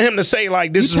waiting on him to say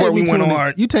like, this is where we went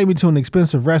on. You take me to an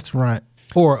expensive restaurant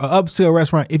or an upscale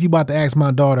restaurant if you about to ask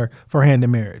my daughter for hand in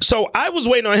marriage. So I was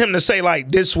waiting on him to say like,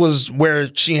 this was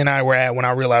where she and I were at when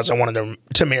I realized I wanted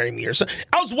to marry me or something.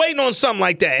 I was waiting on something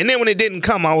like that. And then when it didn't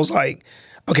come, I was like,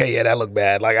 okay, yeah, that looked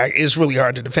bad. Like it's really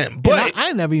hard to defend. But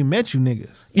I never even met you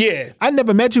niggas. Yeah. I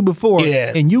never met you before.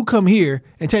 Yeah. And you come here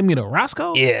and take me to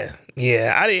Roscoe's? Yeah.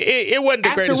 Yeah. It wasn't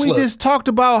the greatest look. After we just talked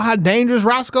about how dangerous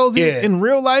Roscoe's is in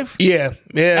real life? Yeah.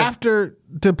 Yeah. After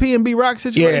the P&B Rock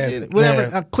situation? Whatever.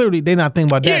 Yeah. Clearly, they're not thinking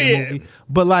about that in the movie.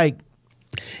 But like,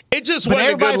 it just wasn't a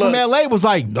good everybody look. from LA was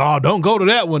like, no, don't go to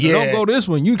that one. Don't go this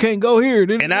one. You can't go here.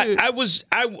 And I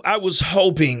was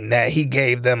hoping that he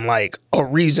gave them like a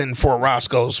reason for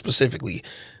Roscoe's specifically.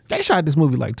 They shot this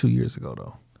movie like 2 years ago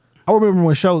though. I remember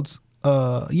when Schultz,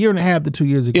 a year and a half to 2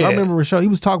 years ago. Yeah. I remember when Schultz, he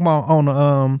was talking about on the,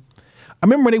 I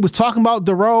remember when they was talking about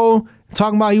the role,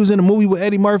 talking about he was in a movie with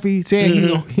Eddie Murphy,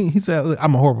 saying he said, "Look,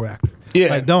 I'm a horrible actor. Yeah.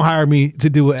 Like, don't hire me to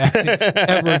do acting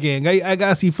ever again. I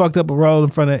guess he fucked up a role in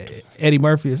front of Eddie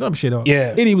Murphy or some shit on.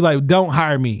 Yeah. And he was like, don't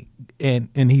hire me. And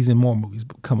he's in more movies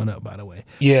coming up, by the way.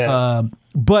 Yeah.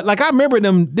 But like I remember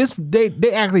them,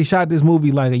 they actually shot this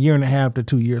movie like a year and a half to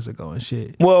 2 years ago and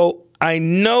shit. Well, I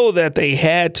know that they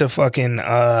had to fucking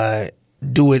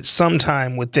do it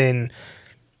sometime within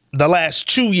the last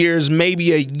 2 years,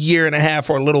 maybe a year and a half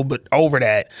or a little bit over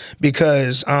that,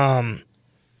 because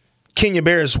Kenya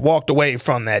Barris walked away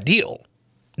from that deal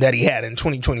that he had in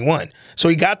 2021. So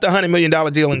he got the $100 million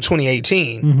deal in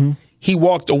 2018. Mm-hmm. He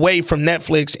walked away from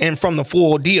Netflix and from the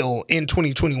full deal in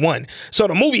 2021. So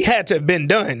the movie had to have been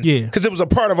done because it was a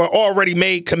part of an already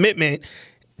made commitment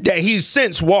that he's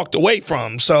since walked away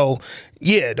from. So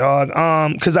yeah, dog.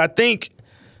 Because I think,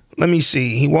 let me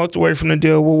see, he walked away from the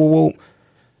deal.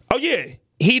 Oh yeah,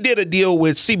 he did a deal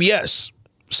with CBS.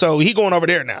 So he going over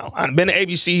there now. I've been to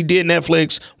ABC, did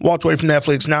Netflix, walked away from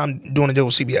Netflix. Now I'm doing a deal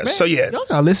with CBS. Man, so yeah, y'all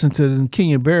gotta listen to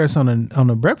Kenya Barris on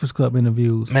the Breakfast Club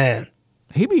interviews. Man,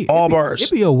 he be all bars.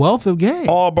 It be a wealth of game.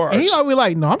 All bars. And he always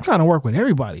like, no, I'm trying to work with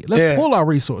everybody. Let's pull our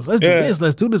resources. Let's do this.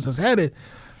 Let's do this. Let's have it.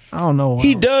 I don't know.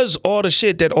 He does all the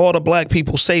shit that all the black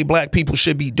people say black people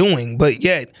should be doing, but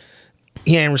yet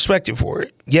he ain't respected for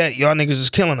it. Yet y'all niggas is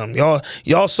killing him.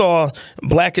 Y'all saw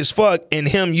Black as Fuck and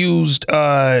him used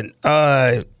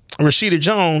Rashida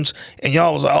Jones, and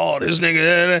y'all was like, oh, this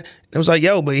nigga. It was like,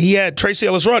 yo, but he had Tracy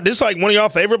Ellis Ross. This is like one of y'all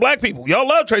favorite black people. Y'all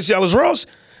love Tracy Ellis Ross.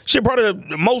 She part of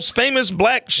the most famous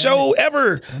black show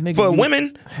ever for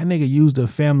women. That nigga used a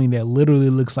family that literally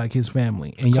looks like his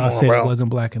family, and y'all said it wasn't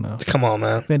black enough. Come on,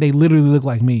 man. They literally look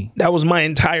like me. That was my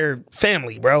entire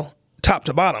family, bro, top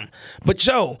to bottom. But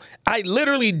yo, I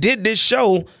literally did this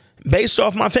show based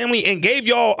off my family and gave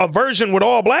y'all a version with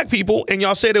all black people, and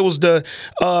y'all said it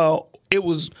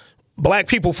was black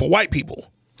people for white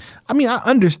people. I mean, I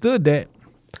understood that.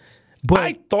 But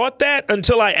I thought that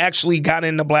until I actually got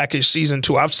into Blackish season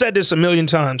 2. I've said this a million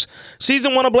times.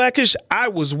 Season 1 of Blackish, I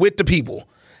was with the people.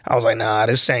 I was like, nah,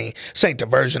 this ain't the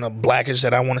version of Blackish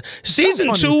that I want to.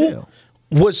 Season 2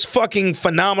 was fucking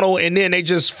phenomenal, and then they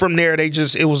just from there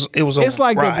it was it's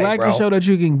like the Blackish show that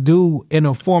you can do in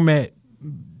a format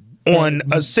on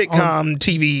a sitcom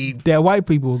TV that white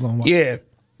people are gonna watch. Yeah,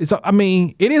 it's. I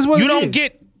mean, it is what you it don't is.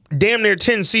 get damn near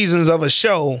 10 seasons of a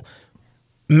show.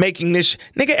 Making this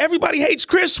nigga, Everybody Hates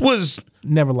Chris was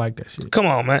never liked that shit. Come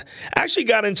on, man. I actually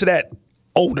got into that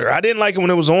older. I didn't like it when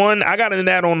it was on. I got into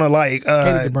that on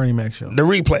the Bernie Mac show, the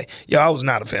replay. Yeah, I was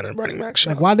not a fan of the Bernie Mac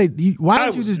show. Like why did you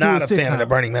just not do a fan of the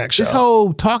Bernie Mac show? This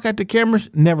whole talk at the camera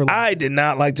never. I did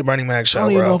not like the Bernie Mac show. I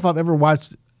don't even know if I've ever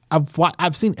watched.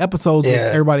 I've seen episodes of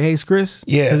Everybody Hates Chris.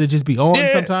 Yeah, because it just be on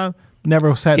sometimes.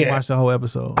 Never sat and watched the whole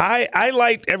episode. I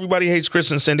liked Everybody Hates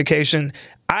Chris in syndication.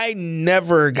 I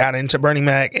never got into Bernie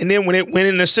Mac. And then when it went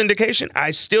into syndication,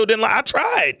 I still didn't like. I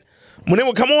tried. When it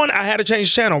would come on, I had to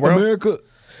change channel, bro. America.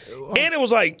 And it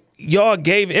was like, y'all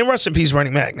gave, and rest in peace, Bernie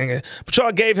Mac, nigga. But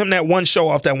y'all gave him that one show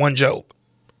off that one joke.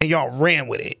 And y'all ran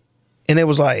with it. And it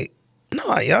was like,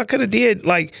 no, y'all could have did,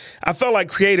 like, I felt like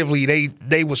creatively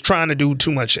they was trying to do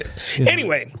too much shit. Yeah.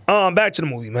 Anyway, back to the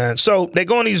movie, man. So they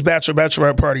go on these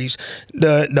bachelorette parties.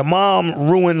 The mom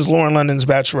ruins Lauren London's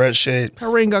bachelorette shit. Her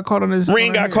ring got caught on his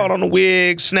ring got caught on the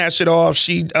wig, snatched it off.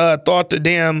 She thought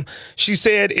she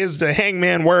said, is the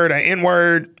hangman word an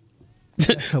N-word?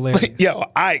 Yo,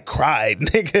 I cried,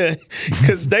 nigga,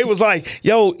 because they was like,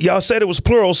 yo, y'all said it was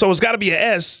plural, so it's got to be an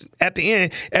S at the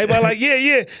end. Everybody like,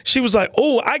 yeah. She was like,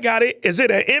 oh, I got it. Is it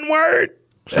an N-word?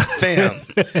 Fam.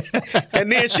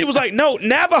 And then she was like, no,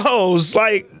 Navajos.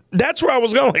 Like, that's where I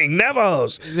was going.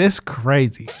 Navajos. That's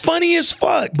crazy. Funny as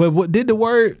fuck. But what did the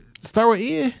word start with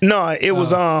N? No, it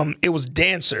was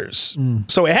dancers.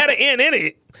 So it had an N in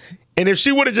it. And if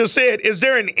she would have just said, is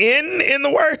there an N in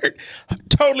the word?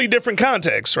 Totally different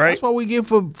context, right? That's what we get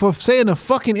for saying the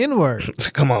fucking N-word.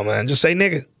 Come on, man. Just say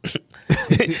nigga.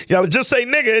 Y'all just say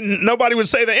nigga and nobody would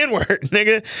say the N-word,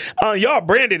 nigga. Y'all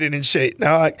branded it and shit.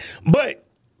 Now, but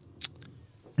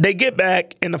they get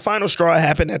back and the final straw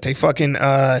happened at their fucking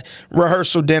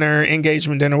rehearsal dinner,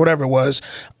 engagement dinner, whatever it was.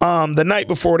 The night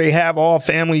before they have all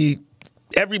family,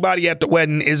 everybody at the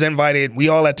wedding is invited. We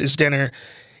all at this dinner.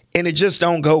 And it just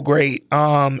don't go great.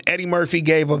 Eddie Murphy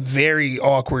gave a very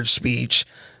awkward speech.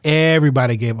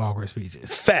 Everybody gave awkward speeches.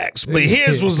 Facts. But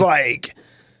his was like,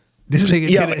 this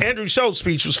nigga Andrew Schultz's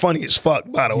speech was funny as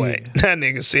fuck, by the way. That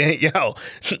nigga said,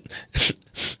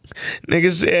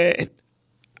 nigga said,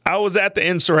 I was at the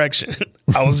insurrection.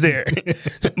 I was there.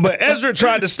 But Ezra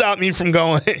tried to stop me from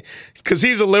going because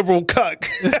he's a liberal cuck.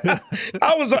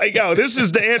 I was like, yo, this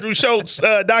is the Andrew Schultz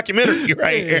documentary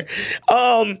right here.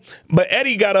 But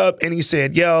Eddie got up and he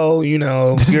said, yo, you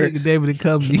know. Nigga David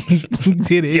Duchovny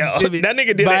did it. Yo, that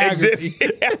nigga did an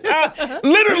exhibit. I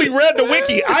literally read the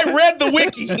wiki. I read the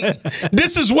wiki.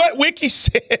 This is what wiki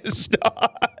says,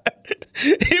 dog.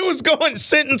 He was going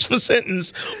sentence for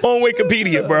sentence on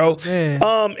Wikipedia, bro.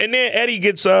 And then Eddie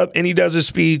gets up and he does his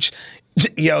speech.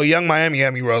 Yo, Young Miami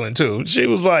had me rolling too. She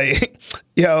was like,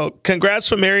 yo, congrats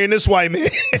for marrying this white man.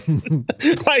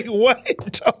 Like,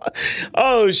 what?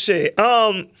 Oh, shit.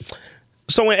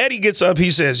 So when Eddie gets up,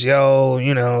 he says, yo,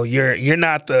 you know, you're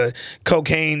not the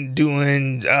cocaine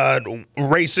doing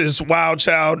racist wild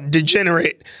child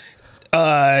degenerate.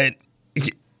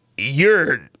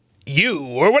 You're you,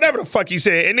 or whatever the fuck he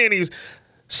said. And then he was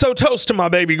so toast to my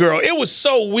baby girl. It was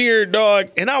so weird,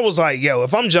 dog. And I was like, yo,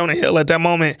 if I'm Jonah Hill at that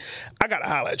moment, I gotta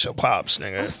holler at your pops,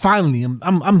 nigga. Finally,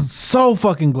 I'm so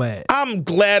fucking glad. I'm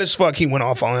glad as fuck he went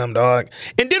off on him, dog.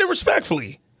 And did it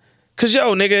respectfully. Cause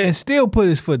yo, nigga. And still put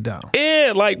his foot down.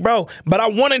 Yeah, like, bro. But I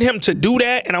wanted him to do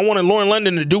that, and I wanted Lauren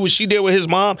London to do what she did with his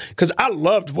mom, cause I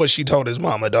loved what she told his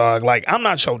mama, dog. Like, I'm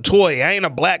not your toy. I ain't a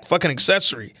black fucking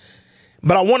accessory.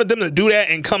 But I wanted them to do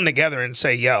that and come together and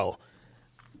say, yo,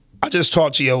 I just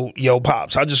talked to your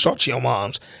pops. I just talked to your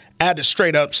moms. I had to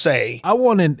straight up say. I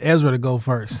wanted Ezra to go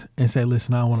first and say,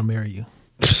 listen, I don't want to marry you.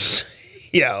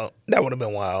 Yeah, that would have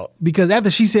been wild. Because after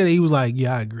she said it, he was like,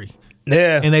 yeah, I agree.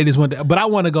 Yeah. And they just went there. But I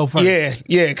want to go first.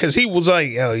 Yeah, because he was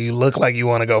like, yo, you look like you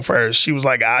want to go first. She was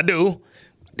like, I do.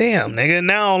 Damn, nigga,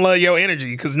 now I don't love your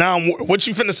energy because now what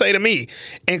you finna say to me?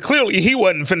 And clearly he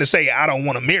wasn't finna say, I don't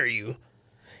want to marry you.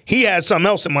 He had something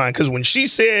else in mind because when she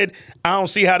said, I don't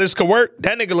see how this could work,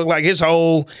 that nigga looked like his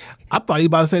whole. I thought he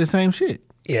about to say the same shit.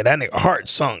 Yeah, that nigga heart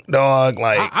sunk, dog.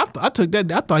 Like I took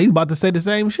that. I thought he was about to say the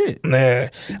same shit. Yeah,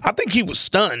 I think he was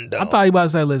stunned, though. I thought he about to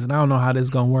say, listen, I don't know how this is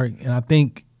going to work. And I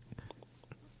think,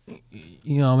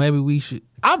 you know, maybe we should.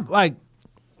 I'm like,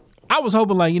 I was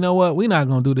hoping like, you know what? We're not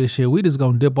going to do this shit. We just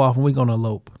going to dip off and we going to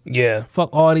elope. Yeah.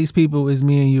 Fuck all these people. It's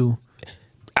me and you.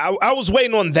 I was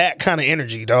waiting on that kind of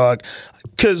energy, dog.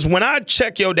 Because when I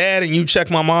check your dad and you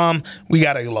check my mom, we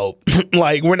got to elope.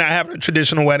 Like, we're not having a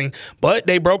traditional wedding. But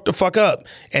they broke the fuck up.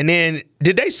 And then,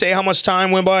 did they say how much time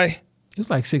went by? It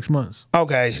was like 6 months.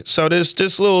 Okay, so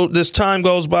this time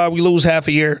goes by. We lose half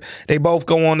a year. They both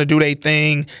go on to do their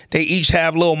thing. They each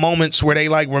have little moments where they,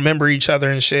 like, remember each other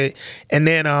and shit. And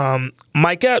then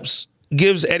Mike Epps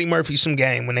gives Eddie Murphy some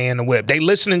game when they in the whip. They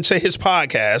listening to his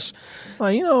podcast.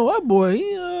 Like, you know, that boy,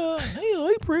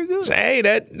 he pretty good. Say, hey,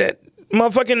 that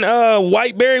motherfucking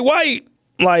White Barry White,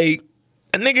 like,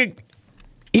 a nigga,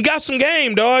 he got some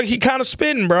game, dog. He kind of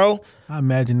spitting, bro. I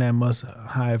imagine that must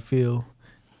how I feel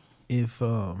if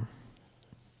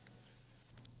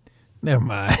never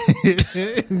mind.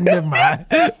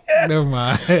 Never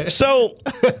mind. So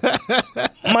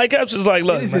Mike Epps is like,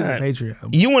 look, man,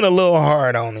 you went a little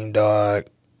hard on him, dog.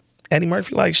 Eddie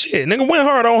Murphy like, shit, nigga went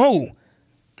hard on who?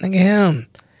 Nigga, him.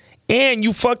 And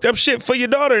you fucked up shit for your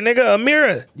daughter, nigga,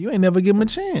 Amira. You ain't never give him a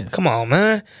chance. Come on,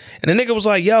 man. And the nigga was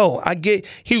like, yo,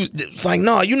 he was like,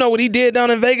 no, you know what he did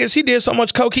down in Vegas? He did so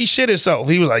much coke, he shit himself.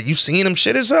 He was like, you seen him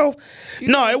shit himself?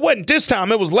 No, it wasn't this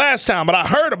time. It was last time, but I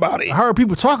heard about it. I heard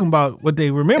people talking about what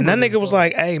they remember. And that nigga was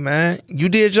like, hey, man, you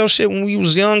did your shit when we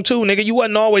was young, too, nigga. You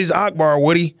wasn't always Akbar,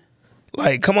 Woody.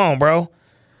 Like, come on, bro.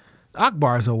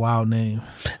 Akbar is a wild name.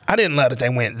 I didn't let it. They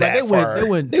went that far.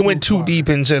 They went too deep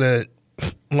into the,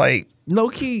 like. No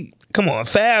key. Come on,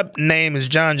 Fab name is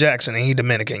John Jackson and he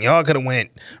Dominican. Y'all could have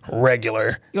went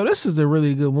regular. Yo, this is a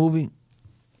really good movie.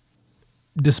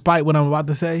 Despite what I'm about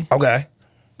to say. Okay.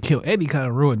 Yo, Eddie kind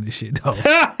of ruined this shit though.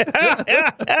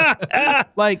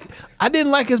 Like, I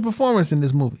didn't like his performance in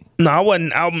this movie. No, I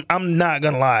wasn't. I'm not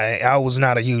gonna lie. I was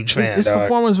not a huge fan. His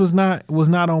performance was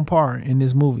not on par in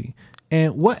this movie.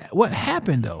 And what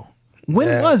happened though?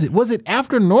 When was it? Was it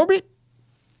after Norbit?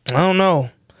 I don't know.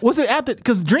 Was it after?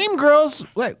 Because Dreamgirls,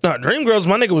 like Dreamgirls,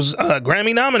 my nigga was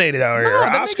Grammy nominated out here, or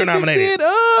Oscar nominated.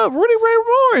 Did Rudy Ray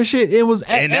Moore and shit. It was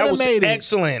and animated. That was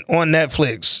excellent on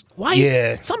Netflix. Why?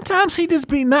 Yeah. Sometimes he just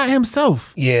be not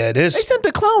himself. Yeah, they sent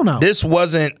the clone out. This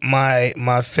wasn't my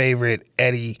favorite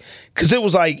Eddie because it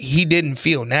was like he didn't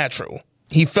feel natural.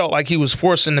 He felt like he was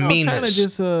forcing the meanness. China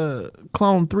just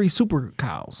cloned 3 super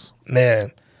cows.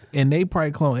 Man. And they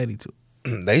probably cloned Eddie too.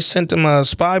 They sent them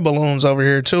spy balloons over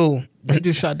here too. They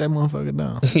just shot that motherfucker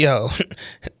down. Yo,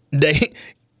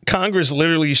 Congress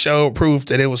literally showed proof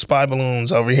that it was spy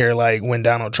balloons over here, like when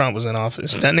Donald Trump was in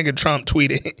office. That nigga Trump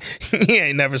tweeted, he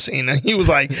ain't never seen it. He was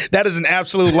like, that is an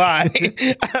absolute lie.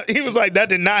 He was like, that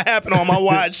did not happen on my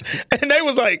watch. And they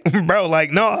was like, bro,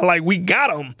 like, no, like, we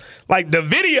got him. Like, the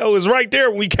video is right there.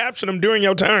 We captured him during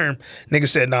your term. Nigga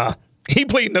said, nah. He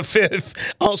pleading the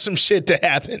fifth on some shit to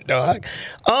happen, dog.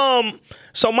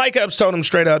 So Mike Epps told him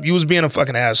straight up, you was being a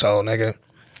fucking asshole, nigga.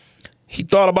 He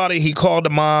thought about it. He called the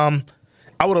mom.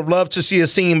 I would have loved to see a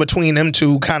scene between them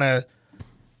two, kind of,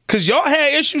 because y'all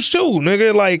had issues too,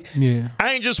 nigga. Like, yeah.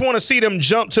 I ain't just want to see them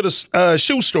jump to the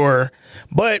shoe store,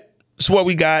 but it's what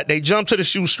we got. They jump to the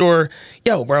shoe store.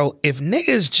 Yo, bro, if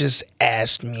niggas just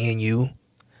asked me and you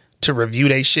to review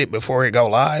they shit before it go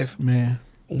live, man,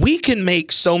 we can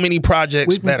make so many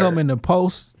projects better. We can come in the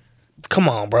post. Come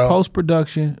on, bro.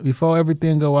 Post-production, before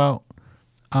everything go out.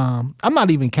 I'm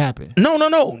not even capping.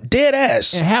 No. Dead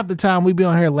ass. And half the time we be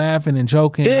on here laughing and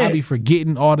joking. Yeah. I be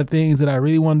forgetting all the things that I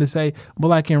really wanted to say. But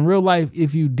like in real life,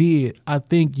 if you did, I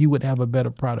think you would have a better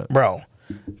product. Bro,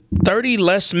 30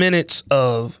 less minutes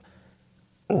of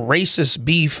racist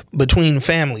beef between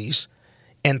families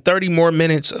and 30 more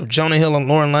minutes of Jonah Hill and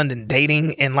Lauren London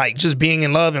dating and like just being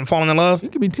in love and falling in love.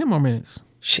 It could be 10 more minutes.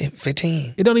 Shit,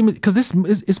 15. It don't even, because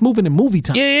it's moving in movie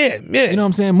time. Yeah. You know what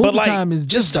I'm saying? Movie time is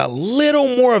just a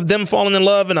little more of them falling in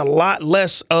love and a lot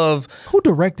less of. Who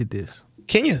directed this?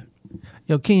 Kenya.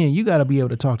 Yo, Kenya, you got to be able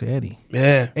to talk to Eddie.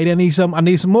 Yeah. Eddie, I need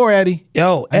some more, Eddie.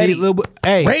 Yo, Eddie,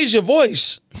 hey, raise your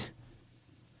voice.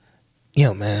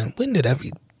 Yo, man, when did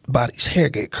everybody's hair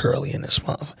get curly in this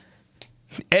month?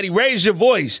 Eddie, raise your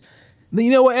voice. You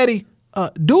know what, Eddie?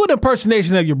 Do an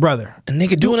impersonation of your brother. A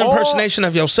nigga, do an impersonation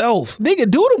of yourself. Nigga,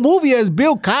 do the movie as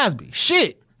Bill Cosby.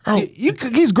 Shit. Oh.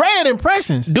 He's great at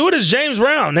impressions. Do it as James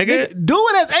Brown, nigga. Do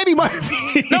it as Eddie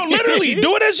Murphy. No, literally,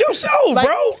 do it as yourself, like,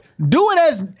 bro. Do it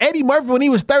as Eddie Murphy when he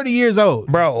was 30 years old.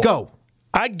 Bro. Go.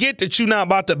 I get that you not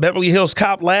about to Beverly Hills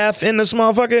Cop laugh in this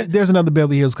motherfucker. There's another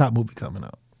Beverly Hills Cop movie coming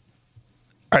out.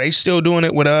 Are they still doing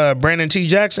it with Brandon T.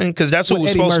 Jackson? Because that's who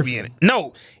was supposed to be in it.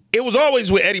 No. It was always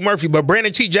with Eddie Murphy, but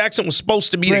Brandon T. Jackson was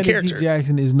supposed to be the character. Brandon T.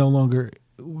 Jackson is no longer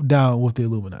down with the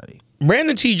Illuminati.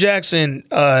 Brandon T. Jackson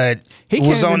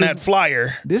was on that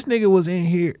flyer. This nigga was in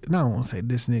here. No, I won't say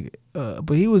this nigga,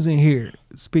 but he was in here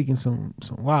speaking some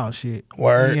wild shit.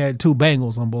 Word. He had 2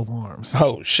 bangles on both arms.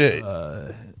 Oh shit.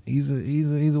 He's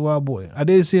a wild boy. I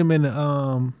did see him in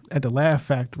the at the Laugh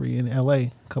Factory in L.A.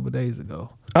 a couple of days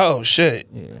ago. Oh shit.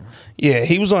 Yeah,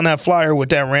 he was on that flyer with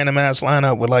that random ass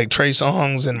lineup with like Trey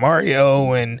Songz and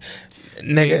Mario and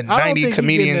nigga 90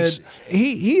 comedians.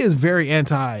 He is very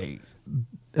anti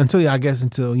until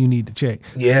you need to check.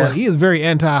 Yeah. But he is very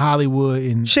anti Hollywood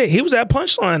and shit. He was at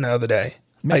Punchline the other day.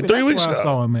 Maybe like 3 weeks ago. I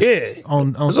saw him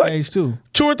on stage too.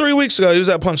 2 or 3 weeks ago, he was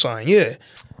at Punchline. Yeah.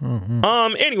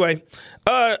 Mm-hmm. Anyway,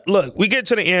 look, we get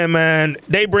to the end, man.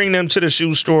 They bring them to the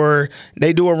shoe store.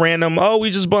 They do a random,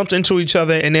 we just bumped into each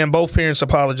other, and then both parents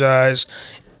apologize.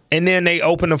 And then they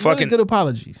open the fucking good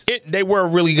apologies. They were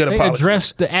really good apologies. They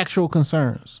addressed the actual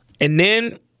concerns. And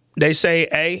then they say,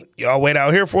 hey, y'all wait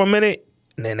out here for a minute.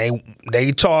 And then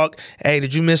they talk. Hey,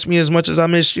 did you miss me as much as I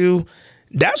missed you?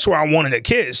 That's where I wanted a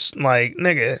kiss. Like,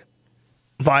 nigga.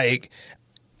 Like,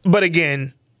 but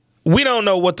again, we don't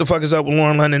know what the fuck is up with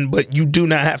Lauren London, but you do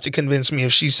not have to convince me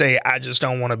if she say, I just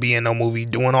don't want to be in no movie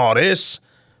doing all this.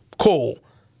 Cool.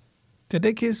 Did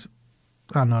they kiss?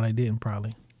 Oh, no, they didn't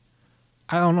probably.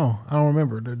 I don't know. I don't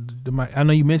remember. I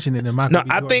know you mentioned it in my. No,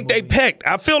 I think they pecked.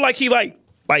 I feel like he like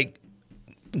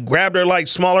grabbed her like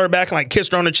smaller back and like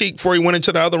kissed her on the cheek before he went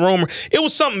into the other room. It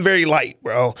was something very light,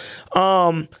 bro.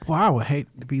 Well, I would hate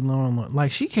to be Lauren London.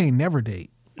 Like, she can't never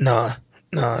date. Nah.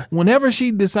 Whenever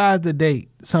she decides to date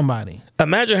somebody.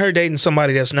 Imagine her dating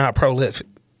somebody that's not prolific.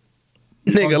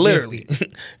 Nigga, literally.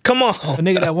 Come on. A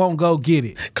nigga that won't go get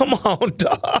it. Come on,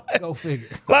 dog. Go figure.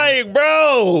 Like,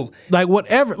 bro. Like,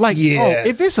 whatever. Like, yeah.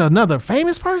 If it's another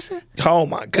famous person. Oh,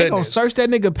 my goodness. They gonna search that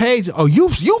nigga page. Oh, you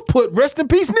put rest in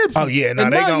peace Nipsey. Oh, yeah. No,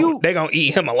 they gonna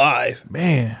eat him alive.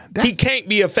 Man. He can't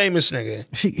be a famous nigga.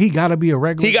 He gotta be a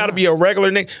regular He gotta be a regular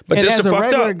nigga. But and just as to a fucked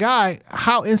regular up. guy,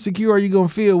 how insecure are you gonna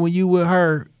feel when you with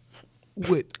her?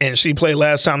 And she played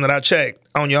last time that I checked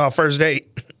on y'all first date.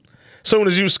 Soon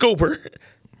as you scoop her.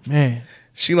 Man,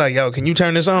 she like, yo, can you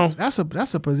turn this on? That's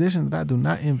a position that I do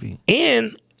not envy.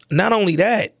 And not only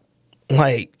that,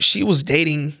 like, she was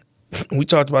dating. We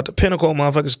talked about the pinnacle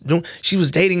motherfuckers. She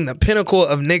was dating the pinnacle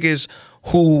of niggas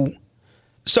who.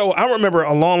 So I remember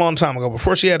a long time ago,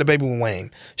 before she had a baby with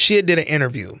Wayne, she had did an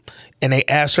interview, and they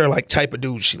asked her like type of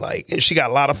dude she like, and she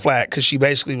got a lot of flack because she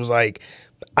basically was like,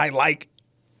 I like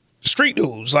street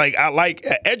dudes. Like, I like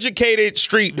an educated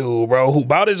street dude, bro, who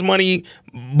bought his money,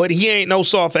 but he ain't no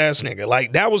soft ass nigga.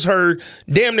 Like, that was her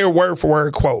damn near word for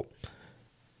word quote.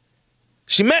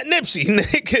 She met Nipsey,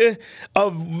 nigga, a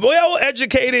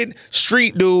well-educated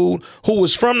street dude who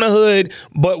was from the hood,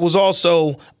 but was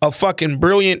also a fucking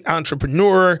brilliant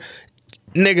entrepreneur.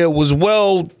 Nigga was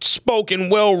well-spoken,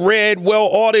 well-read,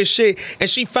 all this shit. And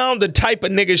she found the type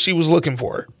of nigga she was looking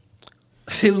for.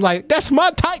 She was like, that's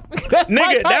my type. That's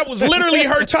my type. That was literally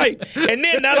her type. And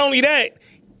then not only that,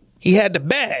 he had the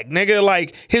bag, nigga.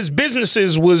 Like, his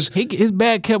businesses was... His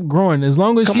bag kept growing. As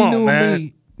long as she knew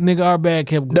me, nigga, our bag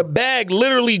kept growing. The bag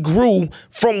literally grew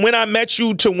from when I met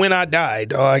you to when I died,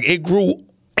 dog. It grew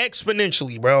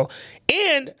exponentially, bro.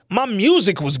 And my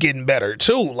music was getting better,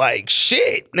 too. Like,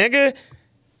 shit, nigga.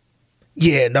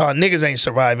 Yeah, no, niggas ain't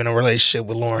surviving a relationship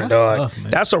with Lauren, dog. Tough,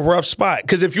 that's a rough spot.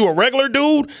 Because if you a regular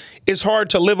dude, it's hard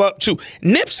to live up to.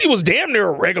 Nipsey was damn near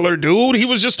a regular dude. He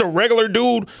was just a regular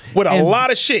dude with a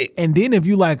lot of shit. And then if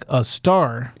you like a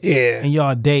star, and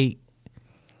y'all date,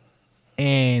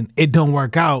 and it don't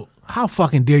work out, how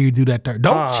fucking dare you do that?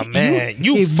 Don't man,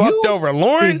 you fucked over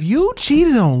Lauren. If you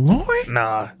cheated on Lauren,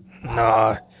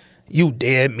 nah. You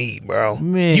dead meat, bro.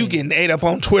 Man. You getting ate up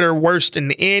on Twitter worse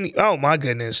than any. Oh, my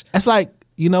goodness. That's like,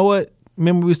 you know what?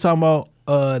 Remember we was talking about,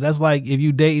 that's like if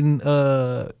you dating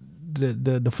the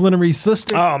Flannery's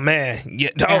sister. Oh, man. Yeah.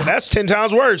 Oh, that's 10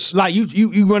 times worse. Like,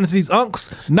 you run into these unks.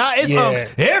 Nah, it's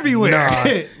unks everywhere. Nah.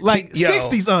 Like,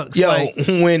 60s unks. Yo, like,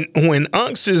 when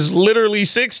unks is literally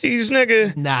 60s,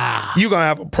 nigga. Nah. You gonna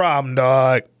have a problem,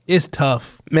 dog. It's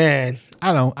tough. Man.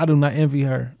 I do not envy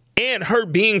her. And her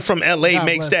being from LA God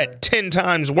makes that her. 10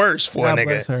 times worse for a nigga. God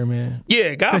bless her, man.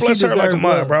 Yeah, God bless her like a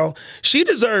mother, bro. She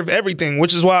deserved everything,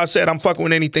 which is why I said I'm fucking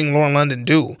with anything Lauren London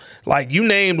do. Like, you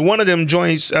named one of them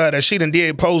joints that she done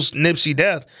did post Nipsey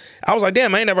death. I was like,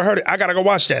 damn, I ain't never heard it. I gotta go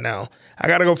watch that now. I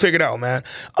gotta go figure it out, man.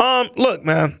 Look,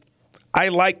 man, I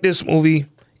like this movie.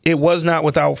 It was not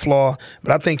without flaw,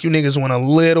 but I think you niggas went a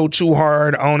little too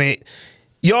hard on it.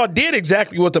 Y'all did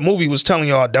exactly what the movie was telling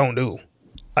y'all don't do.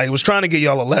 Like, it was trying to get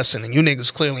y'all a lesson, and you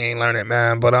niggas clearly ain't learned it,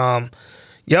 man. But,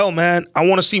 yo, man, I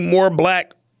want to see more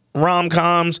black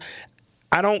rom-coms.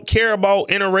 I don't care about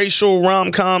interracial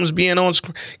rom-coms being on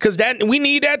screen, because we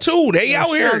need that, too. They out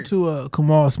here. Shout out to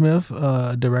Kamal Smith,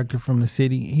 director from the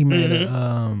city. He made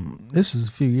this was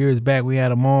a few years back. We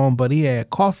had him on, but he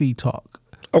had Coffee Talk.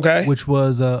 Okay. Which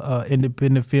was a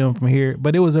independent film from here,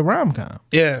 but it was a rom-com.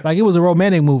 Yeah. Like, it was a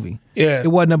romantic movie. Yeah. It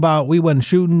wasn't about, we wasn't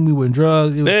shooting, we wasn't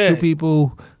drugs. It was two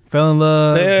people, fell in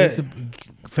love,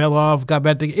 fell off, got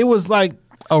back together. It was like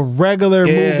a regular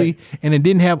movie, and it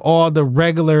didn't have all the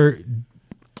regular, it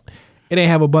didn't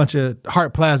have a bunch of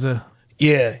Hart Plaza.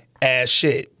 Yeah, ass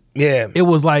shit. Yeah. It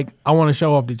was like, I want to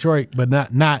show off Detroit, but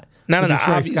not in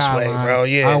the obvious way, bro.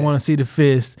 Yeah. I want to see the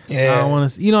fist. Yeah. I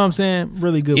want to, you know what I'm saying?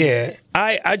 Really good. Yeah.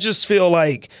 I just feel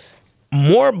like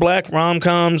more black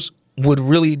rom-coms would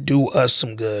really do us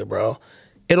some good, bro.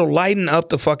 It'll lighten up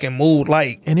the fucking mood.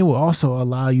 Like, and it will also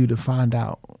allow you to find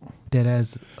out that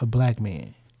as a black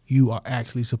man, you are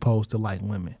actually supposed to like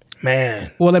women.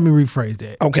 Man. Well, let me rephrase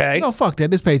that. Okay. No, fuck that.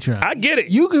 This Patreon. I get it.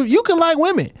 You can like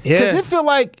women. Yeah. Because it feel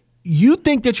like you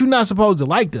think that you're not supposed to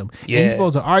like them. Yeah. And you're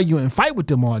supposed to argue and fight with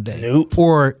them all day. Nope.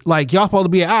 Or like y'all supposed to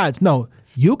be at odds. No,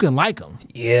 you can like them.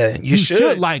 Yeah, you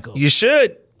should like them. You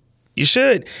should. You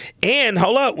should. And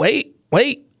hold up, wait.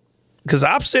 Because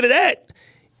opposite of that,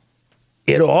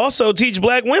 it'll also teach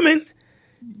black women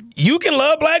you can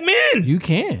love black men. You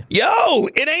can. Yo,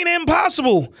 it ain't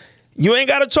impossible. You ain't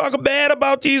got to talk bad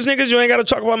about these niggas. You ain't got to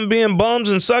talk about them being bums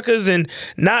and suckers and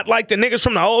not like the niggas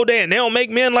from the old day, and they don't make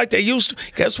men like they used to.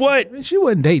 Guess what? She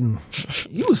wasn't dating.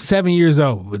 You was 7 years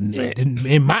old.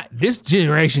 In this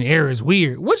generation era is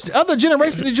weird. Which other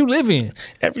generation did you live in?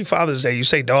 Every Father's Day, you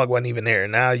say dog wasn't even there.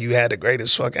 Now you had the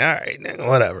greatest fucking, all right, nigga,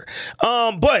 whatever.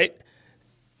 But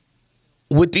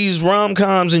with these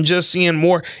rom-coms and just seeing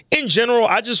more, in general,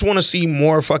 I just want to see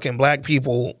more fucking black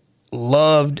people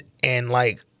loved and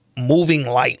like moving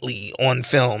lightly on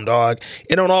film, dog.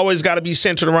 It don't always got to be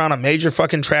centered around a major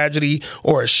fucking tragedy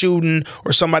or a shooting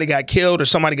or somebody got killed or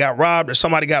somebody got robbed or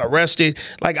somebody got arrested.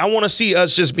 Like, I want to see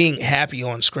us just being happy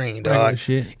on screen, dog.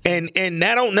 And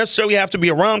that don't necessarily have to be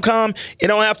a rom-com. It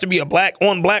don't have to be a black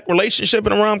on black relationship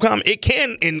in a rom-com. It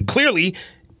can and clearly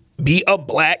be a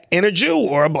black and a Jew,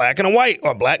 or a black and a white,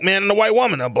 or a black man and a white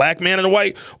woman, a black man and a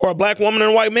white, or a black woman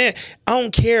and a white man. I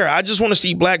don't care. I just want to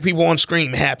see black people on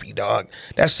screen happy, dog.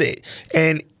 That's it.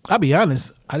 And I'll be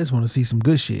honest, I just want to see some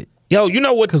good shit. Yo, you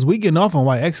know what? Because we getting off on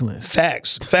white excellence.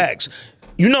 Facts.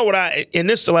 You know what and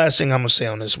this is the last thing I'm going to say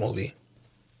on this movie.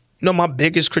 You know my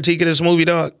biggest critique of this movie,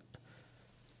 dog?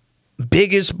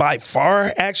 biggest by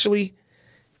far, actually,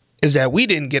 is that we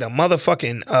didn't get a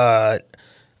motherfucking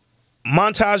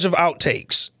montage of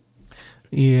outtakes.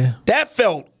 Yeah. That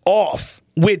felt off.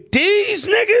 With these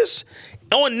niggas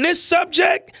on this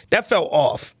subject, that felt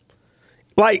off.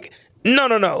 Like,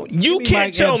 no. You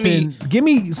can't tell me. Give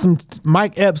me some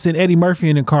Mike Epps and Eddie Murphy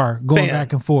in the car going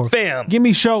back and forth. Fam. Give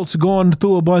me Schultz going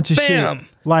through a bunch of shit.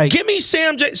 Like, give me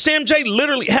Sam J. Sam J.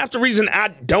 Literally, half the reason I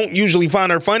don't usually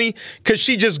find her funny because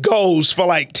she just goes for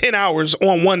like 10 hours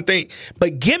on one thing.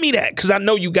 But give me that because I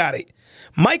know you got it.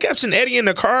 Mike Epps and Eddie in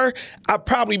the car, I've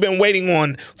probably been waiting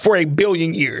on for a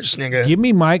billion years, nigga. Give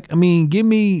me Mike. I mean, give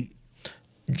me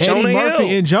Jonah Eddie Murphy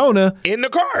Hill and Jonah in the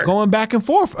car going back and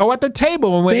forth or at the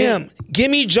table. Bam.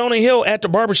 Give me Jonah Hill at the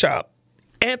barbershop.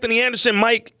 Anthony Anderson,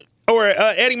 Mike, or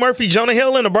Eddie Murphy, Jonah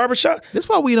Hill in the barbershop. That's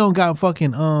why we don't got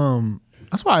fucking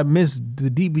that's why I miss the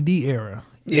DVD era.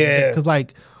 Yeah. Because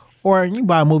like, or you can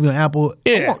buy a movie on Apple.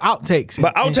 Yeah. I want outtakes.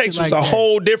 But outtakes was a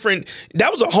whole different,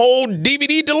 that was a whole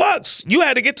DVD deluxe. You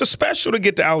had to get the special to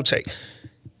get the outtake.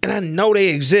 And I know they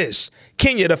exist.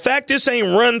 Kenya, the fact this ain't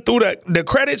run through the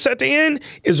credits at the end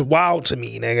is wild to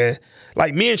me, nigga.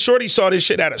 Like, me and Shorty saw this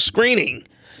shit at a screening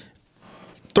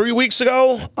 3 weeks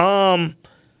ago.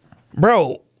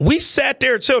 Bro, we sat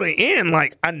there till the end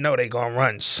like, I know they gonna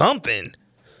run something.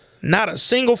 Not a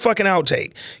single fucking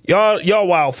outtake. Y'all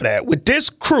wild for that. With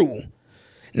this crew,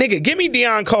 nigga, give me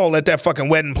Deion Cole at that fucking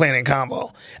wedding planning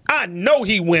combo. I know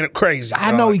he went crazy.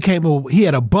 I know he came up, he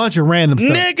had a bunch of random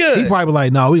stuff. Nigga. He probably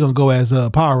like, no, we gonna go as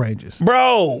Power Rangers.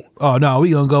 Bro. Oh, no,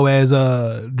 we gonna go as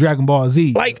Dragon Ball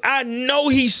Z. Like, I know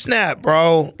he snapped,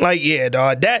 bro. Like, yeah,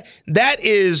 dog. That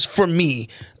is, for me,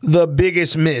 the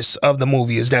biggest miss of the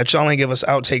movie is that y'all ain't give us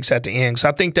outtakes at the end. So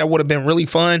I think that would have been really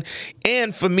fun.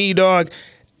 And for me, dog,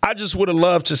 I just would have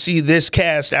loved to see this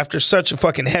cast after such a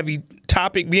fucking heavy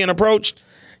topic being approached,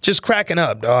 just cracking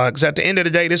up, dog. Because at the end of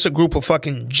the day, this is a group of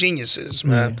fucking geniuses,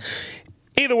 man.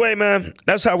 Either way, man,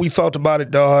 that's how we felt about it,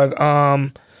 dog.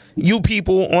 You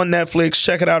people on Netflix,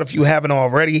 check it out if you haven't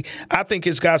already. I think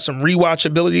it's got some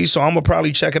rewatchability, so I'm going to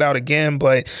probably check it out again.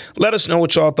 But let us know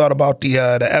what y'all thought about the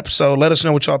episode. Let us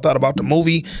know what y'all thought about the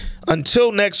movie.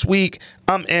 Until next week,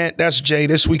 I'm Ant. That's Jay.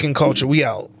 This Week in Culture. We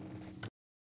out.